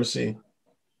supremacy.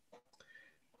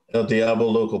 El Diablo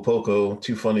Loco Poco,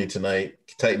 too funny tonight.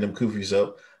 Tighten them koofies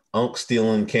up. Unc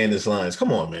stealing Candace lines.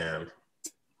 Come on, man.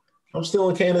 I'm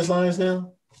stealing Candace lines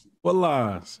now? What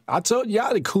lines? I told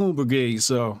y'all the Coon Brigade,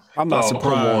 so I'm not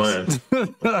surprised.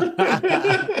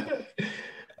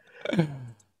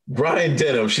 Brian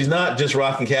Denham, she's not just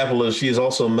rocking capitalism. She is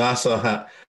also Massahism.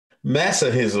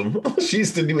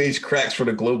 She's the new age cracks for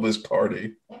the globalist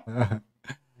party.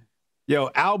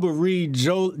 Yo, Albert Reed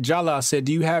Jala said,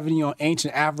 do you have any on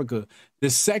ancient Africa? The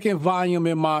second volume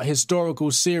in my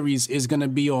historical series is going to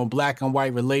be on black and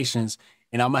white relations,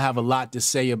 and I'm going to have a lot to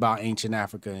say about ancient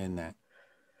Africa in that.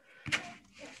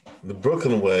 The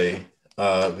Brooklyn way,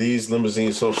 these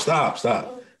limousines, so stop.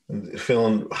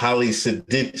 Feeling highly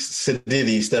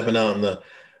sedity, stepping out in the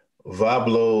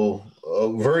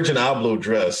Virgin Abloh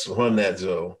dress, run that,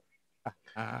 Zoe.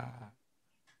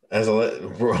 As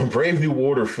Brave New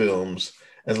Water films,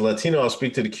 as a Latino, I'll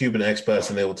speak to the Cuban expats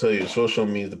and they will tell you social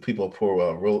means the people are poor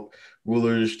while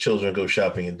rulers, children go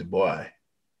shopping in Dubai.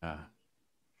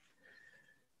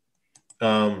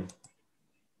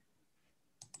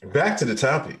 Back to the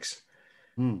topics.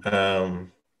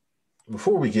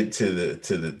 Before we get to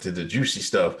the juicy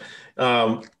stuff,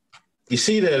 you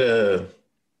see that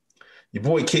your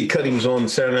boy Kid Cudi was on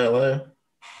Saturday Night Live.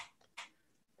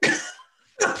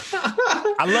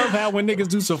 I love how when niggas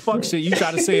do some fuck shit, you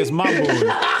try to say it's my boy.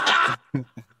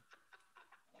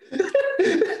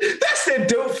 That's that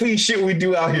dope feed shit we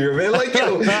do out here, man. Like,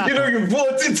 yo, your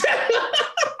bullets in town.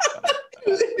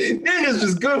 Niggas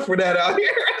just good for that out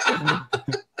here.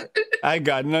 I ain't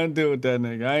got nothing to do with that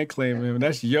nigga. I ain't claiming him.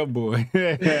 That's your boy.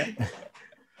 I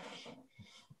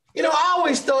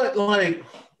always thought, like,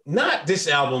 not this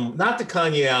album, not the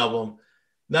Kanye album,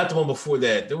 not the one before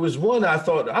that. There was one I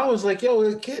thought, I was like,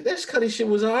 yo, this Cudi shit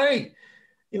was all right.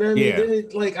 You know what I mean? Then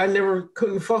it, like, I never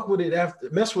couldn't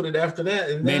mess with it after that.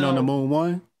 And Man on the Moon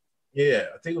 1? Yeah,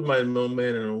 I think it might have been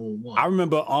Man on the Moon 1. I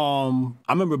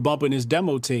remember bumping his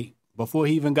demo tape. Before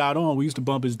he even got on, we used to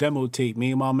bump his demo tape.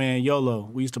 Me and my man Yolo,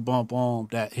 we used to bump on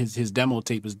that his demo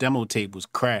tape. His demo tape was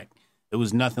crack. It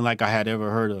was nothing like I had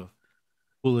ever heard of.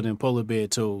 Bullet and Polar Bear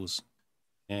Toes.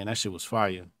 And that shit was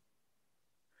fire.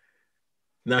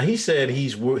 Now, he said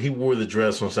he wore the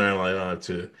dress on Saturday Night Live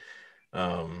to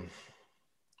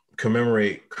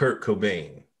commemorate Kurt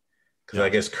Cobain. Because I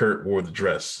guess Kurt wore the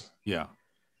dress. Yeah.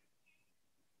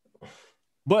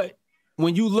 But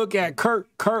when you look at Kurt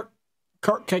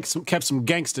kept some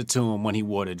gangster to him when he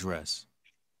wore the dress.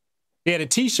 He had a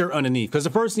T-shirt underneath. Because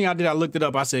the first thing I did, I looked it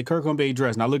up. I said, Kurt Cobain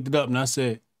dress. And I looked it up and I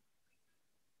said,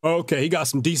 oh, okay, he got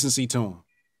some decency to him.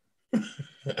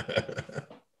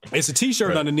 It's a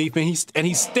T-shirt underneath and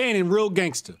he's standing real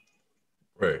gangster.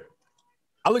 Right.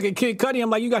 I look at Kid Cudi, I'm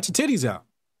like, you got your titties out.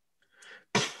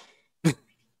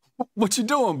 What you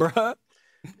doing, bruh?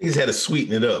 He's had to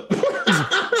sweeten it up.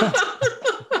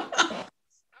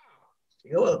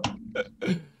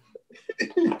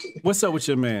 What's up with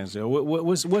your man, Joe?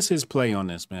 What's his play on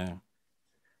this, man?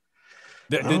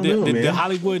 Did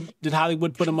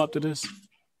Hollywood put him up to this?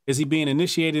 Is he being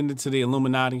initiated into the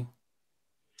Illuminati?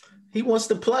 He wants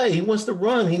to play. He wants to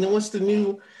run. He wants the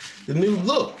new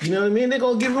look. You know what I mean? They're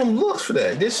gonna give him looks for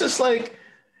that. It's just like,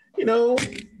 you know,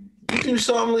 you do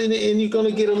something and you're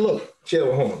gonna get a look.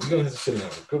 Chill, hold on. You're gonna have to sit down.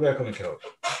 Go back on the couch.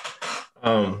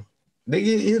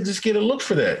 He'll just get a look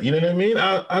for that. You know what I mean?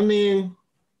 I mean,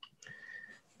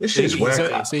 this shit's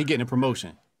whack. So he getting a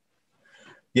promotion.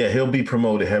 Yeah, he'll be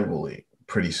promoted heavily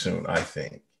pretty soon, I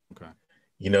think. Okay.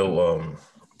 You know,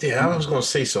 I was gonna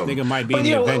say something. Nigga might be in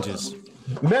the Avengers.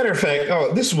 Matter of fact,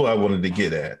 this is what I wanted to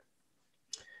get at.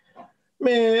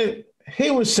 Man, he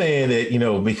was saying that, you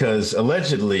know, because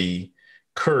allegedly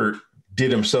Kurt did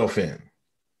himself in.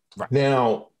 Right.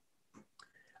 Now,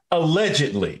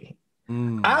 allegedly,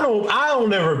 I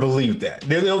don't ever believe that.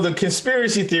 You know, the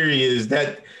conspiracy theory is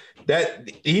that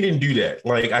he didn't do that.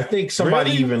 Like, I think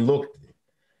somebody even looked.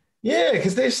 Yeah,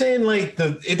 because they're saying like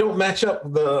it don't match up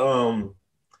the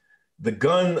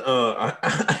gun.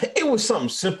 It was something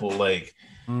simple like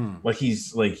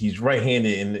he's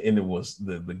right-handed and it was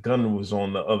the gun was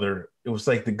on the other. It was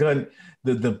like the gun,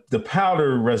 the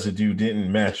powder residue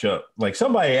didn't match up. Like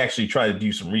somebody actually tried to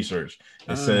do some research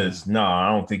and says, I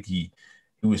don't think he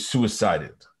was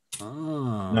suicided.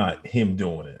 Not him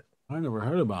doing it. I never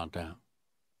heard about that.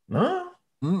 No?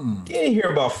 You didn't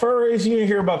hear about furries. You didn't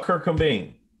hear about Kurt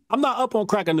Cobain. I'm not up on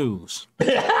Cracker News.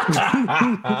 Chat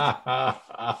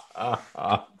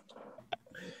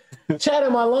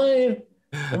in my line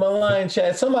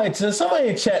chat. Somebody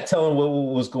in chat telling what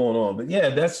was going on. But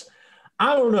yeah,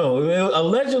 I don't know.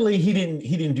 Allegedly, he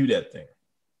didn't do that thing.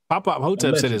 Pop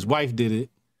Hotep said his wife did it.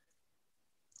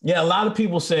 Yeah, a lot of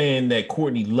people saying that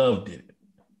Courtney Love did it.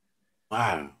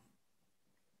 Wow.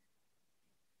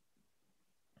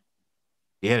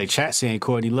 Yeah, the chat saying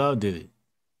Courtney Love did it.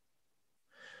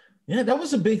 Yeah, that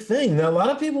was a big thing. Now, a lot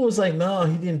of people was like, no,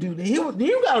 he didn't do that.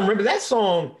 You got to remember that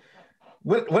song,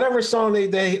 whatever song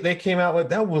they came out with,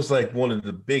 that was like one of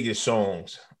the biggest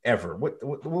songs ever.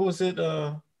 What was it?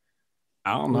 I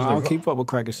don't know. I don't keep up with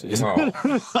cracker shit.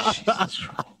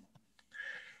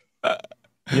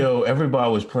 Yo,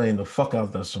 everybody was playing the fuck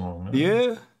out that song, man.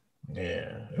 Yeah?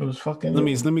 Yeah. It was fucking...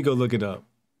 Let me go look it up.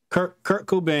 Kurt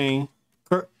Cobain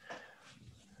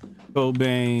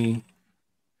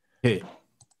hit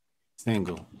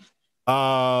single.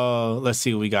 Let's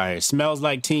see what we got here. Smells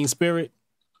Like Teen Spirit.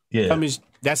 Yeah.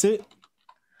 That's it?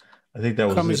 I think that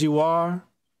was Come it. As You Are.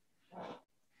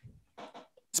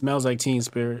 Smells Like Teen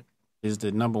Spirit is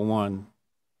the number one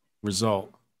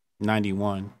result.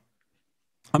 91.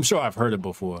 I'm sure I've heard it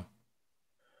before.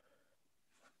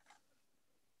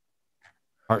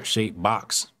 Heart-shaped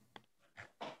box.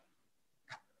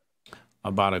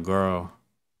 About a girl.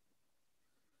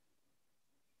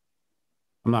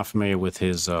 I'm not familiar with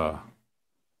his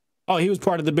he was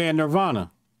part of the band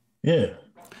Nirvana. Yeah.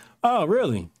 Oh,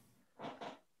 really?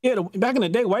 Yeah, back in the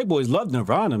day, white boys loved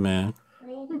Nirvana, man.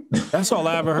 That's all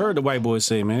I ever heard the white boys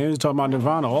say, man. They was talking about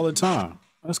Nirvana all the time.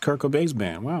 That's Kurt Cobain's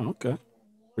band. Wow, okay.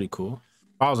 Pretty cool.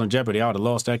 If I was on Jeopardy, I would have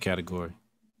lost that category.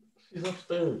 She's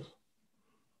upstairs.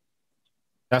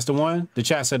 That's the one? The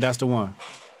chat said that's the one.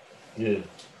 Yeah.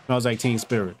 Smells Like Teen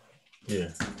Spirit. Yeah.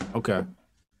 Okay.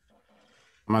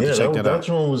 I'm going to check that out.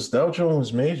 That one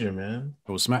was major, man.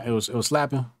 It was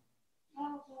slapping?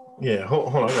 Yeah,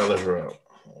 hold on. I got to let her out.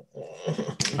 All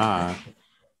right.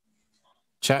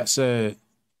 Chat said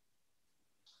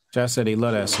they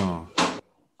love that song.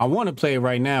 I want to play it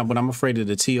right now, but I'm afraid of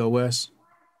the TOS.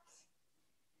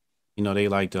 You know, they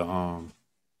like to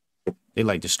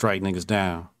strike niggas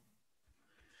down.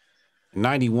 In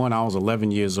 91, I was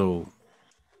 11 years old.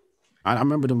 I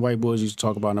remember them white boys used to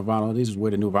talk about Nirvana. They used to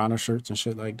wear the Nirvana shirts and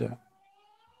shit like that.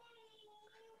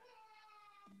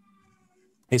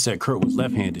 They said Kurt was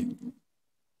left-handed.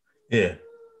 Yeah.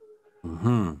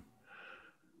 Mm-hmm.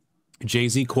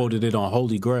 Jay-Z quoted it on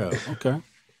Holy Grail. Okay.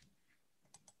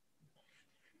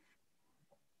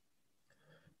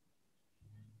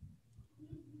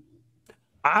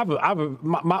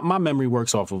 My memory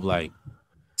works off of like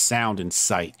sound and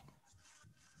sight,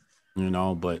 you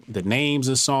know, but the names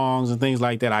of songs and things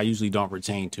like that, I usually don't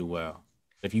retain too well.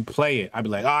 If you play it, I'd be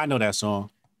like, oh, I know that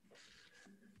song.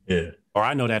 Yeah. Or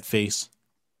I know that face.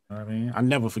 You know what I mean? I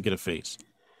never forget a face.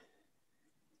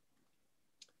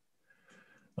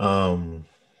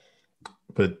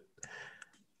 But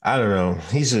I don't know.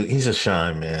 He's a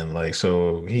shine, man. Like,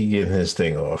 so he getting his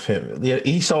thing off.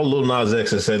 He saw Lil Nas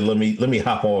X and said, "Let me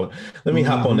hop on.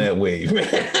 Hop on that wave."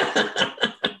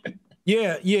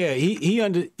 Yeah.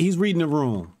 He's reading the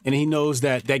room, and he knows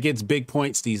that gets big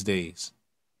points these days.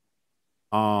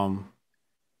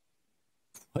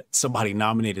 Somebody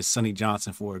nominated Sonny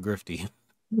Johnson for a grifty,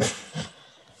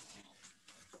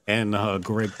 and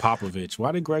Greg Popovich.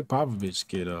 Why did Greg Popovich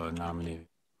get nominated?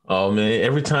 Oh man!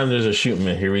 Every time there's a shooting,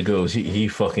 man, here he goes. He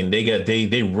fucking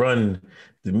they run.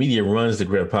 The media runs to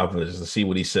Greg Popovich to see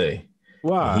what he say.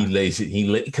 Why?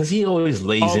 Because he always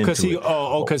lays into it.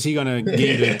 Because he gonna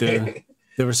give the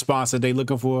response that they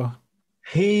looking for.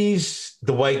 He's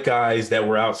the white guys that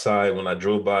were outside when I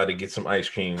drove by to get some ice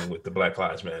cream with the Black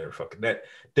Lives Matter. Fucking that.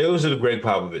 Those are the Greg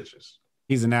Popoviches.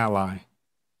 He's an ally.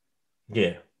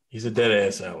 Yeah, he's a dead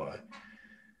ass ally.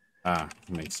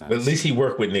 Makes sense. But at least he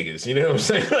worked with niggas. You know what I'm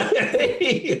saying?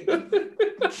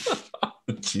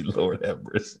 Gee, Lord have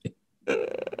mercy.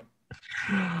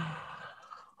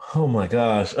 Oh my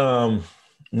gosh.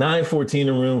 914 in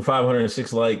the room,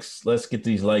 506 likes. Let's get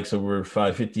these likes over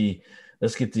 550.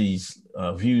 Let's get these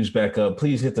views back up.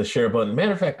 Please hit the share button.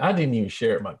 Matter of fact, I didn't even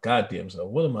share it my goddamn self.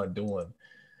 What am I doing?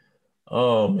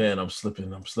 Oh man, I'm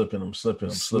slipping.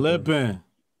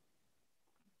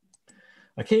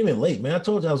 I came in late, man. I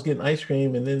told you I was getting ice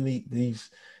cream, and then these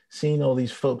seeing all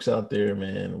these folks out there,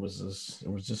 man, it was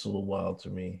just a little wild to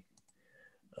me.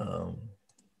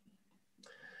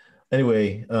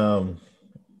 Anyway, where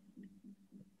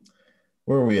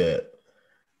are we at?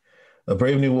 A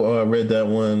Brave New read that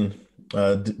one.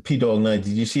 P Dog Night.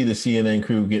 Did you see the CNN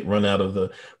crew get run out of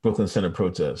the Brooklyn Center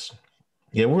protest?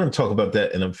 Yeah, we're going to talk about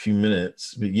that in a few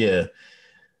minutes. But yeah,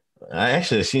 I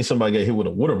actually seen somebody get hit with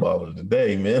a water bottle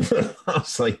today, man. I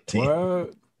was like, damn.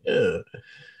 What? Yeah.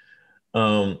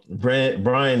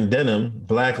 Brian Denham,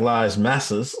 Black Lives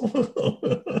Masses.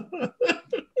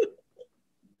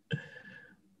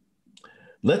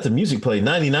 Let the music play.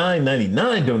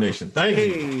 $99.99 donation. Thank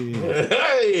you.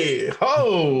 Hey,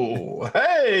 ho,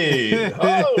 hey,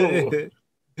 ho.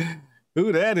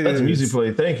 Who that is? Let the music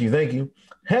play. Thank you.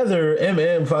 Heather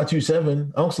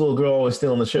MM527. Unc's little girl is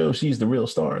still on the show. She's the real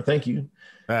star. Thank you,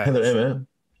 nice. Heather MM.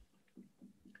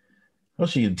 Well,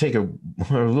 she could take her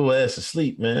little ass to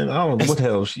sleep, man. I don't know what the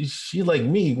hell. She like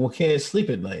me, can't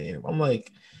sleep at night. I'm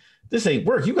like, this ain't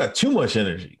work. You got too much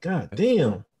energy. God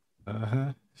damn.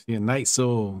 She a night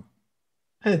soul.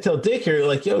 I had to tell daycare,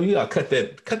 like, yo, you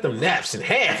gotta cut them naps in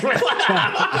half.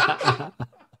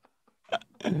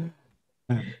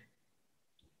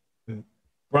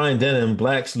 Brian Denham,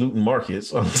 Blacks Looting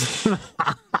Markets.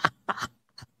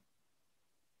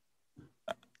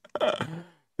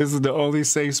 This is the only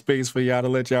safe space for y'all to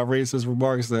let y'all racist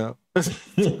remarks out.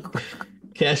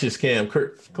 Cassius Cam,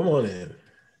 Kurt, come on in.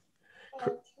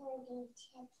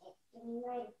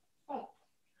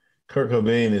 Kurt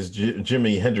Cobain is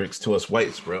Jimi Hendrix to us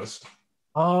whites, bros.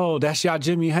 Oh, that's y'all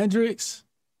Jimi Hendrix?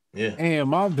 Yeah. Damn,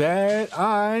 my bad. All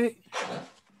right.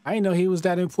 I didn't know he was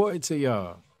that important to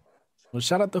y'all. Well,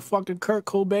 shout out to fucking Kurt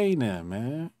Cobain then,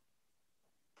 man.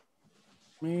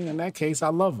 I mean, in that case, I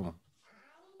love him.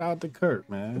 Shout out to Kurt,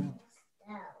 man.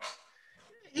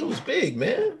 He was big,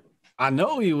 man. I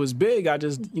know he was big. I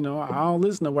just, I don't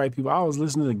listen to white people. I was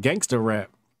listening to gangster rap.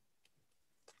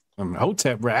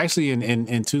 Hotep rap. Actually,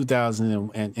 in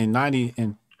 2000 and 90,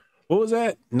 and what was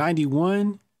that?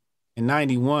 91? In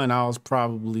 91, I was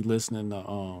probably listening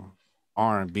to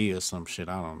R&B or some shit.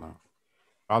 I don't know.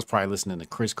 I was probably listening to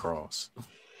Criss Cross.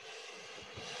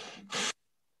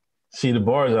 See, the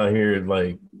bars out here,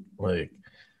 like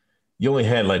you only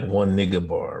had like one nigga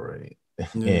bar, right?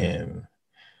 Yeah.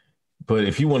 But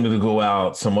if you wanted to go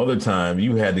out some other time,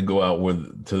 you had to go out where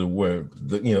the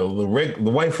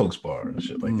white folks bar and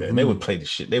shit like that. And they would play the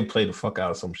shit. They would play the fuck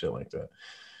out of some shit like that.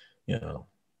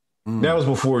 That was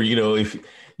before,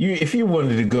 if you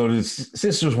wanted to go to,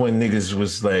 this was when niggas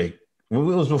was like, it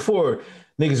was before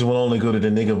niggas would only go to the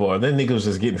nigga bar. Then niggas was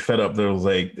just getting fed up. They was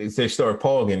like, they started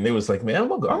pogging. They was like, man, I'm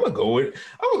gonna go where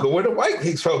the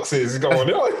white folks is going.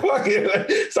 They're like, fuck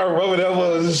it. Start rubbing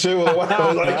elbows and shit with the white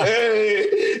folks, like, hey.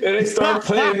 And they start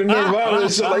playing the Nirvana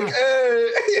and shit, like,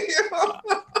 hey.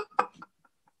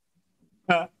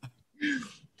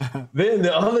 Then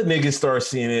the other niggas start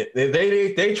seeing it.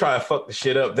 They try to fuck the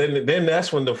shit up. Then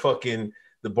that's when the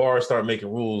bars start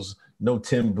making rules. No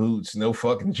Tim boots, no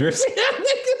fucking jersey.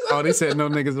 Oh, they said no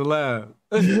niggas allowed.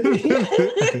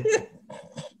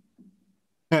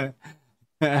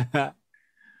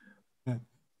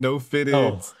 No fitteds.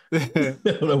 Oh.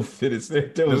 No fitteds.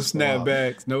 No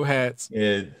snapbacks. No hats.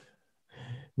 Yeah.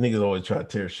 Niggas always try to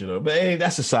tear shit up. But hey,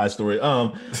 that's a side story.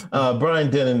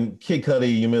 Brian Denon, Kid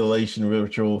Cudi humiliation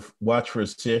ritual. Watch for a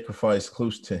sacrifice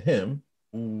close to him.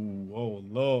 Ooh, oh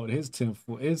Lord, his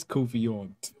kufi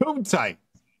on too tight.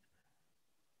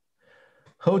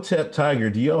 Hotep Tiger,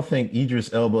 do y'all think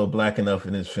Idris Elba black enough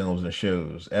in his films and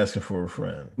shows? Asking for a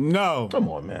friend. No. Come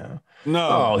on, man. No.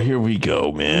 Oh, here we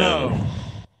go, man. No.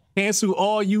 Cancel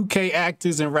all UK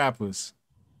actors and rappers.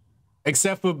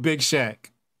 Except for Big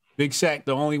Shaq. Big Shaq,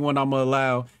 the only one I'm gonna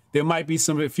allow. There might be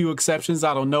a few exceptions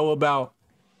I don't know about,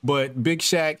 but Big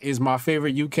Shaq is my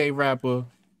favorite UK rapper,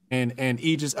 and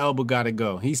Idris Elba gotta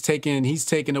go. He's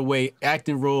taking away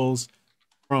acting roles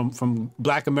from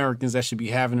Black Americans that should be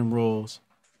having them roles.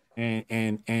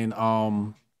 And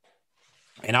I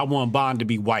want Bond to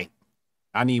be white.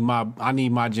 I need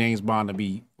my James Bond to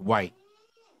be white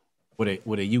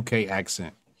with a UK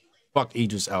accent. Fuck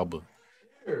Idris Elba.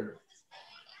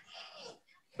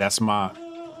 That's my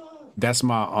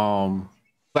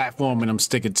platform, and I'm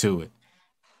sticking to it.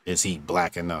 Is he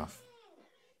black enough?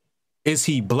 Is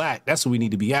he black? That's what we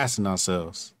need to be asking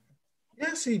ourselves.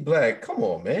 Yes, he black. Come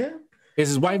on, man. Is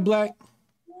his wife black?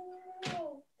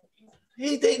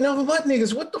 He dating nothing but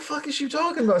niggas. What the fuck is you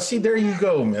talking about? See, there you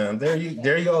go, man.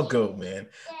 There y'all go, man.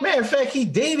 Matter of fact, he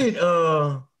dated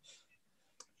who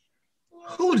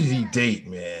did he date,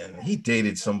 man? He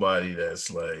dated somebody that's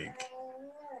like,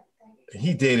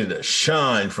 he dated a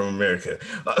Shine from America.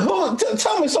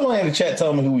 Tell me, someone in the chat,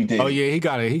 tell me who he dated. Oh yeah, he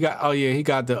got it. He got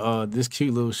the this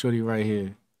cute little shorty right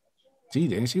here. She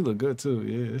look good too.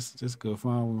 Yeah, it's just good.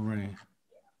 Fine with rain.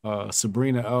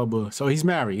 Sabrina Elba. So he's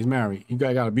married. He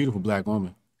got a beautiful black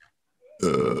woman.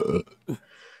 You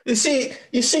see,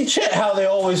 Chet, how they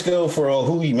always go for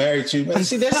who he married to. Man,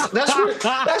 see, that's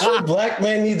where black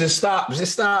men need to stop.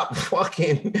 Just stop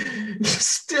fucking.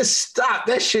 Just stop.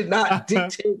 That should not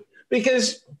dictate.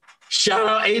 Because shout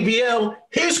out ABL,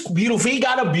 he's beautiful. He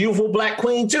got a beautiful black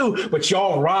queen too. But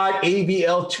y'all ride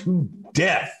ABL to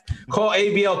death. Call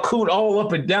ABL coot all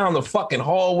up and down the fucking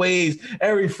hallways,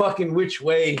 every fucking which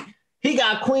way. He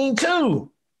got queen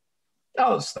too.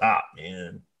 Oh, stop,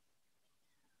 man.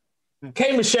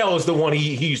 K. Michelle is the one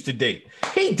he used to date.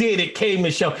 He did it, K.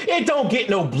 Michelle. It don't get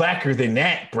no blacker than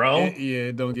that, bro. Yeah,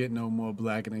 it don't get no more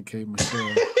blacker than K.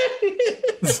 Michelle.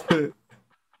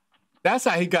 That's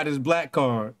how he got his black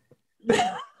card.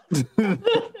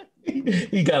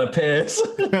 He got a pass.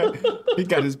 He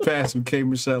got his pass from K.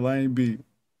 Michelle. I ain't beat.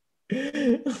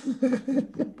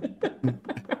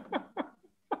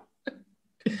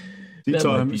 She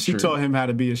taught him how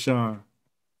to be a Sean.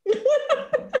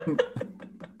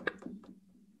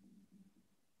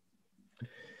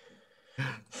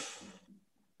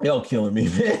 Y'all killing me,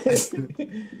 man.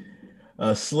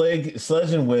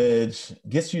 Sledge and Wedge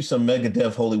gets you some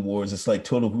Megadeth Holy Wars. It's like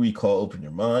Total Recall. Open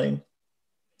your mind.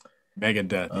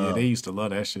 Megadeth, yeah, they used to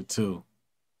love that shit too.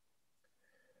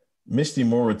 Misty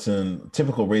Moreton,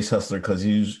 typical race hustler, because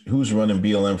who's running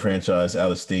BLM franchise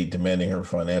out of state, demanding her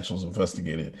financials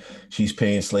investigated. She's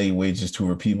paying slave wages to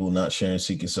her people, not sharing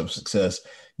secrets of success.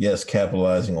 Yes,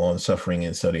 capitalizing on suffering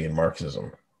and studying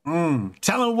Marxism.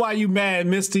 Tell him why you mad,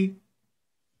 Misty.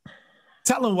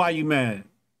 Tell him why you mad.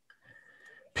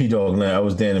 P-Dog, now I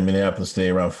was down in Minneapolis today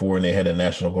around 4, and they had a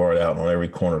National Guard out on every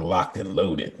corner, locked and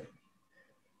loaded.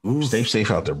 Oof. Stay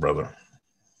safe out there, brother.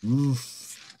 Oof.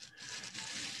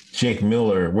 Jake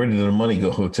Miller, where did the money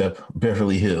go, Hotep?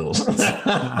 Beverly Hills.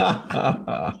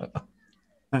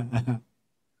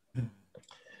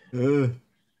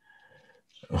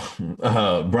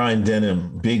 Brian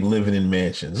Denham, big living in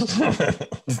mansions.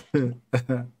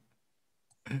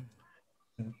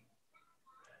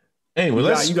 Anyway,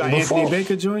 you got Anthony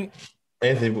Baker joint?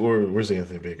 Where's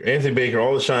Anthony Baker? Anthony Baker,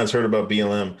 all the shines heard about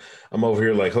BLM. I'm over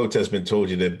here like Hotep's been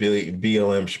told you that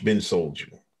BLM's been sold you.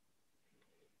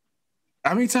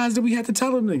 How many times did we have to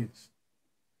tell them niggas?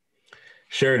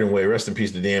 Sheridan Way, rest in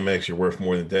peace to DMX. You're worth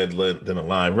more than dead than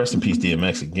alive. Rest in peace,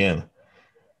 DMX again.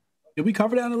 Did we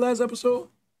cover that in the last episode?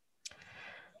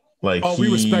 Like,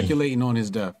 we were speculating on his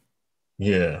death.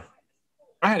 Yeah.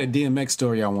 I had a DMX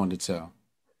story I wanted to tell.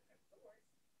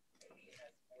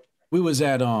 We was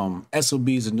at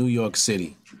SOB's in New York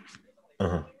City.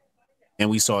 Uh-huh. And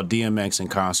we saw DMX in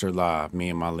concert live, me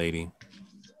and my lady.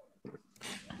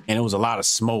 And it was a lot of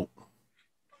smoke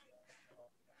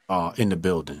in the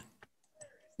building.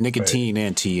 Nicotine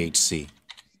and THC.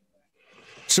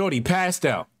 Shorty passed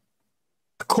out.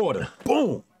 Caught her.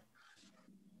 Boom.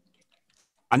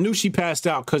 I knew she passed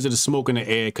out because of the smoke in the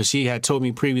air, because she had told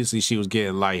me previously she was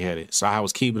getting lightheaded. So I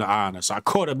was keeping an eye on her. So I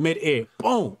caught her mid-air.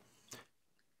 Boom.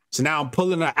 So now I'm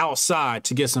pulling her outside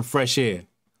to get some fresh air.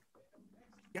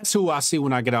 Guess who I see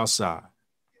when I get outside?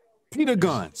 Peter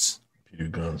Guns. Peter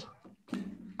Guns.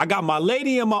 I got my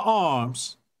lady in my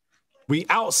arms. We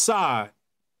outside.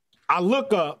 I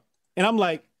look up and I'm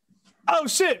like, oh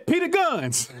shit, Peter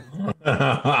Guns.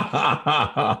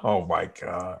 Oh my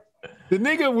God. The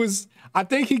nigga was,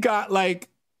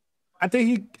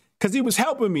 because he was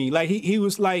helping me. Like he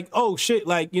was like, oh shit,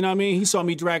 like, you know what I mean? He saw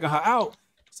me dragging her out.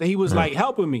 So he was like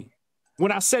helping me.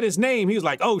 When I said his name, he was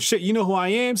like, oh shit, you know who I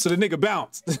am? So the nigga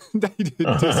bounced. He disappeared.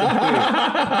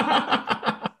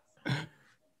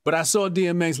 But I saw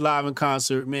DMX live in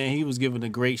concert, man. He was giving a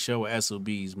great show at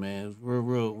SOBs, man. It was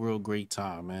real great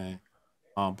time, man.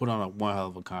 Put on one hell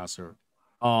of a concert.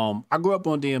 I grew up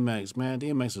on DMX, man.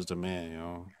 DMX was the man,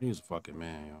 yo. He was a fucking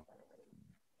man, yo.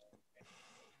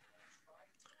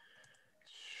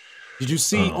 Did you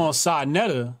see on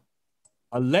Sarnetta,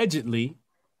 allegedly,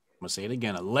 I'm gonna say it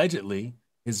again, allegedly,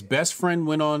 his best friend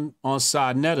went on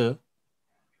Sarnetta.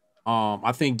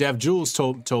 I think Def Jules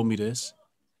told me this.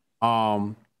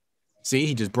 See,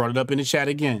 he just brought it up in the chat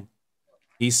again.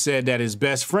 He said that his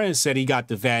best friend said he got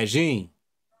the Vagine.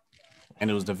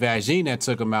 And it was the Vagine that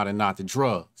took him out and not the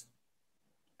drugs.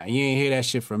 Now, you ain't hear that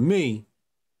shit from me,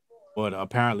 but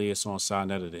apparently it's on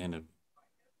Sarnetta, the interview.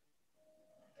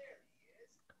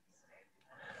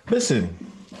 Listen,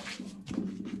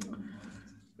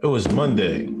 it was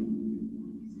Monday.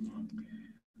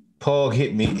 Paul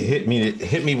hit me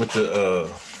with the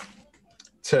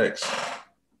text.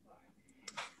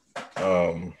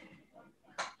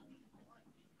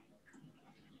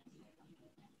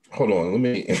 Hold on, let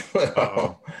me.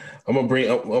 I'm gonna bring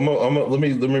up. Let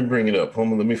me bring it up. Hold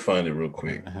on, let me find it real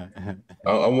quick.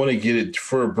 I want to get it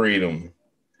verbatim.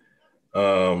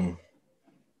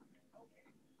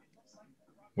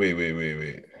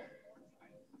 Wait.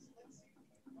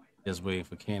 Just waiting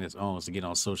for Candace Owens to get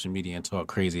on social media and talk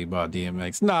crazy about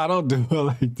DMX. Nah, don't do it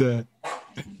like that.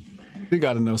 You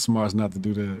got to know smarts not to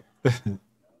do that.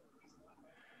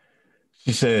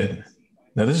 She said,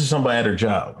 now this is somebody at her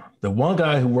job. The one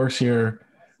guy who works here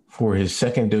for his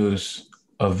second dose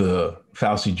of the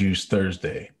Fauci juice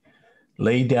Thursday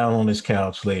laid down on his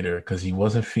couch later because he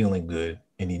wasn't feeling good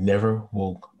and he never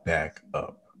woke back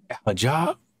up. A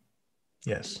job?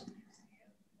 Yes.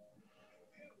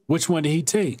 Which one did he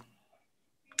take?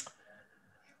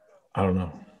 I don't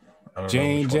know.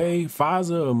 J&J,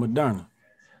 Pfizer, or Moderna?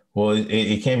 Well,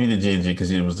 it can't be the J&J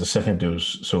because it was the second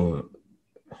dose. So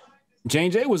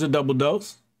J&J was a double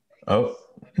dose. Oh,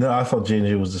 no, I thought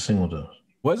J&J was the single dose.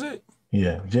 Was it?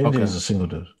 Yeah, J&J is a single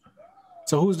dose.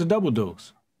 So who's the double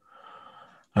dose?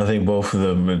 I think both of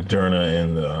the Moderna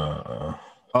and the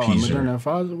Pfizer. Moderna and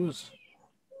Pfizer was?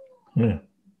 Yeah.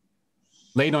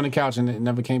 Laid on the couch and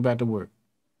never came back to work.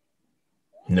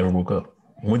 Never woke up.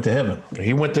 Went to heaven.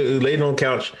 He laid on the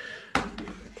couch,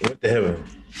 went to heaven.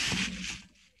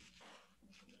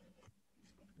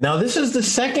 Now, this is the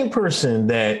second person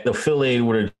that affiliated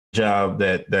with a job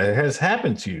that has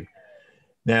happened to.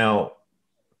 Now,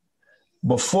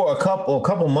 before a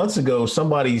couple months ago,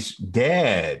 somebody's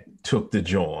dad took the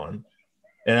John,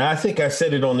 and I think I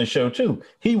said it on the show too.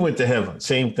 He went to heaven,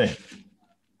 same thing.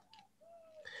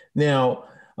 Now,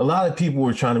 a lot of people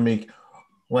were trying to make,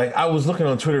 like, I was looking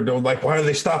on Twitter, though, like, why are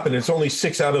they stopping? It's only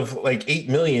 6 out of like 8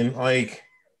 million. Like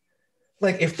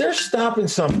if they're stopping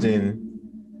something,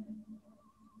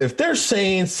 if they're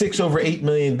saying 6 over 8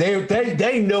 million,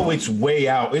 they know it's way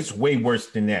out. It's way worse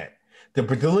than that. The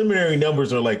preliminary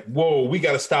numbers are like, whoa, we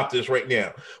got to stop this right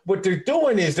now. What they're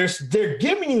doing is they're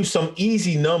giving you some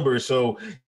easy numbers so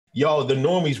y'all, the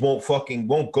normies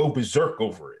won't go berserk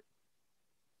over it.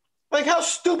 Like, how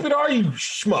stupid are you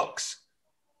schmucks?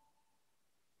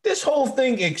 This whole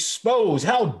thing exposed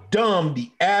how dumb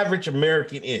the average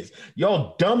American is.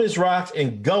 Y'all dumb as rocks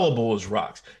and gullible as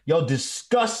rocks. Y'all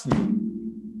disgust me.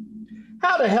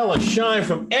 How the hell a Shine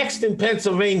from Exton,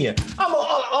 Pennsylvania? I'm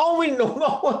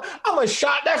a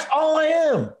shot. That's all I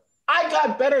am. I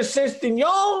got better sense than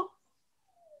y'all.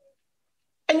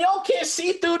 And y'all can't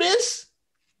see through this?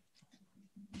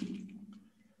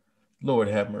 Lord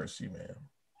have mercy, man.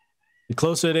 The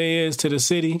closer they is to the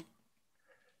city,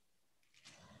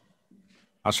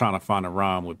 I was trying to find a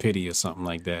rhyme with pity or something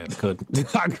like that.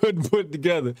 I couldn't put it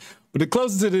together. But the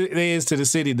closer they is to the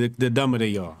city, the dumber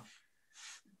they are.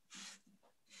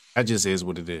 That just is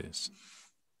what it is.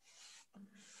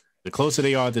 The closer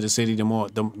they are to the city, the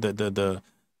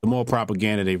more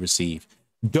propaganda they receive.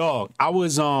 Dog, I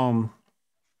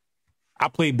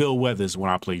played Bill Withers when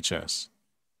I played chess.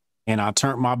 And I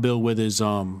turned my Bill Withers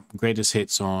greatest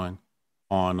hits on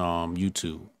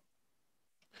YouTube.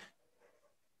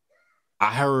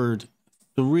 I heard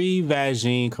 3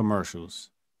 Vagine commercials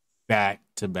back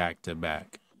to back to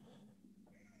back.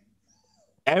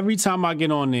 Every time I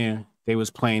get on there, they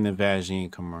was playing the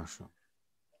Vagine commercial.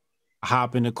 I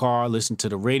hop in the car, listen to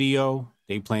the radio,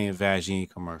 they playing Vagine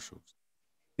commercials.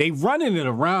 They running it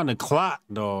around the clock,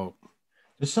 dog.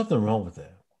 There's something wrong with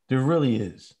that. There really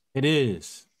is. It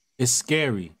is. It's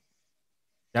scary.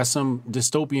 That's some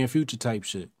dystopian future type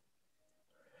shit.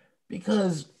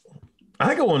 Because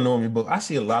I go on Normie Book, I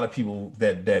see a lot of people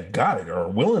that got it or are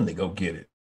willing to go get it.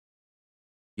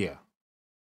 Yeah.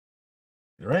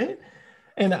 Right?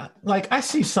 And I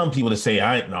see some people that say,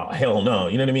 hell no,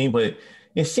 you know what I mean? But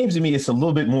it seems to me it's a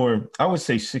little bit more, I would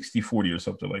say 60-40 or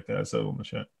something like that. So in the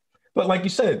chat. But like you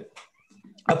said,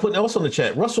 I put also in the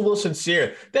chat, Russell Wilson,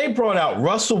 Sierra. They brought out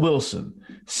Russell Wilson,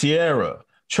 Sierra,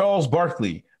 Charles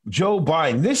Barkley, Joe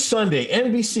Biden. This Sunday,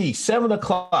 NBC, 7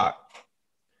 o'clock,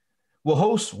 will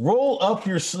host Roll Up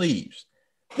Your Sleeves.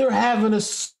 They're having a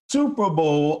Super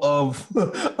Bowl of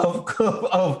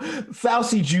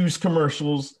Fauci juice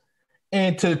commercials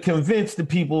and to convince the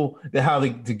people that how to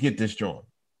get this joint.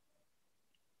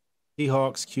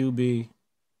 Seahawks QB.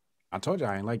 I told you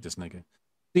I ain't like this nigga.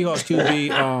 Seahawks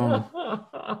QB,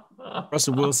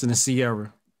 Russell Wilson and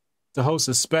Sierra to host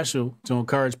a special to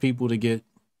encourage people to get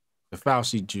the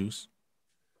Fauci juice.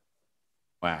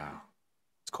 Wow.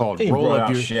 It's called Roll Up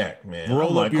Your Shaq, man.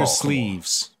 Roll Up Your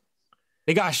Sleeves.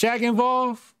 They got Shaq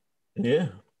involved? Yeah.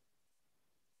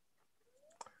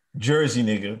 Jersey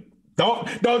nigga. Don't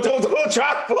try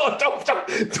to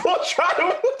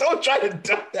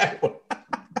duck that one.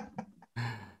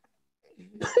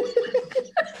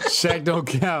 Shaq don't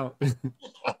count.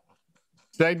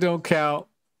 Shaq don't count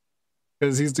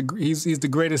because he's the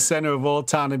greatest center of all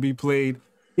time to be played.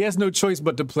 He has no choice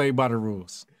but to play by the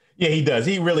rules. Yeah, he does.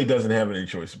 He really doesn't have any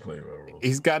choice to play by the rules.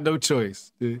 He's got no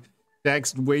choice.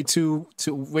 Shaq's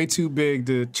way too big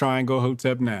to try and go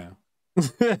Hotep now.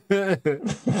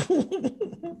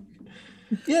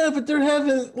 Yeah, but they're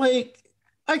having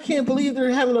I can't believe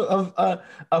they're having a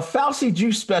Fauci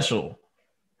juice special.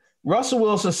 Russell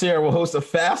Wilson Sierra will host a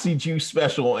Fauci juice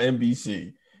special on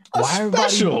NBC. Why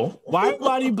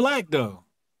everybody black though?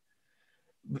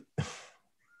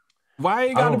 Why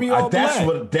you gotta be all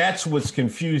black? That's what's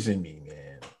confusing me,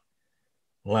 man.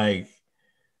 Like,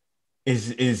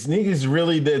 is niggas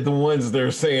really the ones that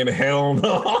are saying hell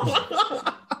no?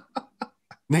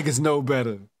 Niggas know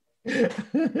better.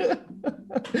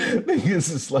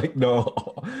 Niggas is like, no.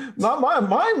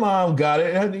 My mom got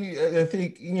it. I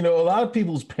think, a lot of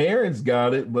people's parents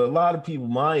got it, but a lot of people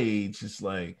my age, it's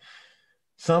like,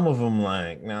 some of them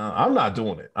like, no, I'm not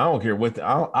doing it. I don't care what.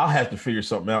 I'll have to figure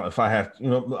something out if I have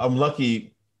to. I'm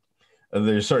lucky.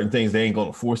 There's certain things they ain't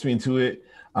going to force me into it.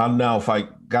 Now if I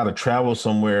got to travel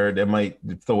somewhere, that might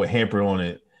throw a hamper on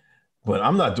it, but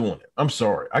I'm not doing it. I'm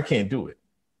sorry, I can't do it.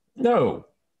 No,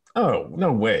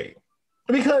 no way.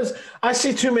 Because I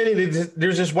see too many.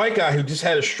 There's this white guy who just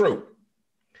had a stroke,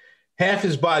 half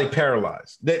his body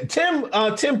paralyzed. Tim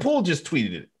Pool just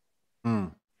tweeted it.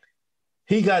 Mm.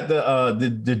 He got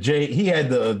he had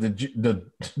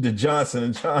the Johnson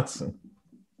and Johnson.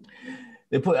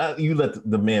 They put you let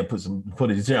the man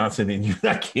put a Johnson in you.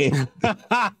 I can't.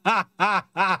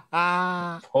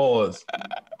 Pause.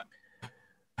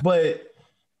 But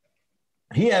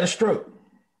he had a stroke.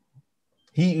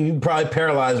 He probably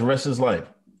paralyzed the rest of his life.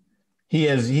 He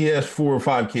has 4 or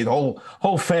 5 kids,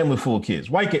 whole family full of kids.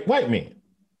 White man.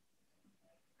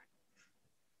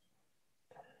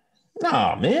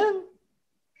 Nah, man.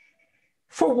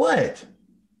 For what?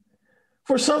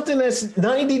 For something that's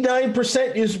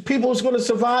 99% is people is going to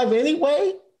survive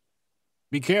anyway?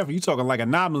 Be careful. You talking like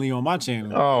Anomaly on my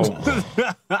channel. Oh.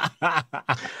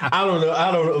 I don't know.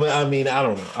 I don't know. I mean, I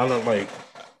don't know. I don't like.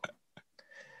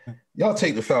 Y'all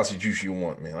take the Fauci juice you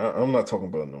want, man. I'm not talking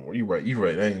about it no more. You're right. You're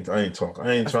right. I ain't talking.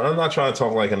 I'm not trying to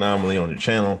talk like Anomaly on your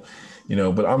channel,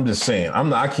 but I'm just saying.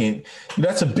 I can't.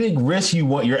 That's a big risk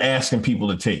you're asking people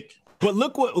to take. But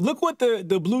look what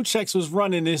the Blue Checks was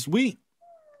running this week.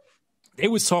 They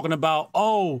was talking about,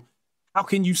 how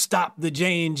can you stop the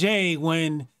J&J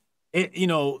when it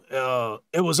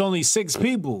was only 6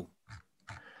 people?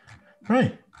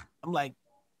 Right. I'm like,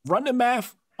 run the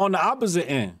math on the opposite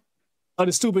end of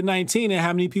the stupid 19 and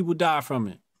how many people died from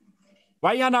it.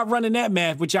 Why y'all not running that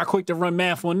math, but y'all quick to run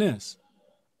math on this?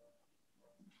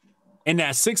 And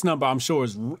that 6 number, I'm sure,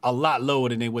 is a lot lower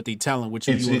than what they telling, which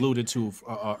you alluded to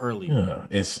earlier. Yeah,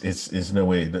 it's no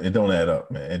way. It don't add up,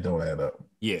 man. It don't add up.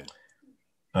 Yeah.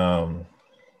 And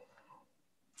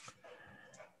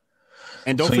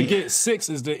don't forget, 6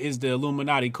 is the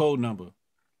Illuminati code number.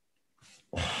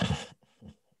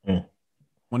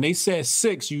 When they said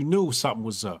 6, you knew something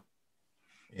was up.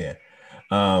 Yeah.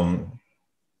 Alex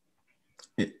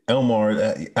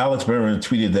Berman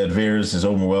tweeted that VAERS is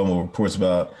overwhelmed with reports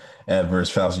about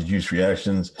adverse Fauci juice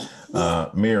reactions.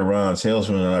 Mayor Ron,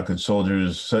 salesmen are not good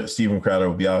soldiers. Steven Crowder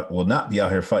will not be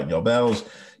out here fighting your battles.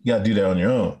 You got to do that on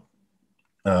your own.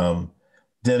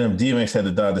 DMX had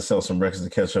to die to sell some records to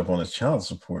catch up on his child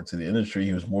support to the industry.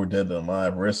 He was more dead than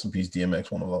alive. Rest in peace,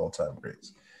 DMX, one of all-time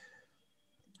greats.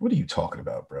 What are you talking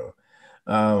about, bro?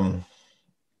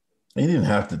 He didn't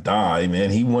have to die,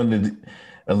 man. He wanted,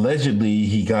 allegedly,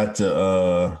 he got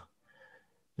the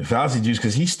Fauci juice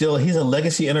because he's a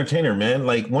legacy entertainer, man.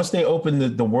 Like once they opened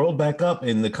the world back up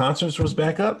and the concerts was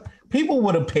back up, people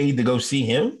would have paid to go see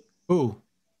him. Who?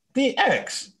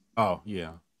 DX. Oh,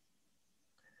 yeah.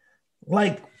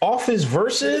 Like off his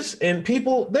verses and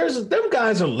people, them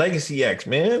guys are legacy acts,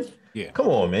 man. Yeah. Come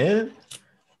on, man.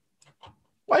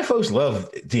 White folks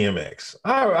love DMX.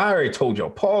 I already told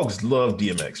y'all, Pogs love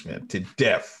DMX, man, to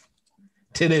death,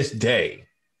 to this day.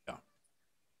 Yeah.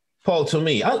 Paul told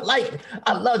me, I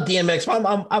love DMX. My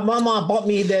mom bought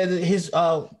me his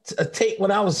a tape when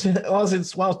I was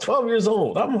 12 years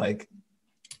old. I'm like,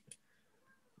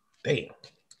 damn.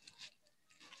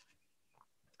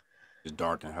 It's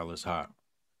dark and hell is hot.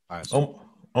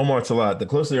 Omar Talat, the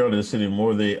closer they are to the city, the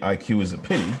more the IQ is a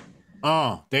pity.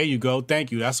 Oh, there you go.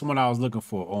 Thank you. That's the one I was looking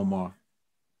for, Omar.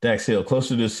 Dax Hill, closer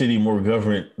to the city, more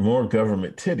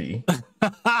government titty.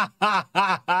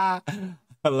 I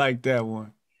like that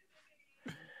one.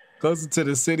 Closer to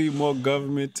the city, more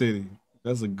government titty.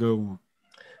 That's a good one.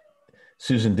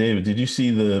 Susan David, did you see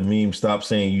the meme? Stop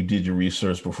saying you did your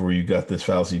research before you got this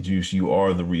Fauci juice. You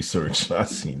are the research. I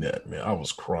seen that, man. I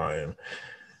was crying.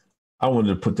 I wanted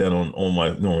to put that on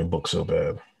my book so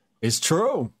bad. It's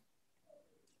true.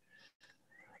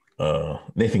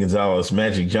 Nathan Gonzalez,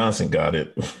 Magic Johnson got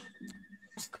it.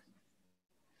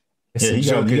 He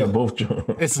got both.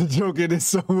 It's a joke in it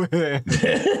somewhere.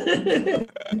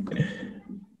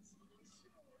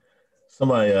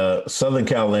 Somebody, Southern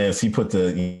Cal Lance, he put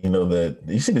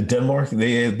you see the Denmark?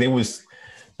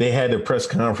 They had a press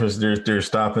conference. They're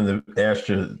stopping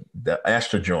the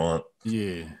Astra joint.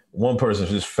 Yeah. One person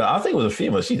just fell. I think it was a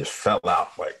female. She just fell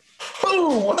out like,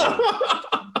 boom.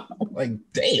 Like,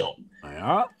 damn.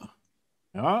 Yeah.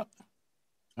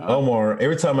 Omar,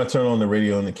 every time I turn on the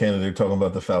radio in Canada, they're talking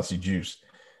about the Fauci juice.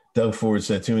 Doug Ford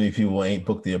said too many people ain't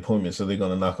booked the appointment, so they're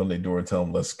going to knock on their door and tell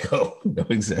them, let's go. No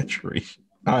exaggeration.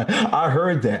 I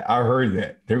heard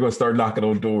that. They're going to start knocking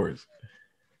on doors.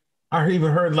 I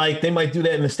even heard like they might do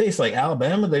that in the States, like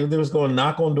Alabama. They was going to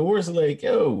knock on doors like,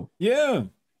 yo. Yeah.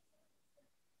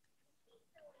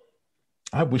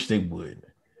 I wish they would.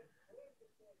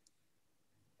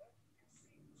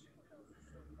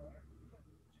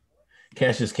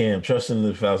 Cassius Cam, trusting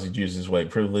the Fauci juice is white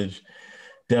privilege.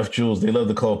 Deaf Jules, they love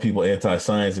to call people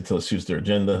anti-science until it suits their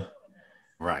agenda.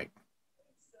 Right.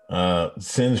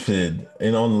 Sinfid,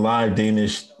 and on live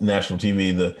Danish national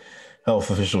TV, the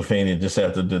health official fainted just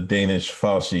after the Danish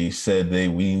Fauci said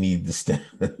we need to stand.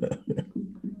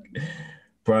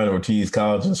 Brian Ortiz,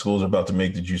 college and schools are about to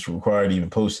make the juice required. He even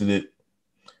posted it.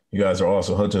 You guys are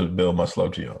awesome. Hunter Bill, much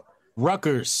love to y'all.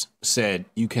 Rutgers said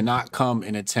you cannot come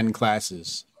and attend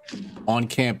classes on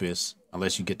campus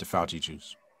unless you get the Fauci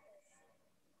juice.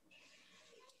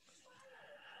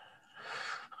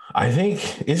 I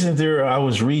think, I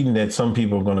was reading that some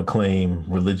people are going to claim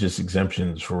religious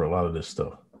exemptions for a lot of this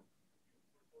stuff.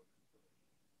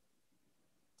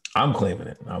 I'm claiming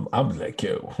it. I'm like,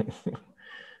 yo.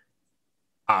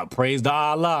 Praise the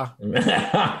Allah.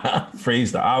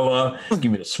 Praise the Allah.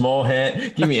 Give me a small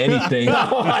hat. Give me anything.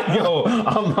 I'm like, yo,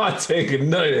 I'm not taking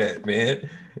none of that, man.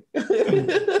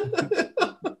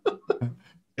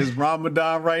 It's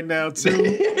Ramadan right now,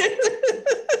 too.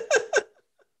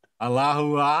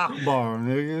 Allahu Akbar,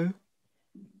 nigga.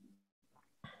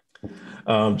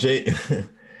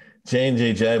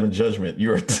 J&J Jab and Judgment.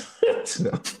 You're a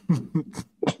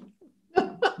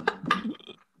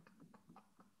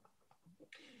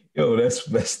Yo, that's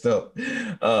messed up.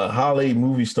 Holly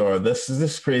movie star. This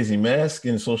is crazy. Mask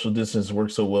and social distance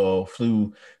work so well.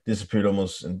 Flu disappeared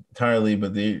almost entirely,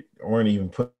 but they weren't even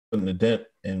putting a dent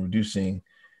in reducing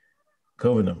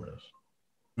COVID numbers.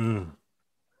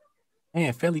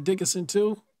 Man, Fairleigh Dickinson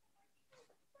too.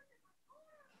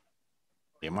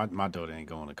 Yeah, my daughter ain't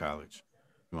going to college.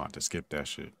 You want to skip that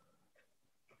shit.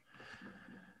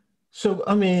 So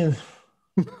I mean.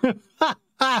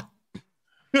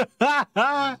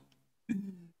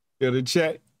 Yeah, the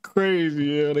chat crazy.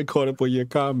 Yeah, they caught up on your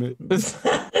comment. You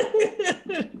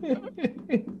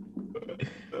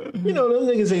know, them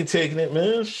niggas ain't taking it,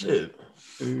 man. Shit.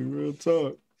 Hey, real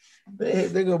talk. They're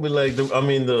gonna be like,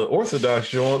 the Orthodox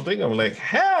joint. They're gonna be like,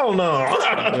 hell no.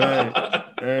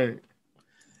 Hey.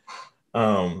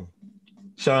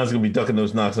 Sean's gonna be ducking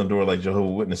those knocks on the door like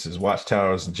Jehovah's Witnesses,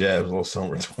 watchtowers and jabs all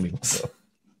summer 2021.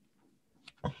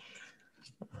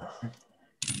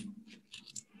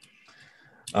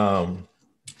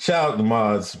 Shout out to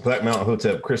mods, Black Mountain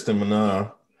Hotep, Kristen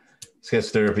Mana, Sketch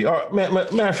Therapy. All right,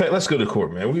 matter of fact, let's go to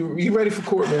court, man. You ready for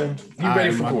court, man? You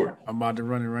ready for court? I'm about to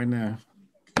run it right now.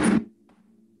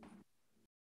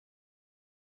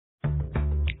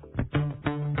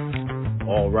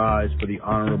 All rise for the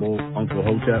Honorable Uncle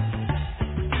Hotep.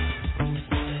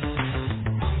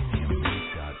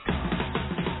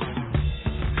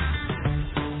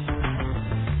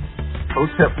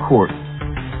 Hotep Court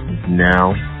is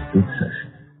now in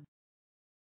session.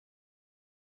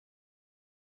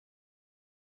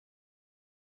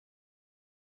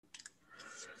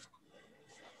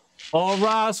 All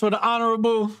rise for the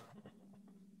Honorable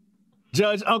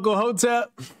Judge Uncle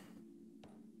Hotep.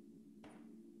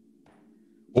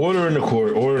 Order in the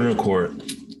court.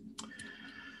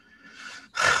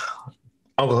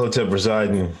 Uncle Hotep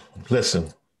presiding.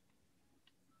 Listen,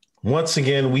 once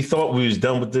again, we thought we was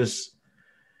done with this,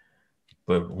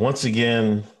 but once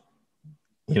again,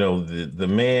 you know, the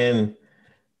man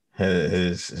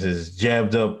has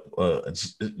jammed up a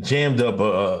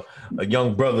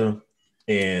young brother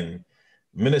in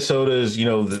Minnesota's. You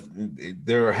know,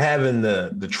 they're having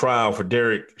the trial for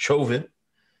Derek Chauvin.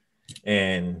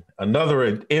 And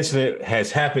another incident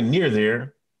has happened near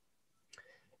there.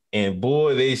 And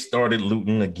boy, they started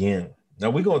looting again. Now,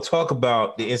 we're going to talk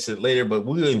about the incident later, but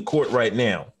we're in court right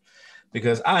now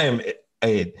because I am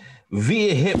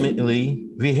vehemently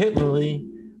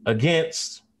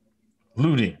against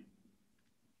looting.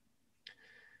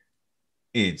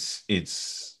 It's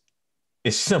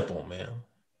simple, man.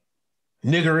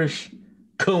 Niggerish,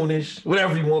 coonish,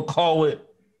 whatever you want to call it,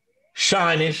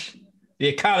 shinish. The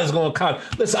economy's going to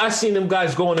listen, I seen them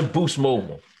guys going in Boost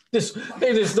Mobile. They just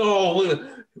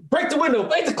break the window,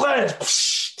 break the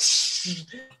glass.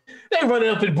 They running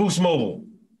up in Boost Mobile.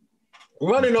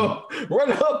 Running up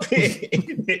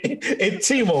in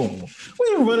T-Mobile. What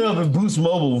are you running up in Boost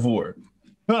Mobile for?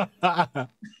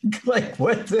 Like,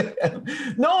 what the hell?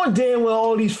 Knowing damn well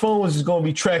all these phones is going to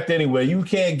be tracked anyway. You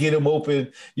can't get them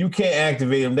open. You can't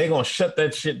activate them. They're going to shut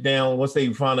that shit down once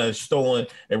they find out it's stolen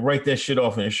and write that shit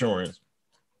off in insurance.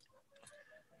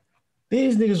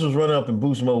 These niggas was running up in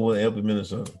Boost Mobile and up in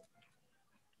Minnesota.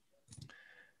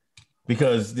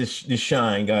 Because this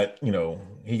Shine got,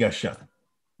 he got shot.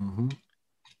 Mm-hmm.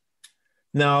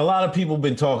 Now, a lot of people have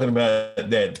been talking about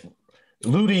that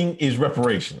looting is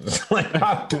reparations.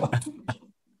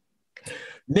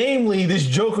 Namely, this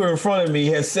joker in front of me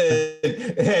has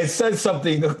said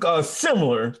something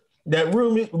similar, that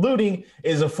looting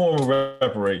is a form of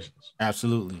reparations.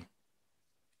 Absolutely.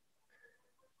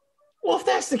 Well, if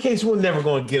that's the case, we're never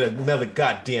going to get another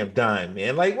goddamn dime,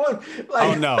 man. Like what?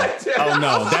 Oh no!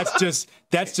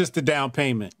 That's just the down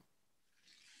payment.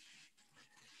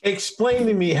 Explain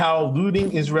to me how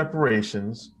looting is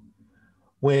reparations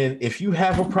when, if you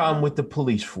have a problem with the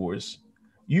police force,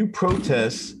 you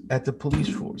protest at the police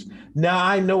force. Now,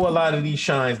 I know a lot of these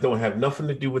shines don't have nothing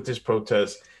to do with this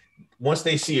protest. Once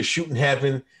they see a shooting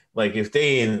happen, like if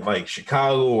they in like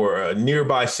Chicago or a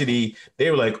nearby city,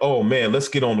 they were like, oh man, let's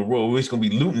get on the road. It's going to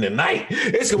be looting tonight.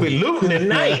 It's going to be looting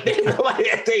tonight.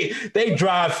 They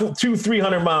drive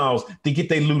 200-300 miles to get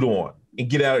their loot on and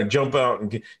get out and jump out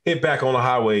and hit back on the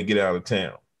highway and get out of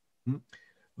town. Mm-hmm.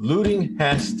 Looting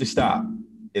has to stop.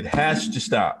 It has to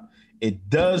stop. It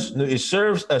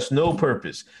serves us no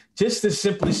purpose. Just to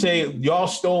simply say y'all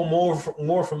stole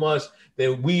more from us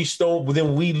than we stole,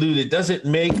 than we looted, doesn't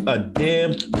make a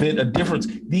damn bit of difference.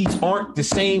 These aren't the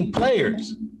same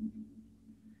players.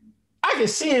 I can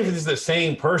see if it's the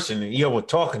same person we're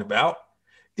talking about.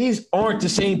 These aren't the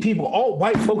same people. All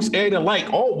white folks ain't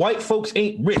alike. All white folks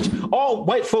ain't rich. All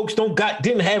white folks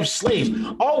didn't have slaves.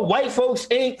 All white folks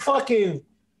ain't fucking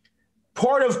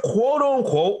part of quote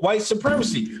unquote white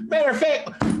supremacy. Matter of fact,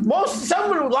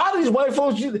 a lot of these white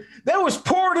folks, they was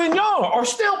poorer than y'all, or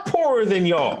still poorer than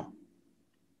y'all.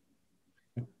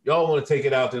 Y'all want to take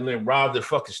it out there and then rob their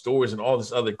fucking stores and all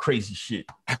this other crazy shit.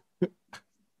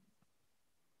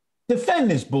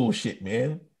 Defend this bullshit,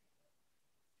 man.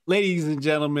 Ladies and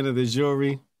gentlemen of the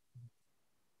jury,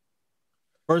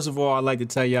 first of all, I'd like to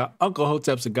tell y'all, Uncle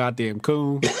Hotep's a goddamn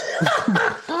coon.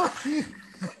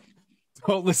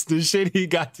 Don't listen to shit he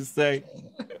got to say.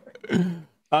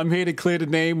 I'm here to clear the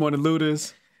name on the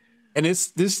looters. And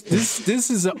this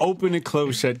is an open and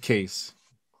closed shut case.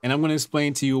 And I'm going to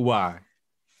explain to you why.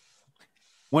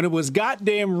 When it was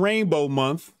goddamn Rainbow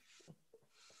Month,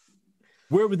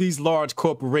 where were these large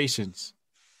corporations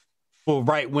for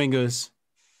right-wingers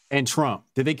and Trump?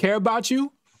 Did they care about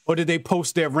you? Or did they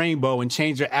post their rainbow and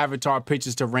change their avatar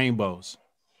pictures to rainbows?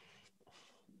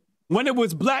 When it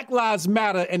was Black Lives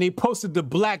Matter and they posted the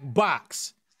black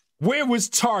box, where was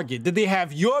Target? Did they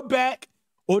have your back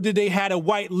or did they have a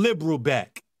white liberal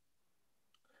back?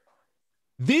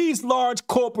 These large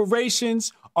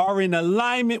corporations are in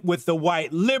alignment with the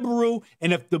white liberal,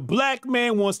 and if the black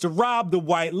man wants to rob the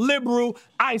white liberal,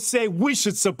 I say we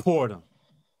should support him.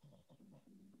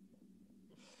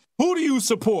 Who do you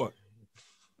support?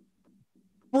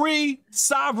 Free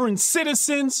sovereign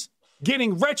citizens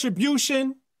getting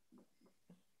retribution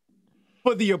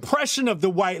for the oppression of the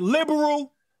white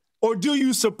liberal? Or do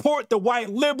you support the white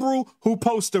liberal who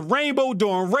posts the rainbow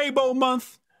during Rainbow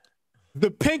Month, the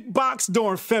pink box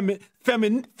during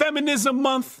Feminism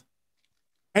Month,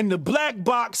 and the black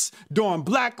box during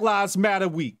Black Lives Matter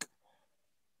Week?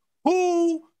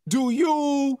 Who do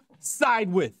you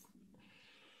side with?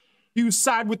 Do you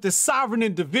side with the sovereign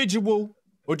individual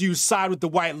or do you side with the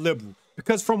white liberal?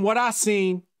 Because from what I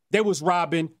seen, they was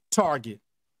robbing Target.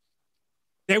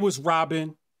 They was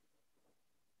robbing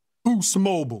Boost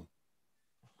Mobile.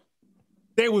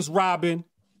 They was robbing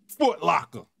Foot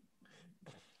Locker.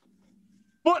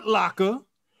 Foot Locker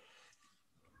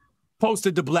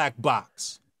posted the black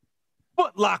box.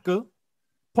 Foot Locker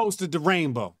posted the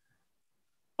rainbow.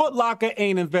 Foot Locker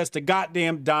ain't invest a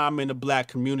goddamn dime in the black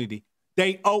community.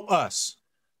 They owe us.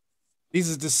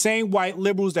 These are the same white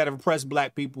liberals that have oppressed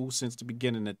black people since the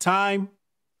beginning of time.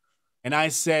 And I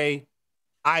say,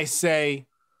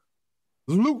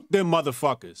 loot them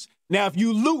motherfuckers. Now, if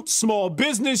you loot small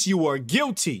business, you are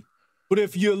guilty. But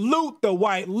if you loot the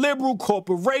white liberal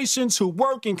corporations who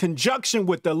work in conjunction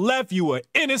with the left, you are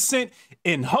innocent.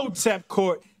 In Hotep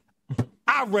court,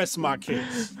 I rest my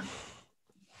case.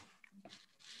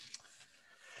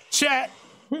 Chat,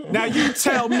 now you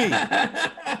tell me.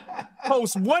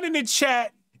 Post one in the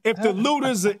chat if the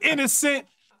looters are innocent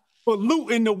for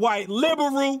looting the white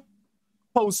liberal.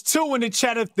 Post two in the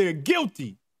chat if they're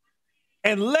guilty.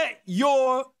 And let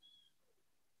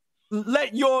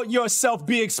yourself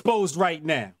be exposed right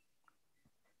now.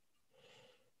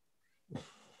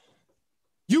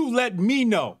 You let me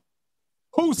know.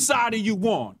 Whose side are you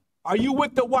on? Are you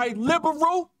with the white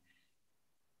liberal?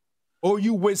 Or are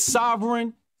you with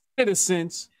sovereign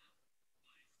citizens?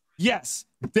 Yes,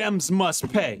 thems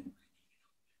must pay.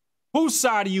 Whose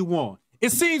side are you on?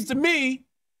 It seems to me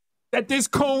that this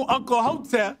coon Uncle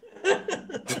Hotep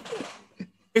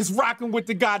is rocking with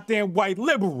the goddamn white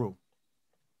liberal.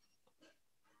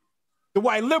 The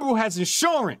white liberal has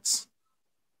insurance.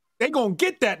 They gonna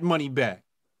get that money back.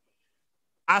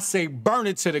 I say burn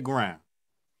it to the ground.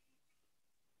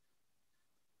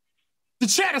 The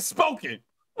chat has spoken.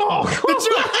 Oh,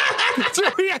 the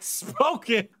jury has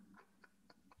spoken.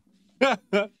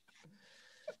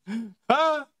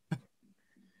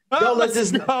 Y'all let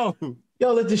this go.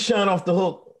 Y'all let this shine off the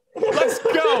hook. Let's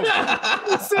go.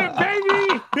 That's it,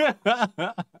 baby.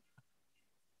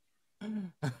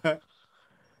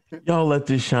 Y'all let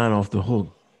this shine off the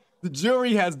hook. The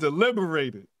jury has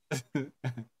deliberated.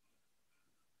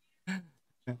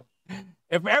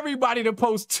 If everybody to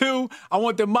post two, I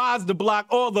want the mods to block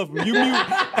all of them. You mute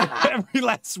every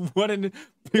last one of the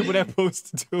people that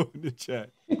posted two in the chat.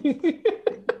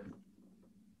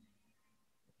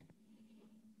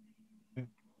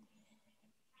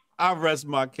 I rest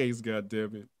my case,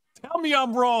 goddammit. Tell me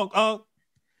I'm wrong, Unc.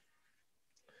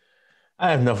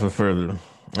 I have nothing further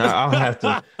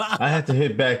I have to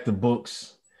hit back the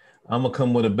books. I'm gonna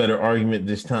come with a better argument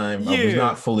this time. I was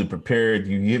not fully prepared.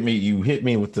 You hit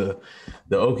me with the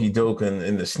okie doke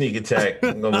and the sneak attack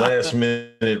in the last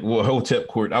minute Hotep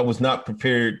court. I was not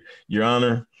prepared, Your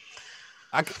Honor.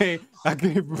 I can't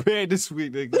prepare this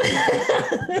week, nigga.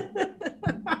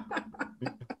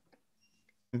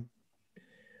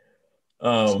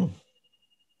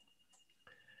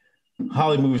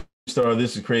 Holly movie star.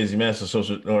 This is crazy. Master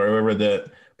social. Or I read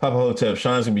that. Papa Hotep.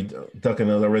 Sean's gonna be ducking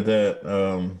us. I read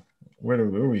that. Where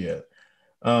are we at?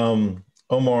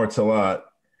 Omar Talat.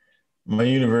 My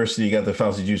university got the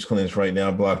Fauci juice cleanse right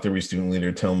now. Blocked every student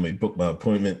leader telling me book my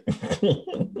appointment.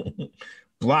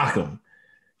 Block them.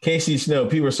 Casey Snow.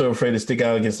 People are so afraid to stick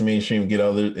out against the mainstream and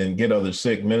get others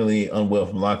sick, mentally unwell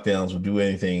from lockdowns. Will do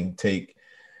anything. Take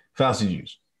Fauci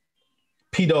juice.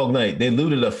 P Dog Night. They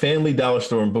looted a Family Dollar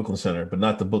store in Brooklyn Center, but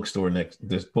not the bookstore next.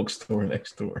 This bookstore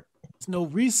next door. There's no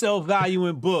resale value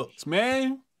in books,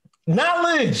 man.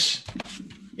 Knowledge.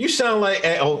 You sound like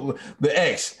the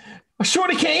ex.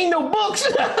 Shorty can't eat no books.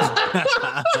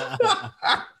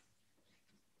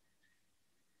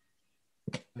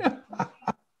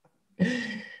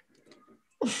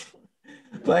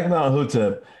 Black Mountain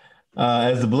Hotep.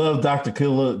 As the beloved Dr.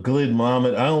 Khalid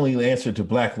Muhammad, I only answer to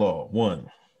black law. 1.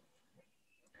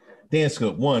 Dan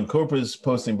Scope. 1. Corpus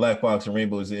posting black box and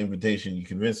rainbow is an invitation. You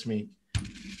convinced me.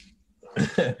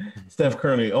 Steph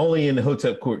Curry. Only in the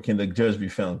Hotep court can the judge be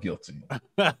found guilty.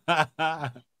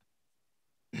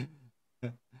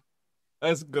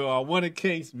 Let's go. I want a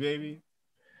case, baby.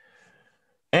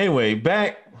 Anyway,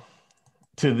 back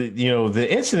to the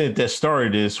incident that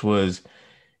started this was,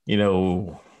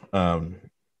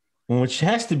 which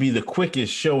has to be the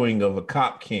quickest showing of a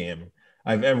cop cam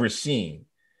I've ever seen.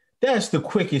 That's the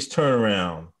quickest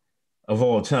turnaround of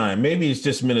all time. Maybe it's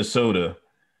just Minnesota,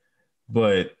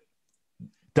 but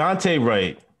Dante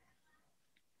Wright,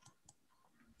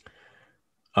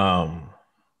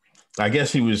 I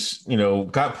guess he was,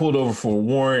 got pulled over for a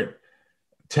warrant,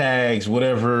 tags,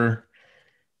 whatever.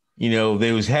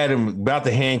 They had him about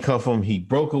to handcuff him. He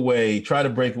broke away, tried to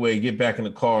break away, get back in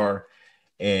the car.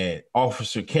 And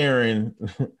Officer Karen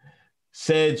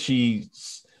said she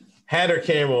had her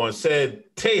camera on, said,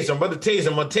 tase him, I'm about to tase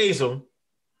him, I'm going to tase him.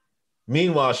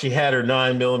 Meanwhile, she had her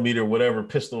 9mm, whatever,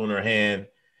 pistol in her hand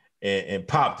and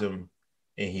popped him,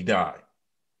 and he died.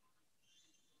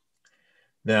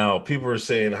 Now, people are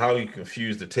saying how you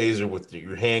confuse the taser with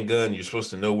your handgun. You're supposed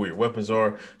to know where your weapons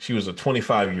are. She was a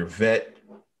 25-year vet.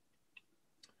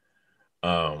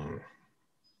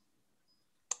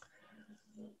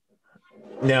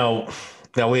 Now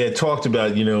we had talked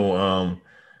about,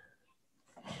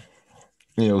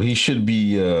 he should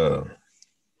be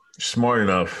smart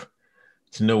enough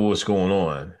to know what's going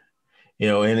on,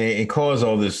 and it caused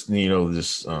all this,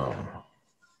 this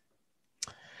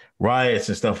riots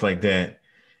and stuff like that.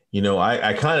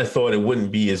 I kind of thought it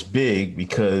wouldn't be as big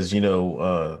because,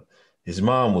 his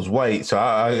mom was white. So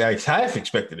I half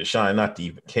expected the Shine not to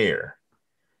even care.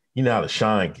 You know how the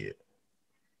Shine get.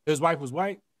 His wife was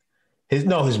white? His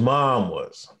mom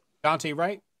was. Dante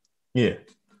Wright? Yeah.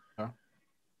 Huh.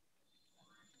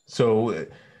 So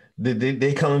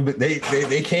they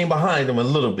came behind him a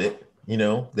little bit,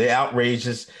 they outraged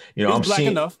us. He's I'm black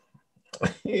seeing enough.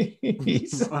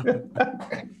 He's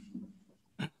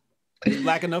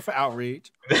black enough for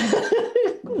outrage.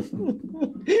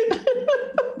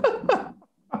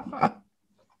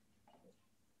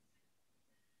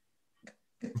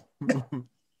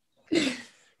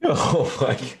 Oh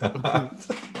my God.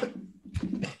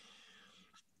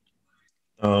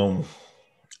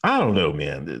 I don't know,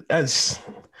 man. I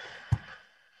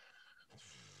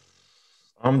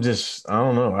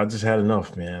don't know. I just had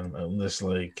enough, man. I'm just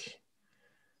like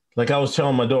I was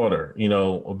telling my daughter,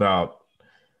 about,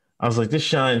 I was like, this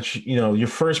Shine, your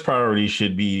first priority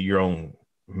should be your own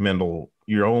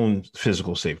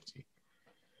physical safety.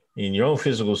 In your own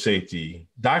physical safety,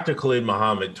 Dr. Khalid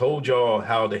Muhammad told y'all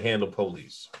how to handle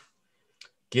police.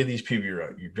 Give these people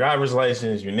your driver's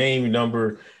license, your name, your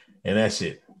number, and that's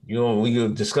it. We go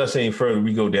discuss any further,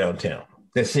 we go downtown.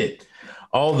 That's it.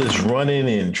 All this running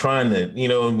and trying to,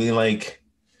 be like,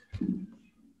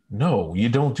 no, you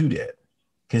don't do that.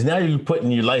 Because now you're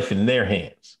putting your life in their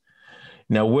hands.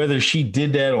 Now, whether she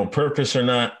did that on purpose or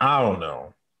not, I don't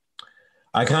know.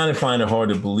 I kind of find it hard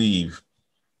to believe.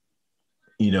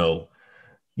 Now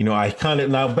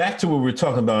back to what we're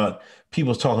talking about,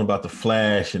 people talking about the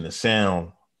flash and the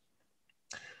sound.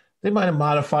 They might have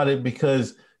modified it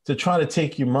because to try to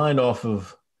take your mind off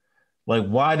of, like,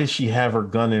 why did she have her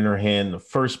gun in her hand in the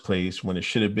first place when it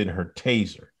should have been her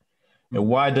taser? And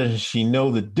why doesn't she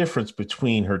know the difference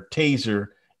between her taser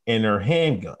and her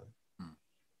handgun.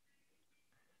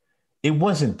 It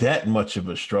wasn't that much of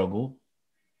a struggle.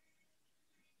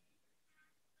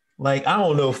 Like, I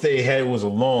don't know if it was a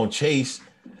long chase,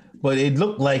 but it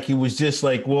looked like it was just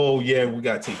like, whoa, yeah, we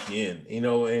got to take you in,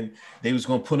 and they was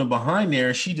going to put him behind there.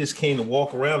 And she just came to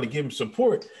walk around to give him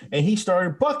support. And he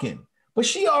started bucking, but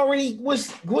she already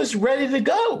was ready to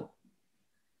go.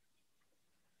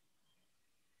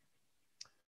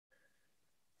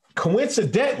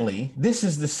 Coincidentally, this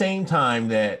is the same time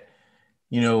that,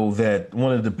 that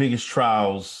one of the biggest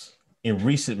trials in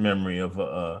recent memory of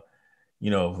a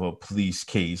police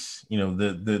case,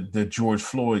 the George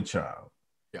Floyd trial.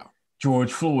 Yeah.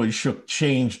 George Floyd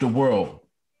changed the world.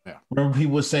 Yeah. Remember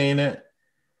people were saying that?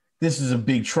 This is a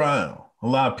big trial. A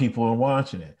lot of people are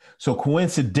watching it. So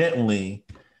coincidentally,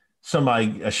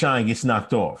 a shine gets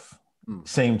knocked off.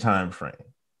 Same time frame.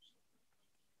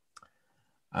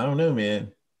 I don't know,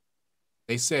 man.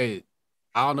 They said,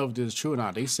 I don't know if this is true or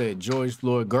not. They said George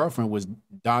Floyd's girlfriend was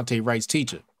Dante Wright's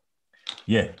teacher.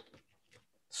 Yeah.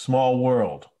 Small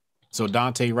world. So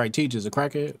Dante Wright teaches a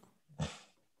crackhead?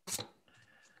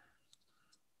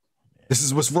 This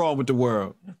is what's wrong with the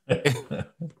world. This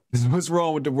is what's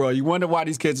wrong with the world. You wonder why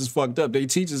these kids is fucked up. They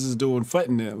teachers is doing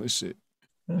fentanyl and shit.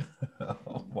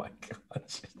 Oh my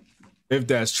gosh. If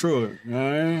that's true.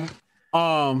 Right?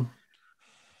 But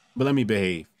let me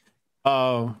behave.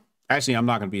 Actually, I'm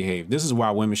not going to behave. This is why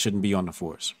women shouldn't be on the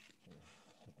force.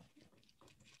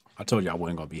 I told you I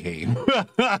wasn't going to behave.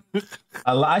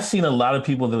 I've seen a lot of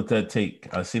people with that take.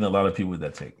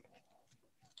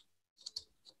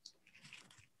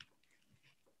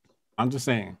 I'm just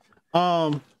saying.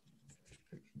 Now,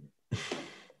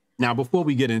 before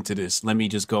we get into this, let me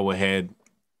just go ahead.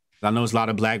 I know it's a lot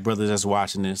of black brothers that's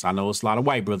watching this. I know it's a lot of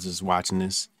white brothers that's watching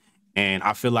this. And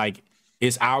I feel like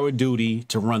it's our duty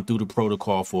to run through the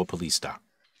protocol for a police stop.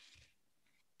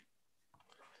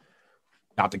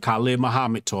 Dr. Khalid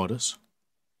Muhammad taught us.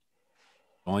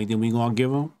 The only thing we're going to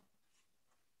give them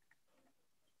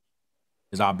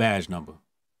is our badge number.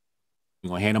 We're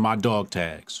going to hand them our dog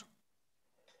tags.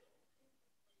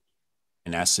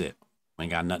 And that's it. We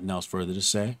ain't got nothing else further to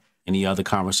say. Any other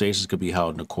conversations could be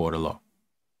held in the court of law.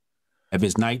 If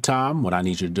it's nighttime, what I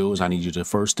need you to do is I need you to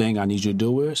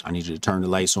turn the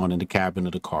lights on in the cabin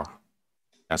of the car.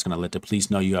 That's going to let the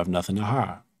police know you have nothing to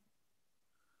hide.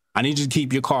 I need you to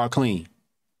keep your car clean.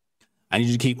 I need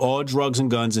you to keep all drugs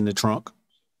and guns in the trunk.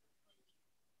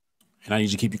 And I need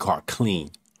you to keep your car clean.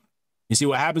 You see,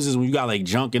 what happens is when you got like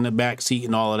junk in the back seat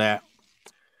and all of that,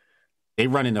 they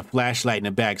running a flashlight in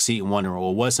the back seat and wondering,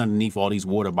 well, what's underneath all these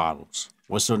water bottles?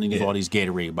 What's underneath all these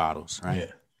Gatorade bottles, right?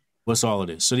 Yeah. What's all of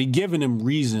this? So they're giving them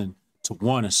reason to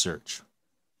want to search.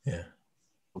 Yeah.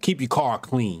 Well, keep your car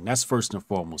clean. That's first and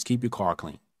foremost. Keep your car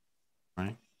clean,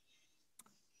 right?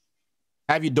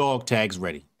 Have your dog tags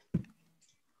ready.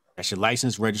 That's your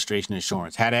license, registration,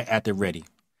 insurance. Have that at the ready.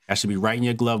 That should be right in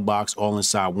your glove box, all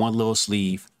inside one little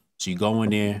sleeve. So you go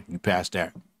in there, you pass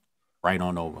that right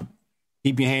on over.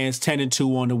 Keep your hands 10 and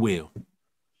 2 on the wheel.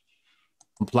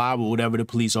 Comply with whatever the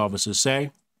police officers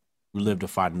say. We live to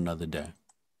fight another day.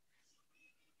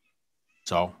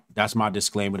 So that's my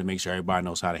disclaimer to make sure everybody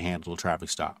knows how to handle a traffic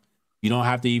stop. You don't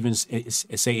have to even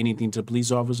say anything to the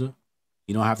police officer.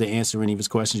 You don't have to answer any of his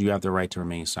questions. You have the right to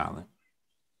remain silent.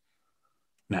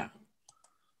 Now,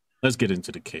 let's get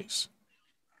into the case.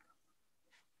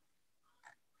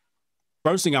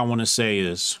 First thing I want to say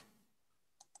is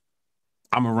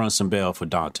I'm going to run some bail for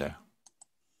Dante.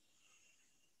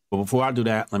 But before I do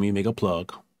that, let me make a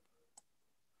plug.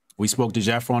 We spoke to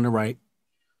Jeff on the right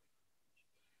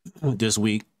this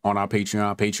week on our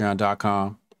Patreon,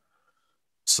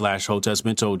 patreon.com/Hotep's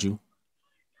Been Told You.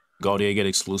 Go there, get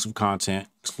exclusive content,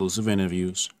 exclusive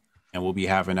interviews, and we'll be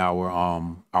having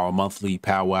our monthly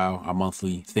powwow, our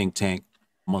monthly think tank,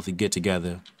 monthly get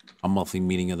together, our monthly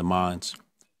meeting of the minds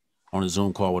on a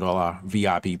Zoom call with all our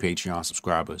VIP Patreon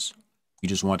subscribers. You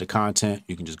just want the content,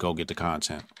 you can just go get the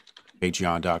content.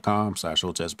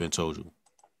 Patreon.com/Hotep's Been Told You.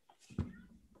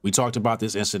 We talked about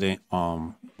this incident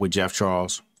with Jeff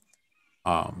Charles.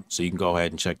 So you can go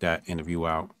ahead and check that interview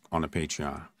out on the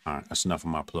Patreon. All right, that's enough of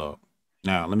my plug.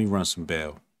 Now, let me run some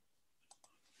bail.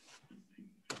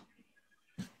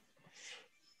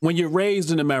 When you're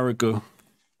raised in America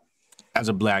as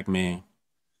a black man,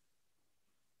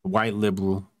 a white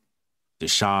liberal,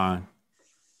 Deshaun,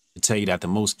 to tell you that the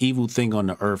most evil thing on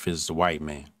the earth is the white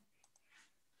man.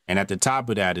 And at the top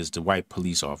of that is the white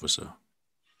police officer.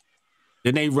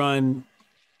 Then they run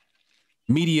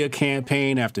media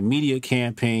campaign after media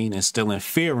campaign instilling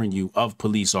fear in you of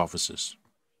police officers.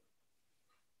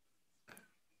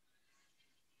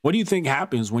 What do you think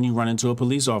happens when you run into a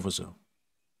police officer?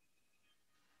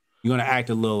 You're going to act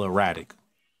a little erratic.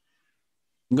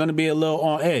 You're going to be a little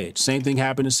on edge. Same thing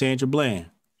happened to Sandra Bland.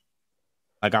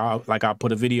 Like I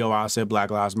put a video out, I said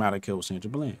Black Lives Matter killed Sandra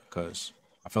Bland because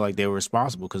I feel like they were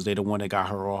responsible because they're the one that got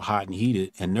her all hot and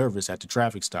heated and nervous at the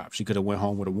traffic stop. She could have went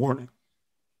home with a warning.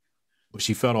 But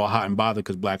she felt all hot and bothered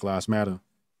because Black Lives Matter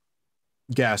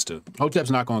gassed her. Hotep's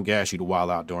not going to gas you to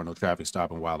wild out during no traffic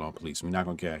stop and wild on police. We're not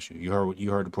going to gas you. You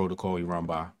heard the protocol we run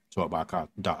by, taught by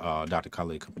Dr.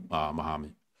 Khalid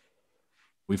Muhammad.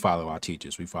 We follow our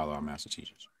teachers. We follow our master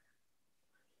teachers.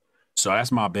 So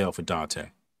that's my bail for Dante.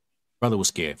 Brother was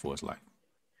scared for his life.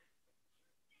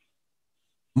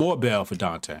 More bail for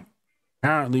Dante.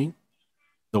 Apparently,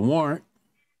 the warrant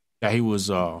that he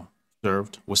was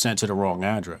served was sent to the wrong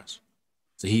address.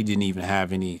 So he didn't even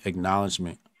have any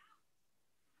acknowledgement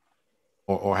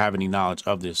or have any knowledge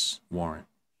of this warrant.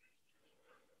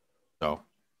 So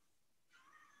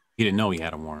he didn't know he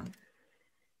had a warrant.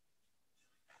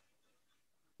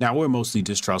 Now, we're mostly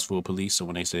distrustful of police, so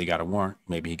when they say they got a warrant,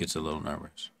 maybe he gets a little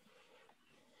nervous.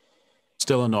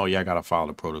 Still in all, y'all got to follow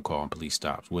the protocol on police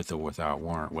stops, with or without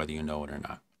warrant, whether you know it or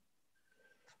not.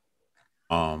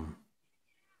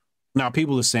 Now,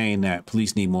 people are saying that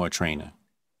police need more training.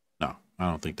 No, I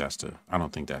don't think that's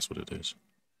what it is.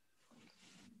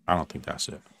 I don't think that's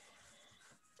it.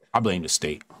 I blame the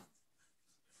state.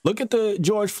 Look at the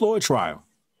George Floyd trial.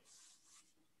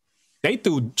 They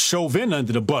threw Chauvin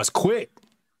under the bus quick.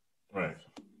 Right.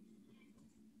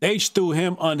 They threw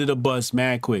him under the bus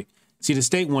mad quick. See, the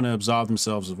state want to absolve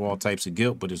themselves of all types of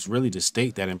guilt, but it's really the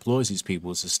state that employs these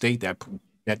people. It's the state that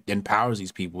empowers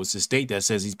these people. It's the state that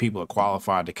says these people are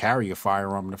qualified to carry a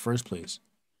firearm in the first place.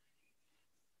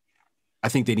 I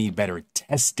think they need better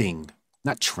testing,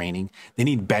 not training. They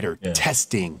need better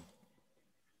testing.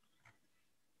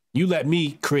 You let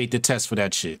me create the test for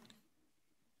that shit.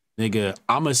 Nigga,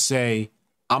 I'ma say,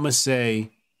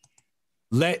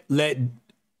 let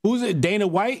who's it? Dana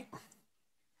White?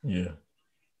 Yeah.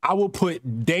 I will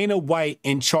put Dana White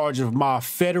in charge of my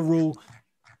federal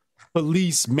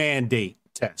police mandate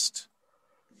test.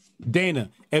 Dana,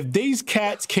 if these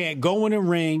cats can't go in the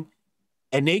ring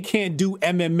and they can't do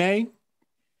MMA,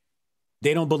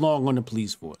 they don't belong on the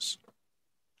police force.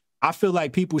 I feel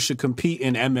like people should compete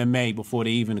in MMA before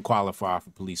they even qualify for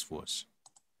police force.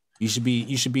 You should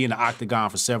be in the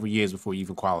octagon for several years before you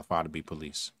even qualify to be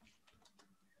police.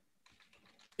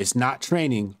 It's not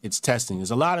training, it's testing. There's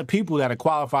a lot of people that are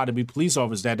qualified to be police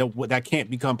officers that can't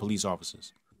become police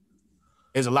officers.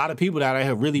 There's a lot of people that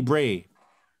are really brave.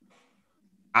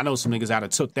 I know some niggas that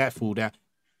have took that fool down.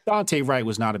 Dante Wright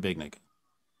was not a big nigga.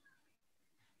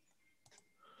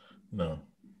 No.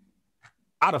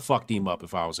 I'd have fucked him up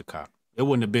if I was a cop. It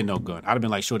wouldn't have been no gun. I'd have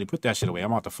been like, shorty, put that shit away.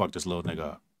 I'm about to fuck this little nigga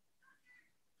up.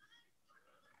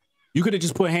 You could have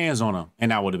just put hands on him,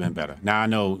 and that would have been better. Now, I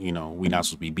know, we're not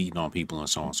supposed to be beating on people and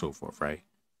so on and so forth, right?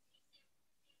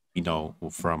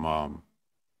 From,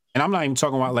 and I'm not even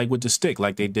talking about, like, with the stick,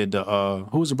 like they did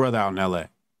who was the brother out in L.A.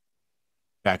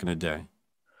 back in the day?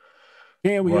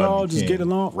 Can we all just get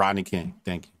along? Rodney King,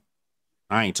 thank you.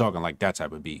 I ain't talking like that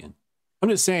type of beating. I'm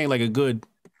just saying, like, a good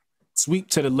sweep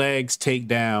to the legs, take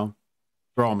down,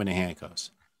 throw him in the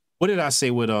handcuffs. What did I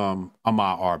say with Ahmaud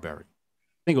Arbery?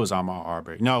 I think it was Ahmaud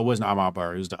Arbery. No, it wasn't Ahmaud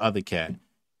Arbery. It was the other cat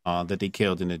that they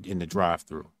killed in the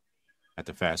drive-thru at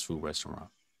the fast food restaurant.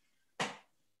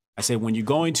 I said, when you're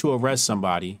going to arrest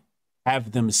somebody,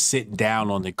 have them sit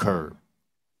down on the curb.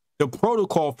 The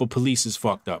protocol for police is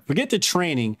fucked up. Forget the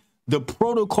training. The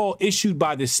protocol issued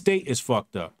by the state is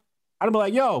fucked up. I'd be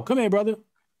like, yo, come here, brother.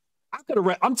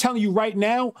 I'm telling you right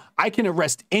now, I can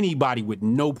arrest anybody with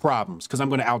no problems because I'm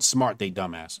going to outsmart they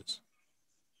dumbasses.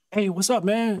 Hey, what's up,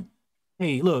 man?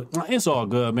 Hey, look, it's all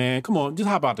good, man. Come on, just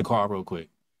hop out the car real quick.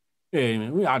 Hey,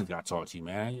 man, I just got to talk to you,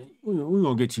 man. We're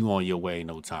going to get you on your way in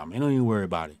no time, man. Don't even worry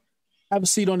about it. Have a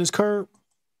seat on this curb.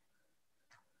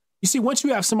 You see, once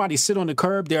you have somebody sit on the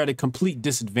curb, they're at a complete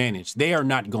disadvantage. They are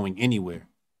not going anywhere.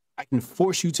 I can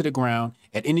force you to the ground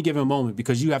at any given moment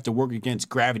because you have to work against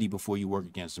gravity before you work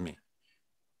against me.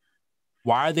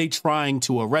 Why are they trying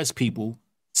to arrest people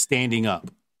standing up?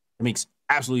 It makes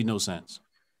absolutely no sense.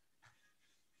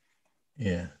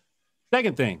 Yeah.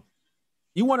 Second thing,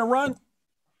 you want to run?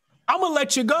 I'm going to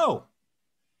let you go.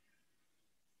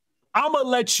 I'm going to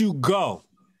let you go.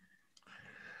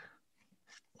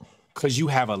 Because you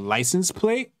have a license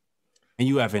plate and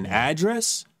you have an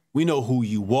address. We know who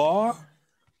you are.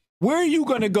 Where are you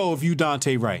going to go if you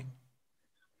Dante Wright?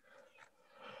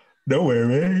 Nowhere,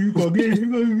 man. You're going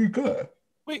to get caught.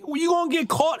 Wait, well, you're going to get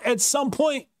caught at some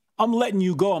point. I'm letting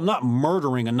you go. I'm not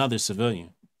murdering another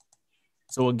civilian.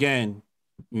 So again,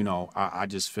 I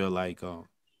just feel like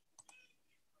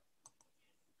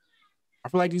I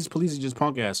feel like these police are just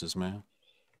punk asses, man.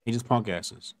 They just punk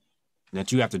asses.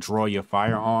 That you have to draw your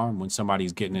firearm when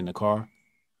somebody's getting in the car.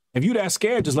 If you that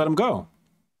scared, just let them go.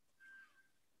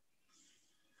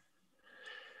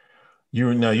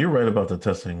 You're right about the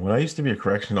testing. When I used to be a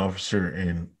correction officer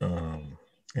in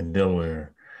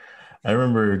Delaware, I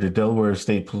remember the Delaware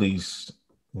State Police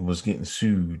was getting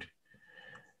sued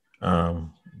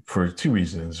for two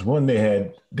reasons. One, they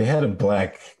had a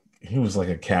black, he was like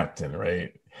a captain,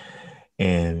 right?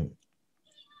 And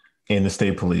in the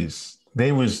state police,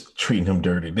 they was treating him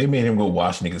dirty. They made him go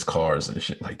wash niggas' cars and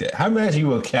shit like that. How imagine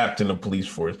you a captain of police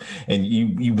force and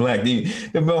you black, the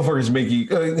motherfuckers make you,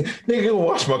 nigga, go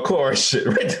wash my car and shit,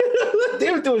 right?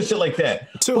 They were doing shit like that.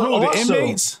 To who, the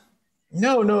inmates?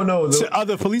 No. To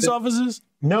other police officers?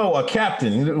 No, a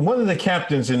captain. One of the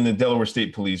captains in the Delaware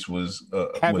State Police was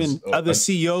having other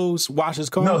CEOs wash his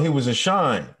car. No, he was a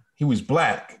shine. He was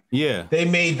black. Yeah, they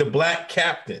made the black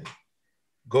captain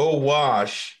go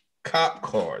wash cop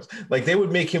cars. Like they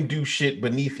would make him do shit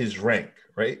beneath his rank,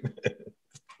 right?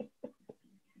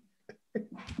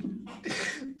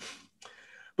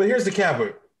 But here's the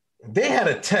capper. They had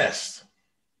a test,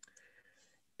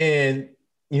 and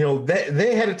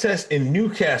they had a test, and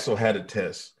Newcastle had a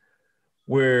test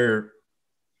where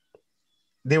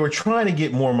they were trying to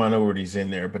get more minorities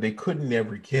in there, but they couldn't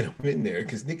ever get them in there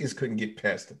because niggas couldn't get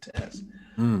past the test.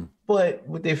 But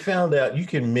what they found out, you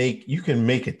can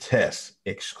make a test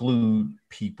exclude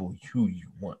people who you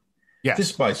want. Yes.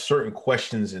 Just by certain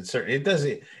questions and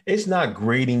it's not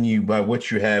grading you by what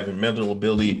you have in mental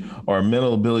ability or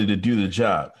mental ability to do the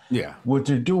job. Yeah. What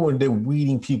they're doing, they're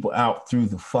weeding people out through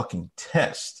the fucking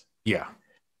test. Yeah.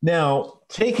 Now,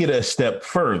 take it a step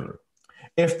further.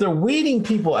 If they're weeding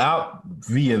people out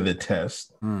via the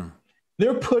test,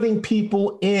 they're putting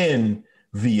people in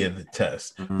via the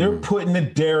test. They're putting the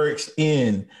Derricks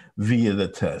in via the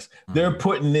test. They're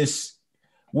putting this,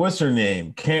 what's her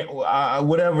name?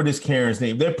 Whatever this Karen's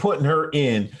name, they're putting her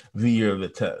in via the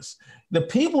test. The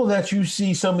people that you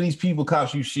see, some of these people,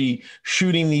 cops you see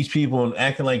shooting these people and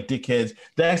acting like dickheads,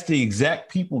 that's the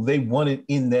exact people they wanted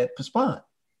in that spot.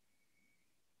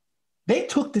 They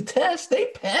took the test. They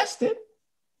passed it.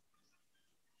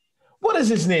 What is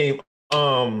his name?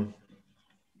 Who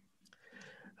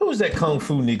was that kung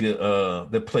fu nigga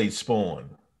that played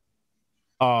Spawn?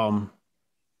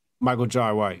 Michael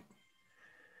Jai White.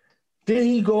 Did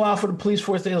he go out for the police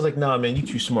force? They was like, nah, man, you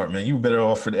too smart, man. You better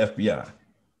off for the FBI.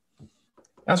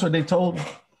 That's what they told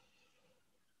him.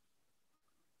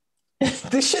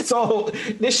 This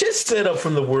shit's set up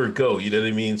from the word go. You know what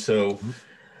I mean? So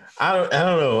I don't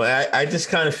know. I just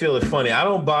kind of feel it funny. I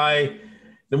don't buy.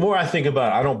 The more I think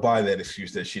about it, I don't buy that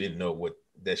excuse that she didn't know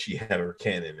that she had her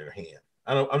cannon in her hand.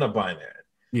 I'm not buying that.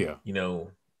 Yeah.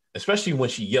 Especially when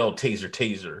she yelled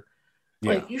taser.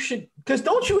 Yeah. Like you should, because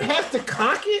don't you have to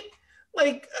cock it?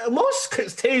 Like most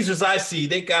tasers I see,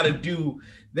 they gotta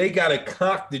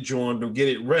cock the joint to get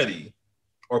it ready,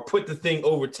 or put the thing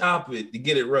over top of it to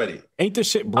get it ready. Ain't this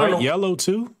shit bright yellow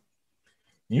too?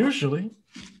 Usually.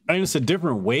 I mean, it's a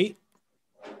different weight.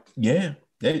 Yeah,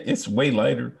 it's way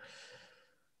lighter.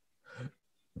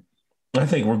 I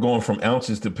think we're going from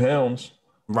ounces to pounds.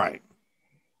 Right.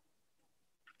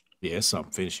 Yeah, it's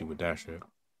something fishy with that shit.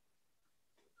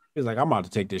 He's like, I'm about to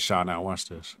take this shot now. Watch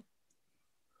this.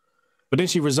 But then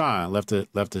she resigned, left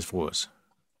this force.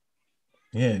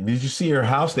 Yeah. Did you see her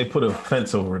house? They put a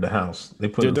fence over the house. They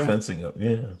put fencing up.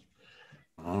 Yeah.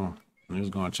 Oh, he was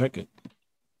going to check it.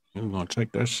 He was going to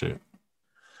check that shit.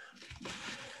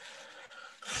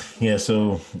 Yeah,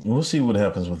 so we'll see what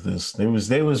happens with this.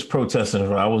 They was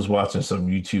protesting. I was watching some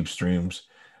YouTube streams,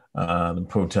 them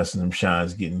protesting, them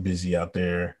shines getting busy out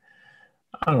there.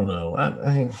 I don't know.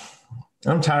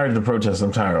 I'm tired of the protests.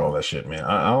 I'm tired of all that shit, man.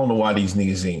 I don't know why these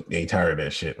niggas ain't tired of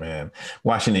that shit, man.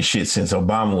 Watching this shit since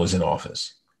Obama was in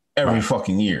office every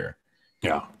fucking year.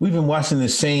 Yeah, we've been watching the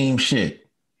same shit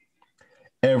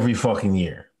every fucking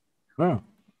year. Oh,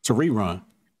 it's a rerun.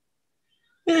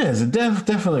 Yeah, it's a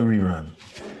definitely rerun.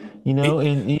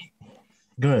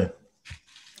 Go ahead.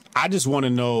 I just want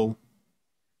to know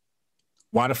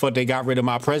why the fuck they got rid of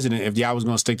my president if y'all was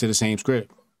going to stick to the same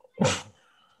script.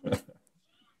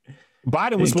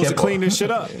 Biden was supposed to clean this shit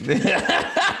up.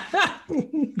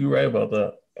 You're right about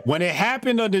that. When it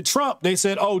happened under Trump, they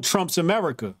said, oh, Trump's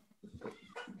America.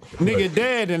 Nigga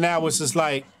dead, and now it's just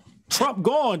like, Trump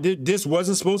gone. This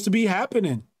wasn't supposed to be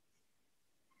happening.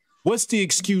 What's the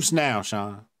excuse now,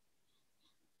 Sean?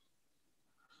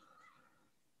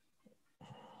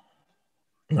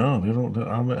 No, they don't.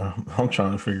 I'm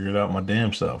trying to figure it out my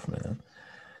damn self, man.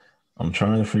 I'm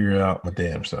trying to figure it out my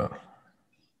damn self.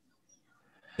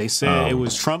 They said it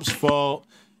was Trump's fault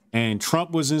And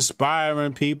Trump was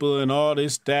inspiring people and all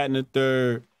this, that, and the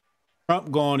third.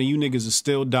 Trump gone and you niggas are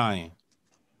still dying.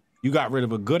 You got rid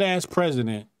of a good-ass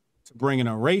president to bring in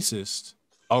a racist,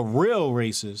 a real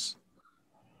racist,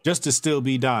 just to still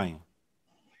be dying.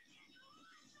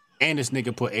 And this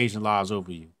nigga put Asian lives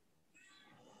over you.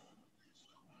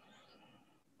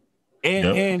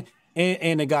 And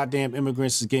the goddamn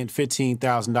immigrants is getting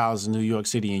 $15,000 in New York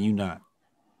City and you not.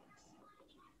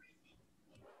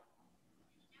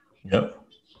 Yep.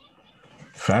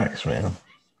 Facts, man.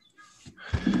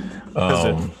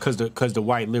 Because the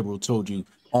white liberal told you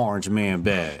orange man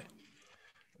bad.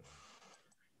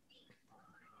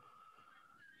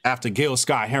 After Gil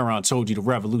Scott-Heron told you the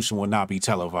revolution will not be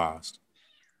televised.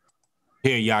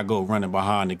 Here y'all go running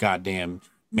behind the goddamn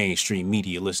mainstream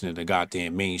media, listening to the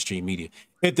goddamn mainstream media.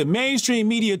 If the mainstream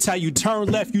media tell you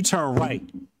turn left, you turn right.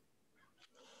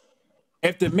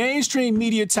 If the mainstream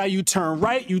media tell you turn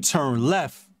right, you turn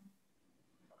left.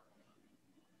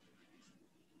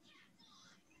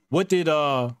 What did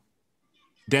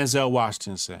Denzel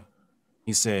Washington say?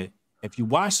 He said, if you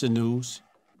watch the news,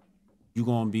 you're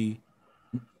going to be...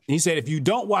 He said, if you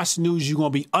don't watch the news, you're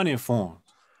going to be uninformed.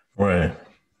 Right.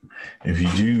 If you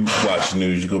do watch the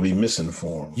news, you're going to be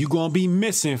misinformed. You're going to be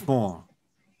misinformed.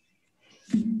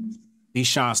 These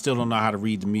Sean still don't know how to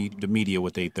read the media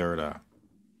with their third eye.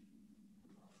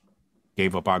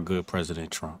 Gave up our good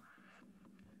President Trump.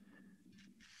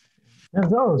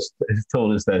 Denzel has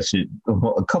told us that shit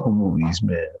a couple movies,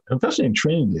 man. Especially in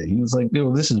Training Day. He was like,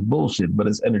 yo, this is bullshit, but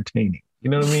it's entertaining. You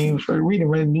know what I mean? For reading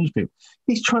random newspaper.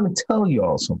 He's trying to tell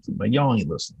y'all something, man. Y'all ain't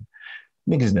listening.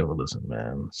 Niggas never listen,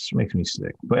 man. This makes me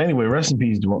sick. But anyway, rest in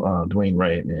peace, Dwayne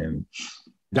Wright and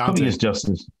Dante.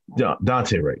 Justice.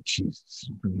 Dante Wright. Jesus.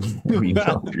 Reading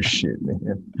off your shit,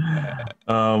 man.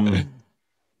 Let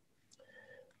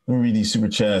me read these super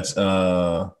chats.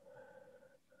 5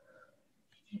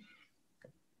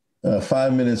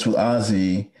 minutes with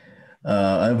Ozzy.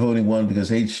 I'm voting 1 because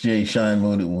HJ Shine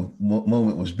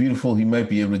moment was beautiful. He might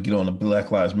be able to get on the Black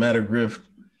Lives Matter grift.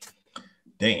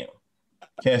 Damn.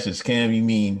 Cassius Scam, you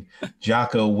mean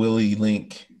Jocko, Willie,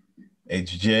 Link,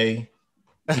 HJ?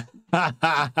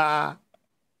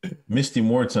 Misty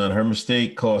Morton, her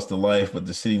mistake cost a life, but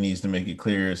the city needs to make it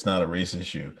clear it's not a race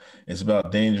issue. It's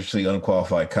about dangerously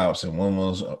unqualified cops and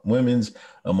women's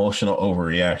emotional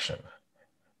overreaction.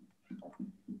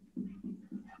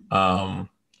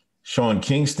 Sean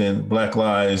Kingston, Black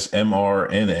Lives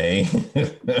mRNA.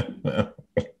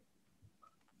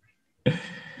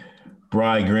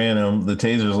 Bry Granum, the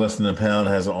taser is less than a pound,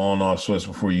 has an on and off switch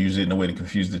before you use it, no way to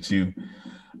confuse the two.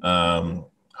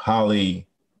 Holly,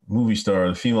 movie star,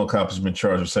 the female cop has been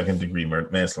charged with second-degree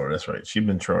manslaughter. That's right. She's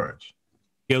been charged.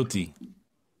 Guilty.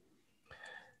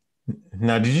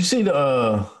 Now, did you see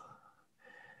the,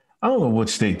 I don't know what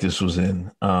state this was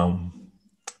in,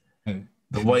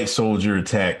 the white soldier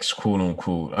attacks, quote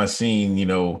unquote. I seen,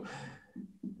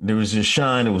 there was this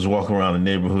Shine that was walking around the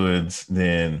neighborhoods.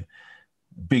 Then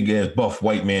big ass buff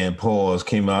white man Paws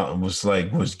came out and was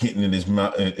getting in his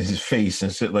mouth, his face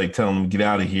and shit, like telling him get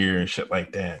out of here and shit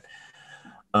like that.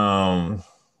 It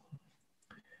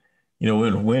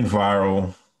went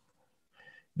viral.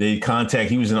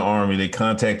 He was in the army. They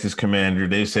contact his commander.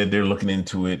 They said they're looking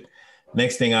into it.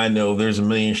 Next thing I know, there's a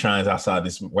million Shines outside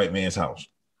this white man's house.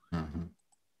 Mm-hmm.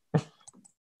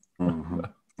 Mm-hmm.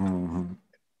 Mm-hmm.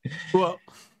 Well,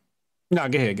 no,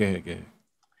 go ahead.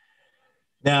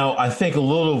 Now, I think a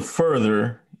little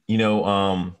further,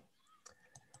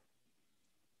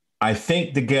 I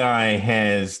think the guy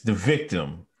has the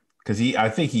victim because I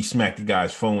think he smacked the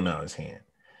guy's phone out of his hand.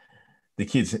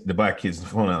 The black kid's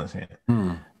phone out of his hand.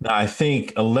 Now, I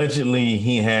think allegedly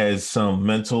he has some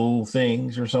mental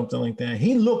things or something like that.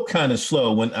 He looked kind of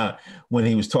slow when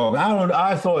he was talking.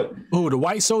 I thought, the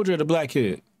white soldier or the black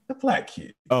kid? The black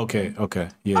kid. Okay.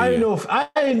 Yeah. I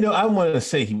didn't know. I wanted to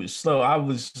say he was slow. I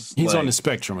was just he's on the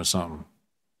spectrum or something.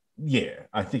 Yeah,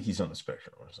 I think he's on the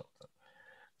spectrum or something.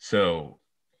 So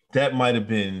that might have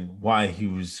been why he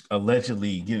was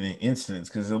allegedly getting incidents,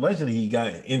 because allegedly he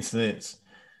got incidents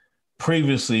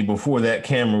previously before that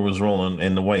camera was rolling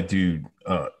and the white dude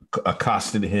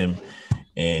accosted him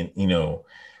and, the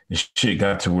shit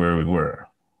got to where we were.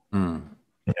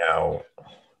 Now,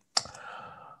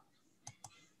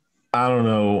 I don't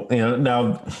know.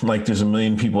 Now, there's a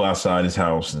million people outside his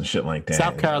house and shit like that.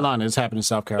 South Carolina. It's happening in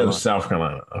South Carolina. It was South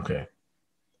Carolina. Okay.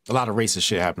 A lot of racist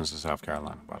shit happens in South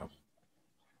Carolina, by the way.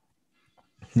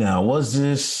 Now, what do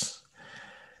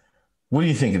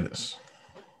you think of this?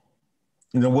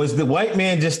 Was the white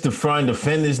man just trying to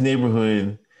defend his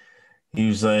neighborhood? He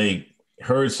was like,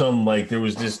 heard some like there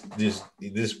was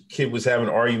this kid was having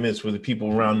arguments with the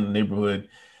people around the neighborhood,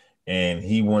 and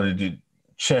he wanted to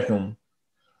check him,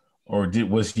 or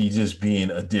was he just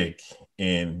being a dick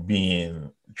and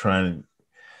being an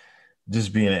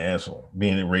asshole,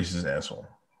 being a racist asshole?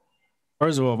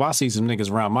 First of all, if I see some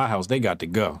niggas around my house, they got to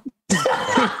go.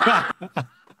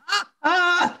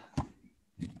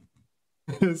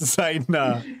 It's like,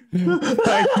 nah.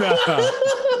 Like, nah.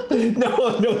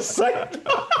 No, psych.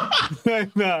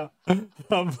 Like, nah.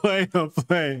 I'm playing. I'm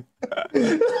playing.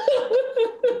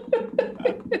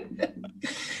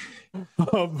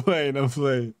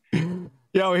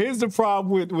 Yo, here's the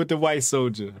problem with the white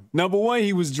soldier. Number one,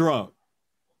 he was drunk.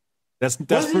 That's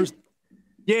first.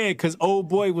 Yeah, because old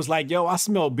boy was like, yo, I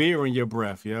smell beer in your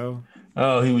breath, yo.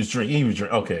 Oh, he was drinking.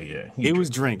 Okay, yeah. He was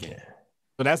drinking. Yeah.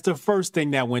 So that's the first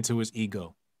thing that went to his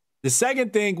ego. The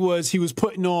second thing was he was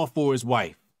putting on for his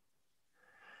wife.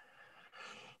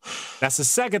 That's the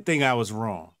second thing I was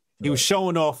wrong. He was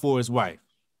showing off for his wife.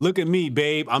 Look at me,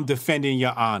 babe. I'm defending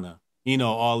your honor. You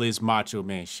know, all this macho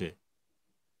man shit.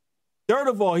 Third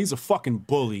of all, he's a fucking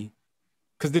bully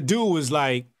because the dude was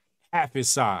like half his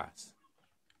size.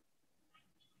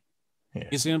 Yeah.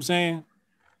 You see what I'm saying?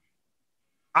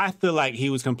 I feel like he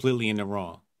was completely in the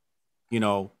wrong. You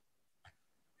know,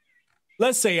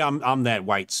 let's say I'm that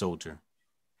white soldier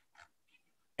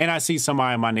and I see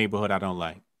somebody in my neighborhood I don't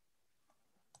like.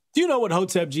 Do you know what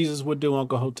Hotep Jesus would do,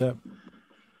 Uncle Hotep?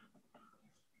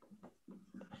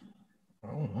 I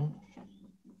don't know.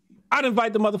 I'd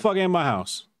invite the motherfucker in my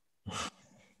house.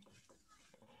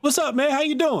 What's up, man? How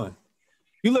you doing?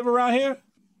 You live around here?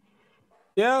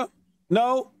 Yeah?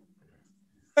 No?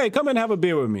 Hey, come in and have a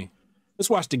beer with me. Let's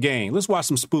watch the game. Let's watch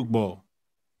some spook ball.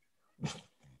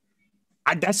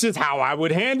 That's just how I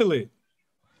would handle it.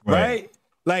 Right?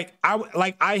 Like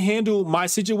I handle my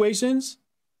situations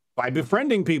by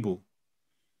befriending people.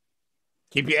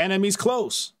 Keep your enemies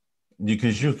close.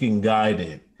 Because you can guide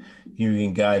it. You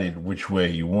can guide it which way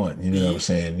you want. You know what I'm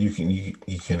saying? You can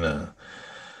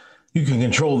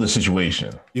control the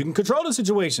situation. You can control the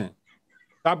situation.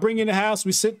 I bring you in the house,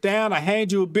 we sit down, I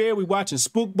hand you a beer, we watching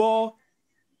spook ball.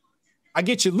 I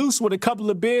get you loose with a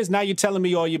couple of beers, now you're telling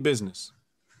me all your business.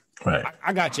 Right.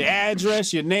 I got your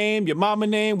address, your name, your mama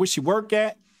name, where she work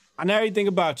at. I know everything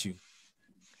about you.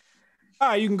 All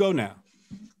right, you can go now.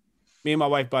 Me and my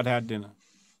wife about to have dinner.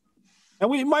 And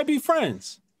we might be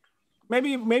friends.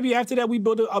 Maybe after that we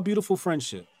build a beautiful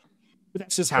friendship. But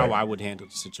that's just how I would handle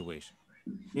the situation.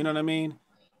 You know what I mean?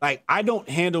 Like, I don't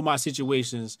handle my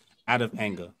situations out of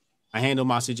anger. I handle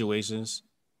my situations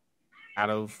out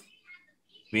of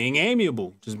being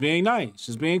amiable, just being nice,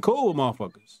 just being cool with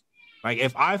motherfuckers. Like,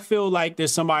 if I feel like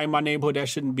there's somebody in my neighborhood that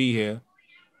shouldn't be here,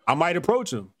 I might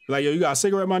approach him. Like, yo, you got a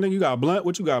cigarette, my nigga? You got a blunt?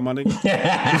 What you got, my nigga?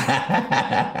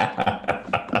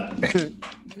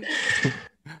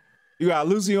 You got a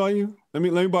Lucy on you? Let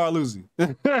me borrow a Lucy.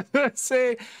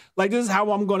 Say, like, this is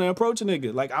how I'm going to approach a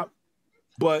nigga. Like,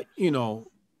 but, you know,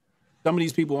 some of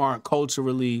these people aren't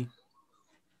culturally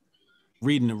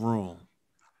reading the room.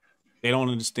 They don't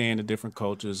understand the different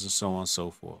cultures and so on and so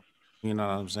forth. You know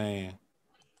what I'm saying?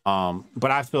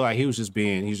 But I feel like he was just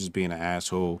being an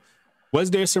asshole. Was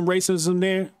there some racism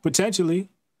there? Potentially.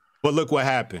 But look what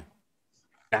happened.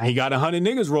 Now he got 100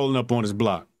 niggas rolling up on his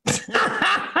block.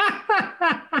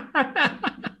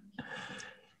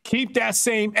 Keep that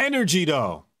same energy,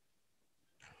 though.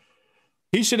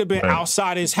 He should have been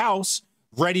outside his house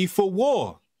ready for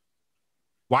war.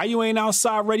 Why you ain't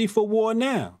outside ready for war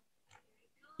now?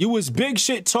 You was big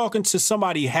shit talking to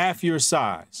somebody half your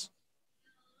size.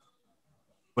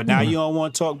 But now you don't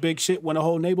want to talk big shit when the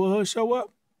whole neighborhood show up?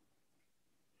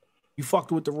 You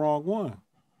fucked with the wrong one.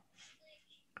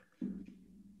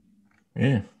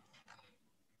 Yeah.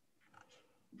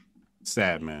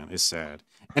 Sad, man. It's sad.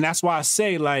 And that's why I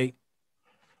say, like,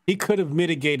 he could have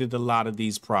mitigated a lot of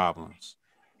these problems.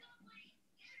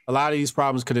 A lot of these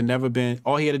problems could have never been,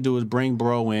 all he had to do was bring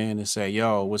bro in and say,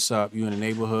 yo, what's up? You in the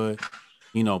neighborhood?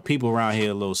 You know, people around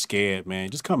here a little scared, man.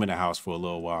 Just come in the house for a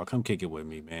little while. Come kick it with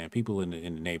me, man. People in the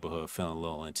neighborhood feeling a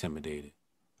little intimidated.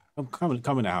 Come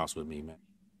in the house with me, man.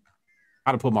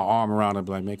 I'd have put my arm around him and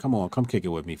be like, man, come on, come kick it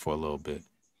with me for a little bit.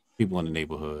 People in the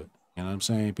neighborhood. You know what I'm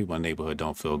saying? People in the neighborhood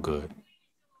don't feel good.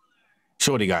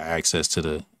 Shorty got access to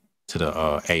the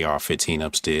AR-15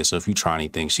 upstairs. So if you try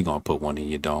anything, she gonna put one in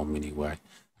your dome anyway.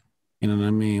 You know what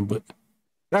I mean? But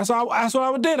that's what I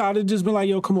would did. I'd have just been like,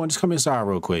 yo, come on, just come inside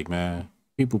real quick, man.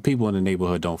 People in the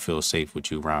neighborhood don't feel safe with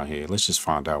you around here. Let's just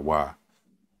find out why.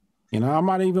 You know, I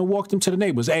might have even walked them to the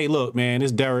neighbors. Hey, look, man,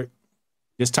 it's Derek.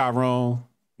 It's Tyrone.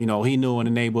 You know, he new in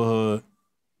the neighborhood.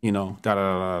 You know,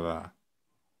 da-da-da-da-da.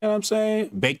 You know what I'm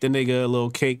saying? Baked the nigga a little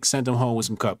cake, sent him home with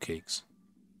some cupcakes.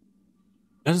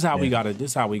 This is how we gotta.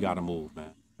 This is how we gotta move,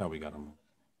 man. How we gotta move.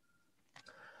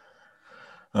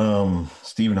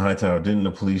 Stephen Hightower, didn't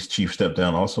the police chief step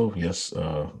down also? Yes,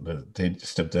 they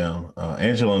stepped down.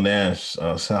 Angela Nash,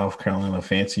 South Carolina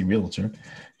fancy realtor.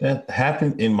 That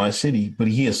happened in my city, but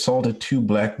he assaulted 2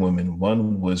 black women.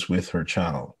 One was with her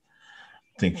child.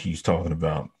 I think he's talking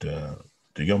about the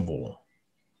young boy.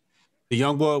 The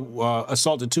young boy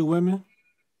assaulted 2 women?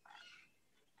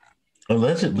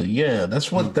 Allegedly, yeah.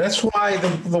 That's why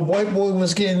the white boy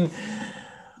was getting.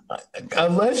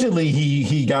 Allegedly,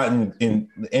 he got in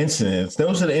incidents.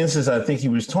 Those are the incidents I think he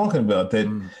was talking about.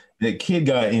 That kid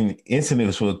got in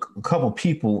incidents with a couple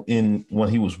people when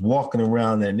he was walking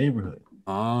around that neighborhood.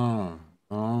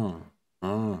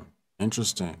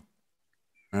 Interesting.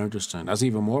 That's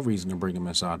even more reason to bring him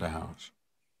inside the house.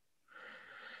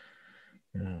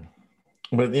 Yeah.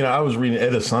 But I was reading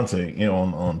Ed Asante,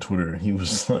 on Twitter. He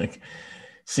was like,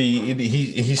 "See,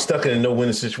 he's stuck in a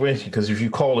no-win situation because if you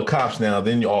call the cops now,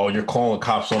 then you're calling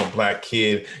cops on a black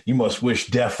kid. You must wish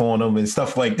death on them and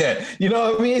stuff like that. You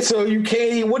know what I mean? So you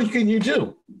can't. What can you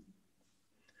do?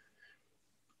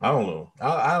 I don't know.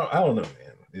 I don't know,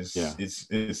 man. It's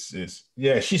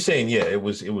yeah. She's saying it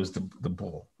was the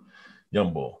bull,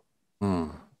 young bull.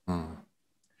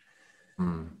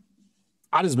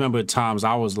 I just remember times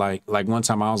I was like one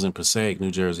time I was in Passaic,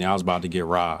 New Jersey. I was about to get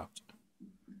robbed.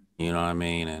 You know what I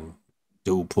mean? And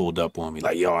dude pulled up on me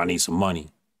like, yo, I need some money.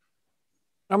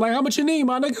 I'm like, how much you need,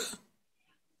 my nigga? You know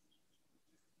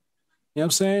what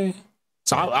I'm saying?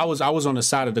 So I was on the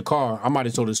side of the car. I might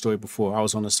have told this story before. I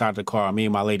was on the side of the car. Me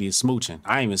and my lady is smooching.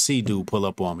 I didn't even see dude pull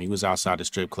up on me. He was outside the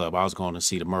strip club. I was going to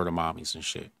see the Murder Mommies and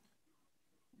shit.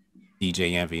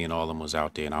 DJ Envy and all of them was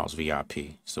out there, and I was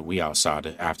VIP. So we outside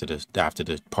after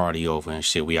the party over and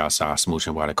shit. We outside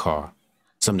smooching by the car.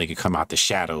 Some nigga come out the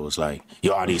shadows like,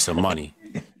 yo, I need some money.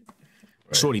 Right.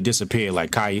 Shorty disappeared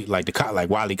like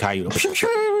Wile E. Coyote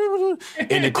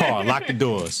in the car, lock the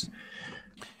doors.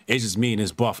 It's just me and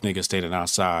this buff nigga standing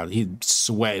outside. He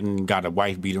sweating, got a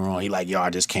wife beater on. He like, yo,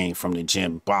 I just came from the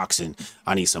gym boxing.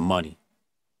 I need some money.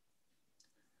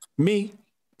 Me,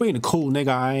 being the cool nigga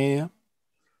I am,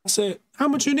 I said, how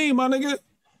much you need, my nigga?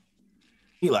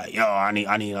 He like, yo, I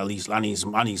need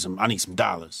some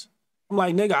dollars. I'm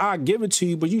like, nigga, I'll give it to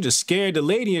you, but you just scared the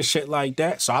lady and shit like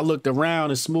that. So I looked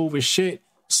around and smooth as shit,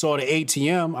 saw the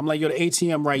ATM. I'm like, yo, the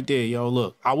ATM right there. Yo,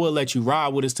 look, I will let you ride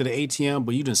with us to the ATM,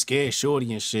 but you done scared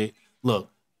shorty and shit. Look,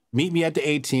 meet me at the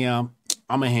ATM.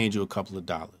 I'm going to hand you a couple of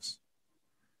dollars.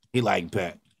 He like,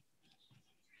 bet.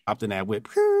 Hopped in that whip,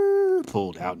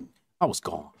 pulled out, and I was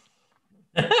gone.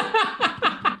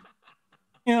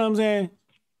 You know what I'm saying?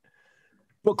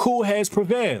 But cool heads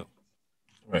prevail.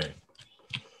 Right.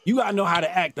 You gotta know how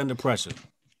to act under pressure.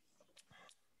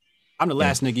 I'm the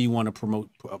last nigga you want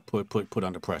to put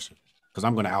under pressure because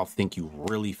I'm gonna outthink you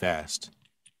really fast.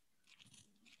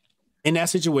 In that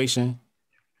situation,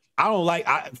 I don't like.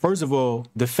 First of all,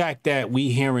 the fact that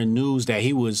we hearing news that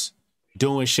he was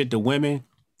doing shit to women,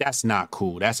 that's not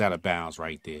cool. That's out of bounds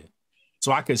right there.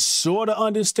 So I could sort of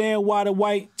understand why the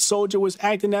white soldier was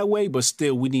acting that way, but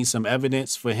still, we need some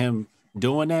evidence for him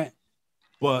doing that.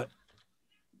 But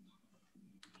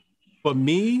for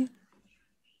me,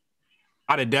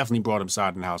 I'd have definitely brought him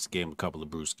inside the house and gave him a couple of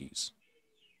brewskis.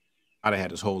 I'd have had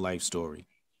his whole life story.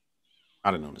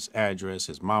 I'd have known his address,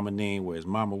 his mama name, where his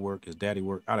mama worked, his daddy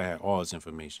worked. I'd have had all his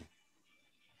information.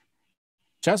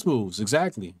 Chess moves,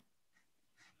 exactly.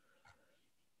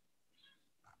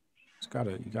 You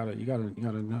gotta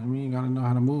know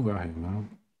how to move out here, man.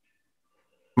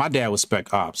 My dad was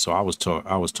spec ops, so I was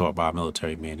taught by a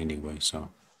military man anyway, so.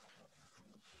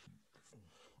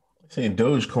 Saying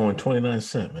Dogecoin 29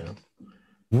 cents, man.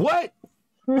 What?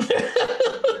 Let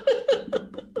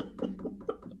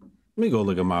me go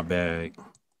look at my bag.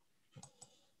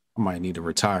 I might need to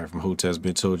retire from Hotep's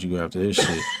been told you after this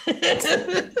shit.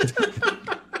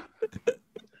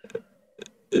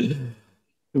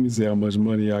 Let me see how much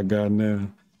money I got now.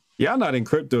 Y'all not in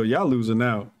crypto. Y'all losing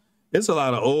out. It's a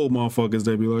lot of old motherfuckers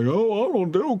that be like, oh, I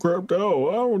don't do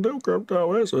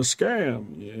crypto. That's a scam.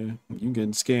 Yeah, you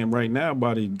getting scammed right now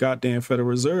by the goddamn Federal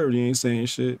Reserve. You ain't saying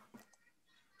shit.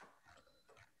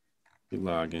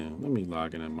 Let me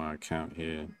log in my account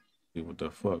here. See what the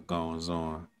fuck goes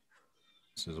on.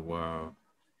 This is wild.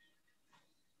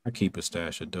 I keep a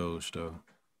stash of Doge, though.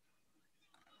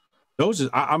 Doge is,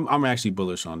 I'm actually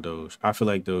bullish on Doge. I feel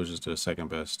like Doge is the second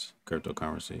best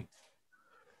cryptocurrency.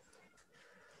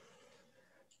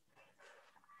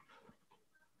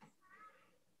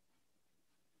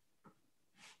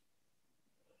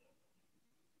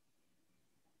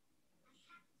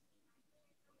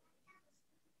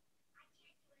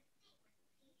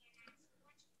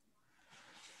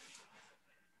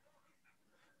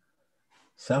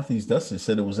 Southeast Dustin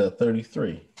said it was at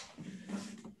 33.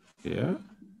 Yeah.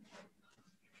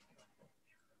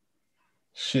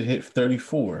 Shit hit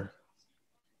 34.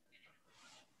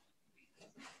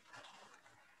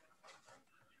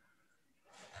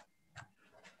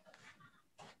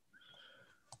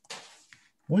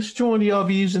 Which joint do y'all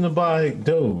be using to buy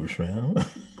Doge, man?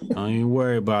 Don't even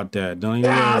worry about that. Don't even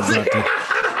worry about that.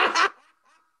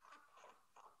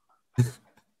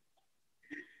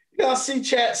 Y'all see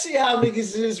chat, see how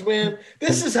niggas is, man.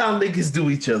 This is how niggas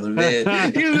do each other,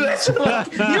 man. You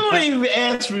don't even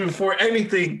ask me for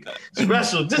anything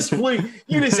special. Just point,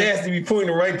 you just ask to be pointing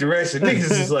the right direction.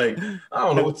 Niggas is like, I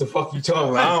don't know what the fuck you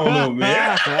talking about. I don't know,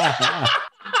 man.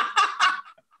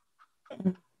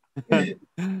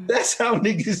 That's how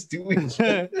niggas do it.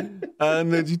 I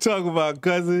know what you talking about,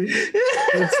 cousin. You know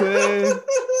what I'm saying?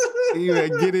 You gotta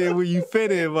get in where you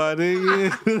fit in, my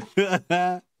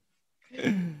nigga.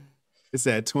 It's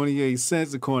at 28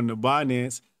 cents according to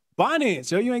Binance.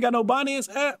 Binance, yo, you ain't got no Binance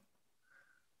app?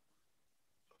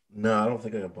 No, I don't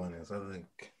think I got Binance. I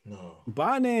think, no.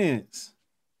 Binance.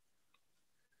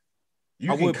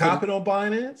 You can cop it on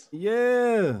Binance?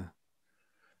 Yeah.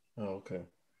 Oh, okay.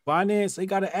 Binance, they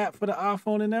got an app for the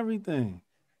iPhone and everything.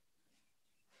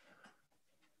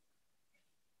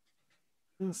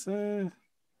 You know what I'm saying?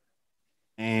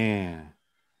 And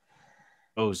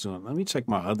oh, Sean, let me check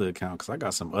my other account because I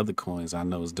got some other coins I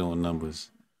know is doing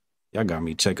numbers. Y'all got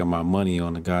me checking my money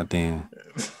on the goddamn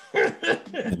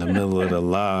in the middle of the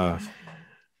live.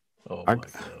 Oh,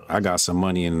 I got some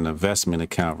money in an investment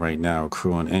account right now,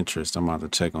 accruing interest. I'm about to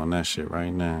check on that shit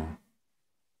right now.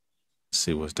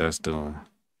 See what that's doing.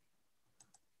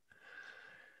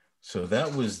 So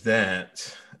that was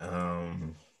that.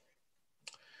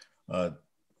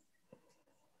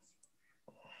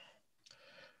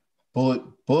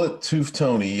 Bullet Tooth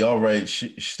Tony, all right,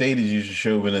 stated using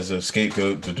Chauvin as a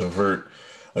scapegoat to divert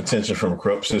attention from a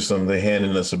corrupt system. They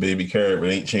handing us a baby carrot, but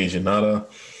ain't changing nada.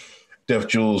 Def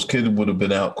Jules kid would have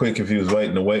been out quick if he was white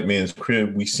in the white man's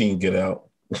crib. We seen Get Out.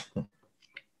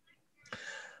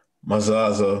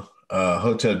 Mazaza,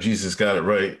 Hotep Jesus got it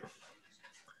right.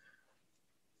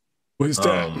 What's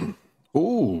that?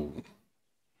 Ooh.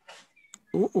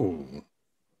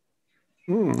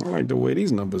 I like the way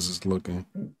these numbers is looking.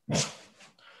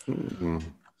 Ben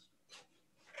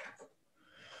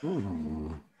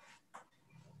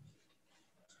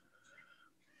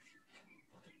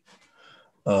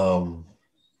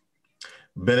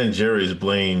and Jerry's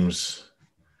blames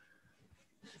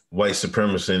white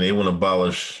supremacy, and they want to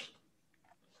abolish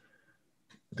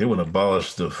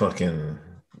the fucking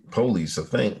police, I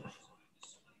think.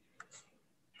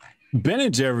 Ben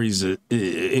and Jerry's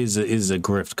is a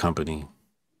grift company.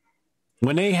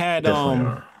 When they had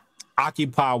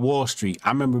Occupy Wall Street, I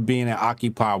remember being at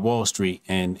Occupy Wall Street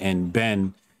and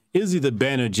Ben, it was either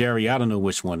Ben or Jerry, I don't know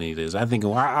which one it is. I think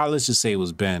let's just say it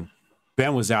was Ben.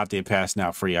 Ben was out there passing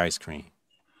out free ice cream.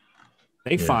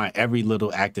 They find every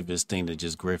little activist thing to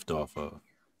just grift off of.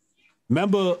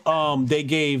 Remember, they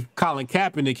gave Colin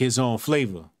Kaepernick his own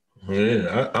flavor.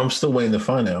 Yeah, I'm still waiting to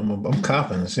find out. I'm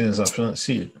copping as soon as I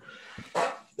see it.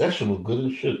 That should look good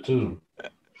as shit too.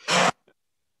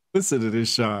 Listen to this,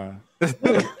 Sean.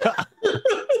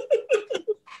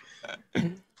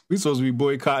 We supposed to be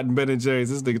boycotting Ben and Jerry's.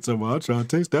 This nigga talking about, I'm trying to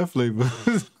taste that flavor.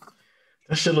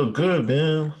 That shit look good,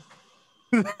 man.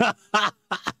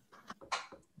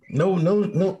 No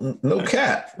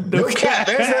cap. No cap.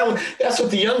 That's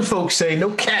what the young folks say.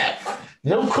 No cap.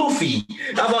 No kufi.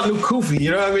 How about no kufi?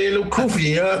 You know what I mean? No kufi.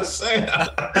 You know what I'm saying?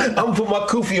 I'm gonna put my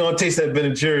kufi on. Taste that Ben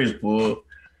and Jerry's, boy.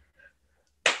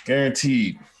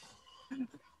 Guaranteed.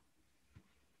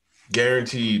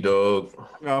 Guaranteed, dog.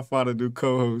 I'll find a new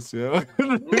co-host, yo.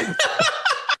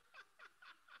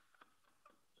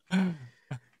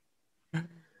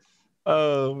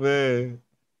 Oh man.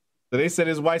 So they said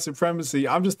it's white supremacy.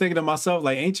 I'm just thinking to myself,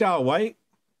 like, ain't y'all white?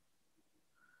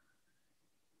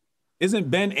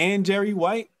 Isn't Ben and Jerry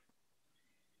white?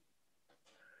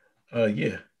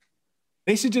 Yeah.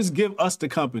 They should just give us the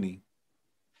company.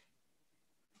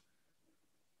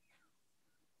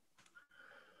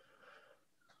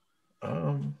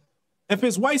 If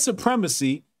it's white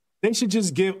supremacy, they should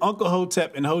just give Uncle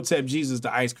Hotep and Hotep Jesus the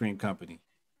ice cream company.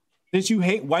 Since you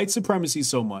hate white supremacy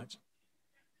so much.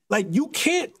 Like, you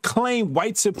can't claim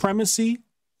white supremacy,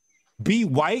 be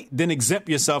white, then exempt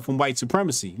yourself from white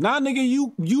supremacy. Nah, nigga,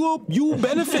 you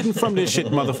benefiting from this shit,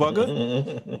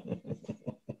 motherfucker.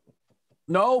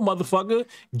 No, motherfucker.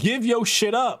 Give your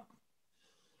shit up.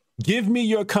 Give me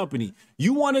your company.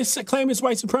 You want to claim it's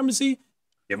white supremacy?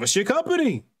 Give us your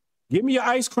company. Give me your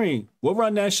ice cream. We'll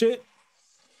run that shit.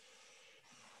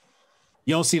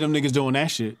 You don't see them niggas doing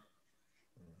that shit.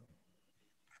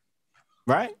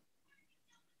 Right?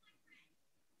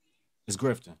 It's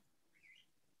grifting.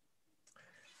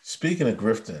 Speaking of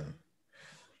grifting,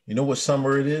 you know what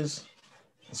summer it is?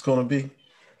 It's going to be?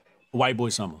 White boy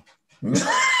summer.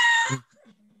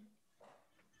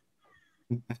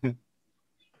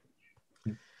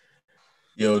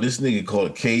 Yo, this nigga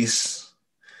called Case.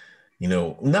 You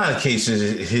know, not a Case.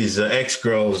 His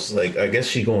ex-girl's like, I guess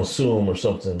she gonna sue him or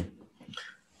something.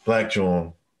 Black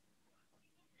John.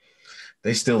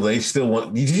 They still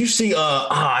want. Did you see?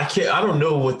 I don't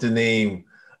know what the name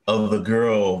of the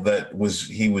girl that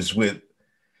he was with.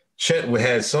 Chet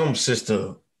had some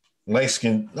sister, light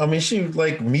skin. I mean, she was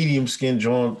like medium skin,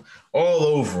 John, all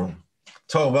over him.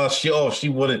 Talk about she's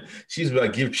about to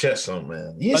give Chet something,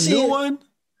 man. You a new one?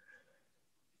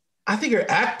 I think her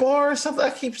Akbar or something.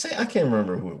 I keep saying I can't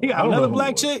remember who. He got another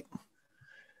black chick.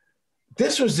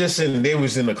 This was just they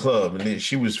was in the club and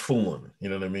she was fooling. You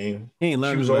know what I mean? He ain't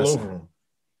learned. She was all over him.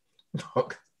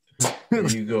 There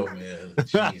you go, man.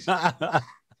 Jesus. Oh my God.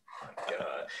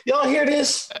 Y'all hear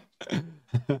this?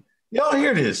 Y'all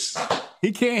hear this?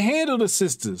 He can't handle the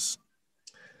sisters.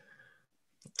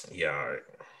 Yeah, all right.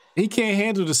 He can't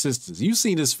handle the sisters. You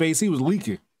seen his face? He was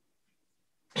leaking.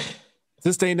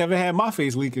 Sister ain't never had my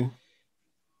face leaking.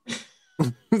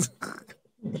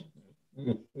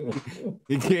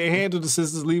 He can't handle the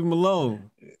sisters. Leave him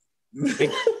alone.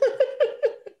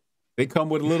 They come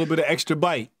with a little bit of extra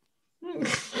bite.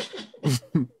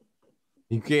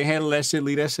 You can't handle that shit.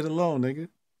 Leave that shit alone, nigga.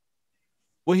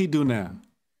 What he do now?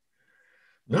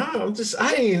 No,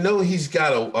 I didn't even know he's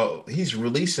got he's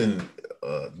releasing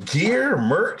gear,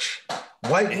 merch,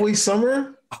 White Boy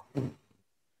Summer.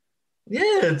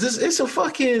 Yeah, it's a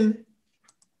fucking.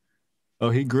 Oh,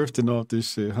 he grifting off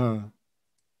this shit, huh?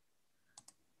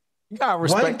 You gotta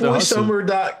respect the hustle.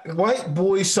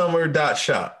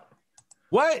 Whiteboysummer.shop.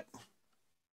 What?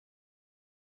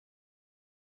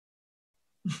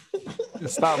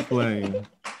 Stop playing.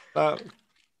 Stop.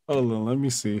 Hold on, let me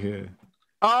see here.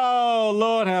 Oh,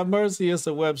 Lord have mercy, it's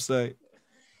a website.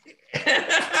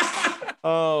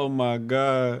 Oh my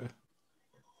God.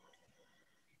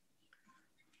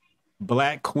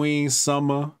 Black Queen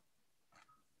Summer.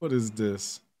 What is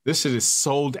this? This shit is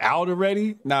sold out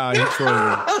already? Nah, he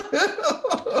trolling.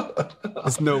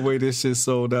 There's no way this shit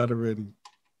sold out already.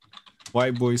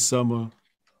 White Boy Summer.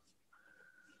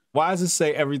 Why does it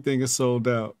say everything is sold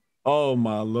out? Oh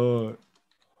my Lord.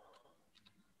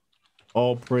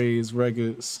 All Praise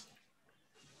Records.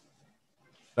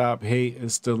 Stop Hate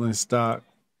is still in stock.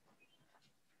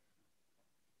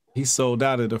 He sold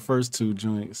out of the first two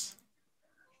joints.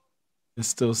 It's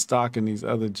still stocking these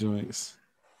other joints.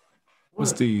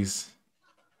 What's these?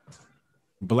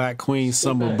 Black Queen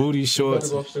Summer booty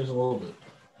shorts.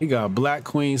 He got Black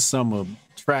Queen Summer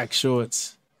track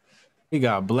shorts. He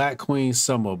got Black Queen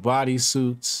Summer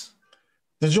bodysuits.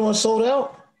 The joint sold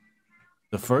out?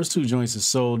 The first two joints are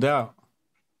sold out.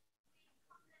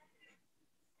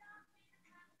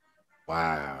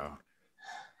 Wow.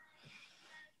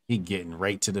 He getting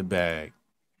right to the bag.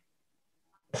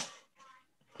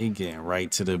 He getting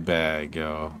right to the bag,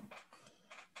 yo.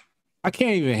 I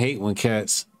can't even hate when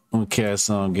cats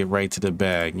get right to the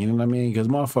bag. You know what I mean? Because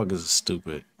motherfuckers are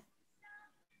stupid.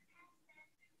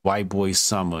 White Boy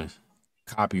Summer,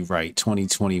 copyright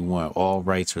 2021, all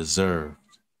rights reserved.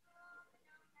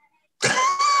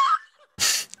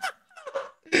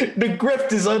 The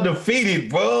grift is undefeated,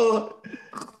 bro.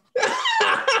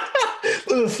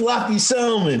 Look at Floppy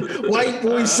Salmon, White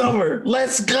Boy Summer.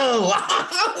 Let's go.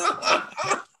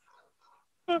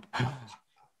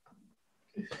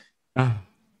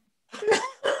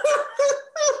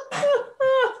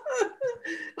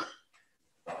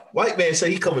 White man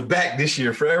say he coming back this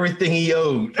year for everything he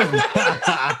owed.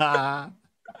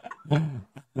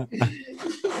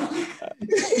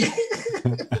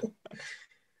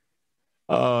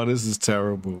 Oh, this is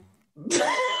terrible.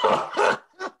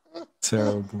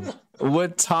 Terrible.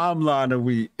 What timeline are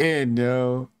we in,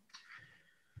 yo?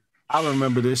 I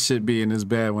remember this shit being this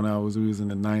bad when we was in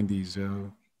the 90s,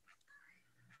 yo.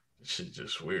 This shit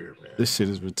just weird, man. This shit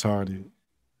is retarded.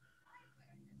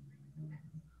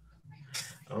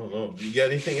 I don't know. You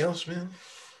got anything else, man?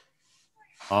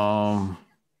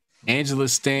 Angela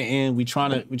Stanton. We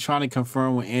trying to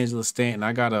confirm with Angela Stanton.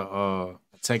 I got a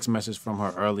text message from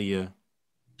her earlier.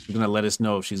 She's gonna let us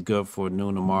know if she's good for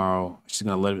noon tomorrow. She's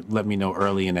gonna let me know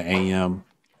early in the AM.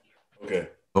 Okay.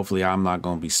 Hopefully, I'm not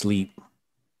gonna be asleep.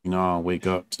 You know, I'll wake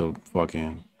up to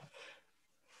fucking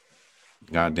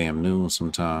goddamn noon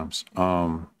sometimes.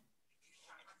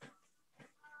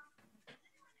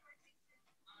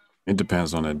 It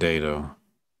depends on the day though.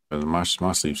 My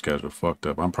sleep schedule fucked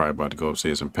up. I'm probably about to go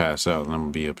upstairs and pass out, and I'm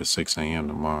gonna be up at 6 a.m.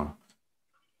 tomorrow.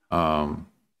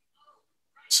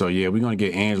 So yeah, we're gonna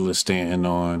get Angela Stanton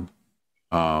on.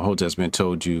 Hotep's Been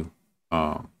Told You.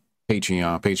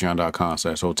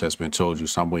 Patreon.com/Hotep's Been Told You.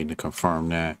 So I'm waiting to confirm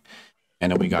that.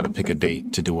 And then we got to pick a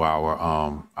date to do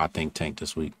our think tank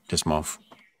this month.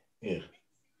 Yeah.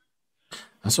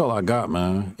 That's all I got,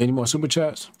 man. Any more super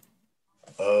chats?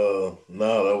 No,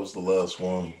 that was the last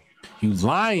one. You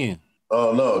lying?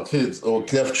 Oh no, kids. Oh,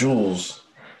 Jeff Jules.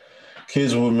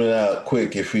 Kids would have been out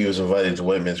quick if he was invited to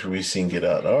White Man's Scene Get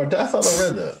Out. Oh, I thought I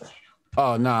read that.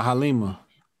 Oh nah, Halima.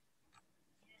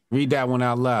 Read that one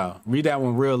out loud. Read that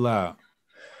one real loud.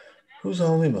 Who's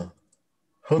Halima?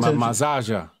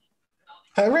 Mazaja.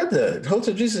 I read that.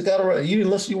 Hotel Jesus got it right. You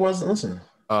didn't listen. You wasn't listening.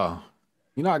 Oh,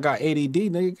 you know I got ADD,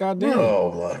 nigga. Goddamn.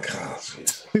 Oh my God.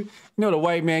 Geez. You know the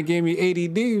white man gave me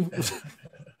ADD.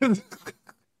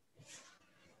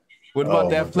 What about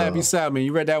that Flappy Salmon?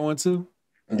 You read that one too?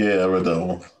 Yeah, I read that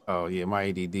one. Oh yeah, my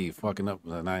ADD fucking up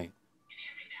tonight.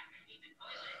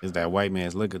 Is that white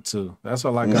man's liquor too? That's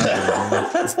all I got.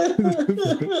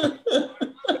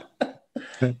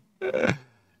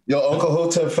 Yo, Uncle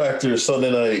Hotep Factor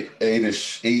Sunday night,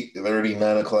 8:30,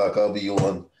 9 o'clock. I'll be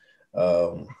on.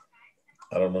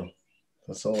 I don't know.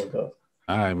 That's all I got.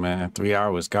 All right, man. 3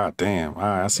 hours. Goddamn. All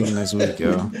right, I'll see you next week,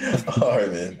 yo. All right,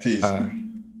 man. Peace.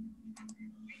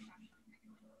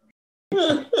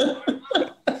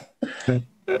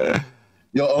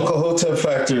 Yo, Uncle Hotep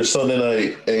Factor Sunday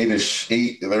night,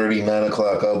 8:30, 9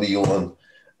 o'clock. I'll be on.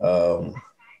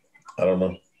 I don't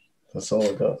know. That's all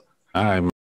I got. All right, man.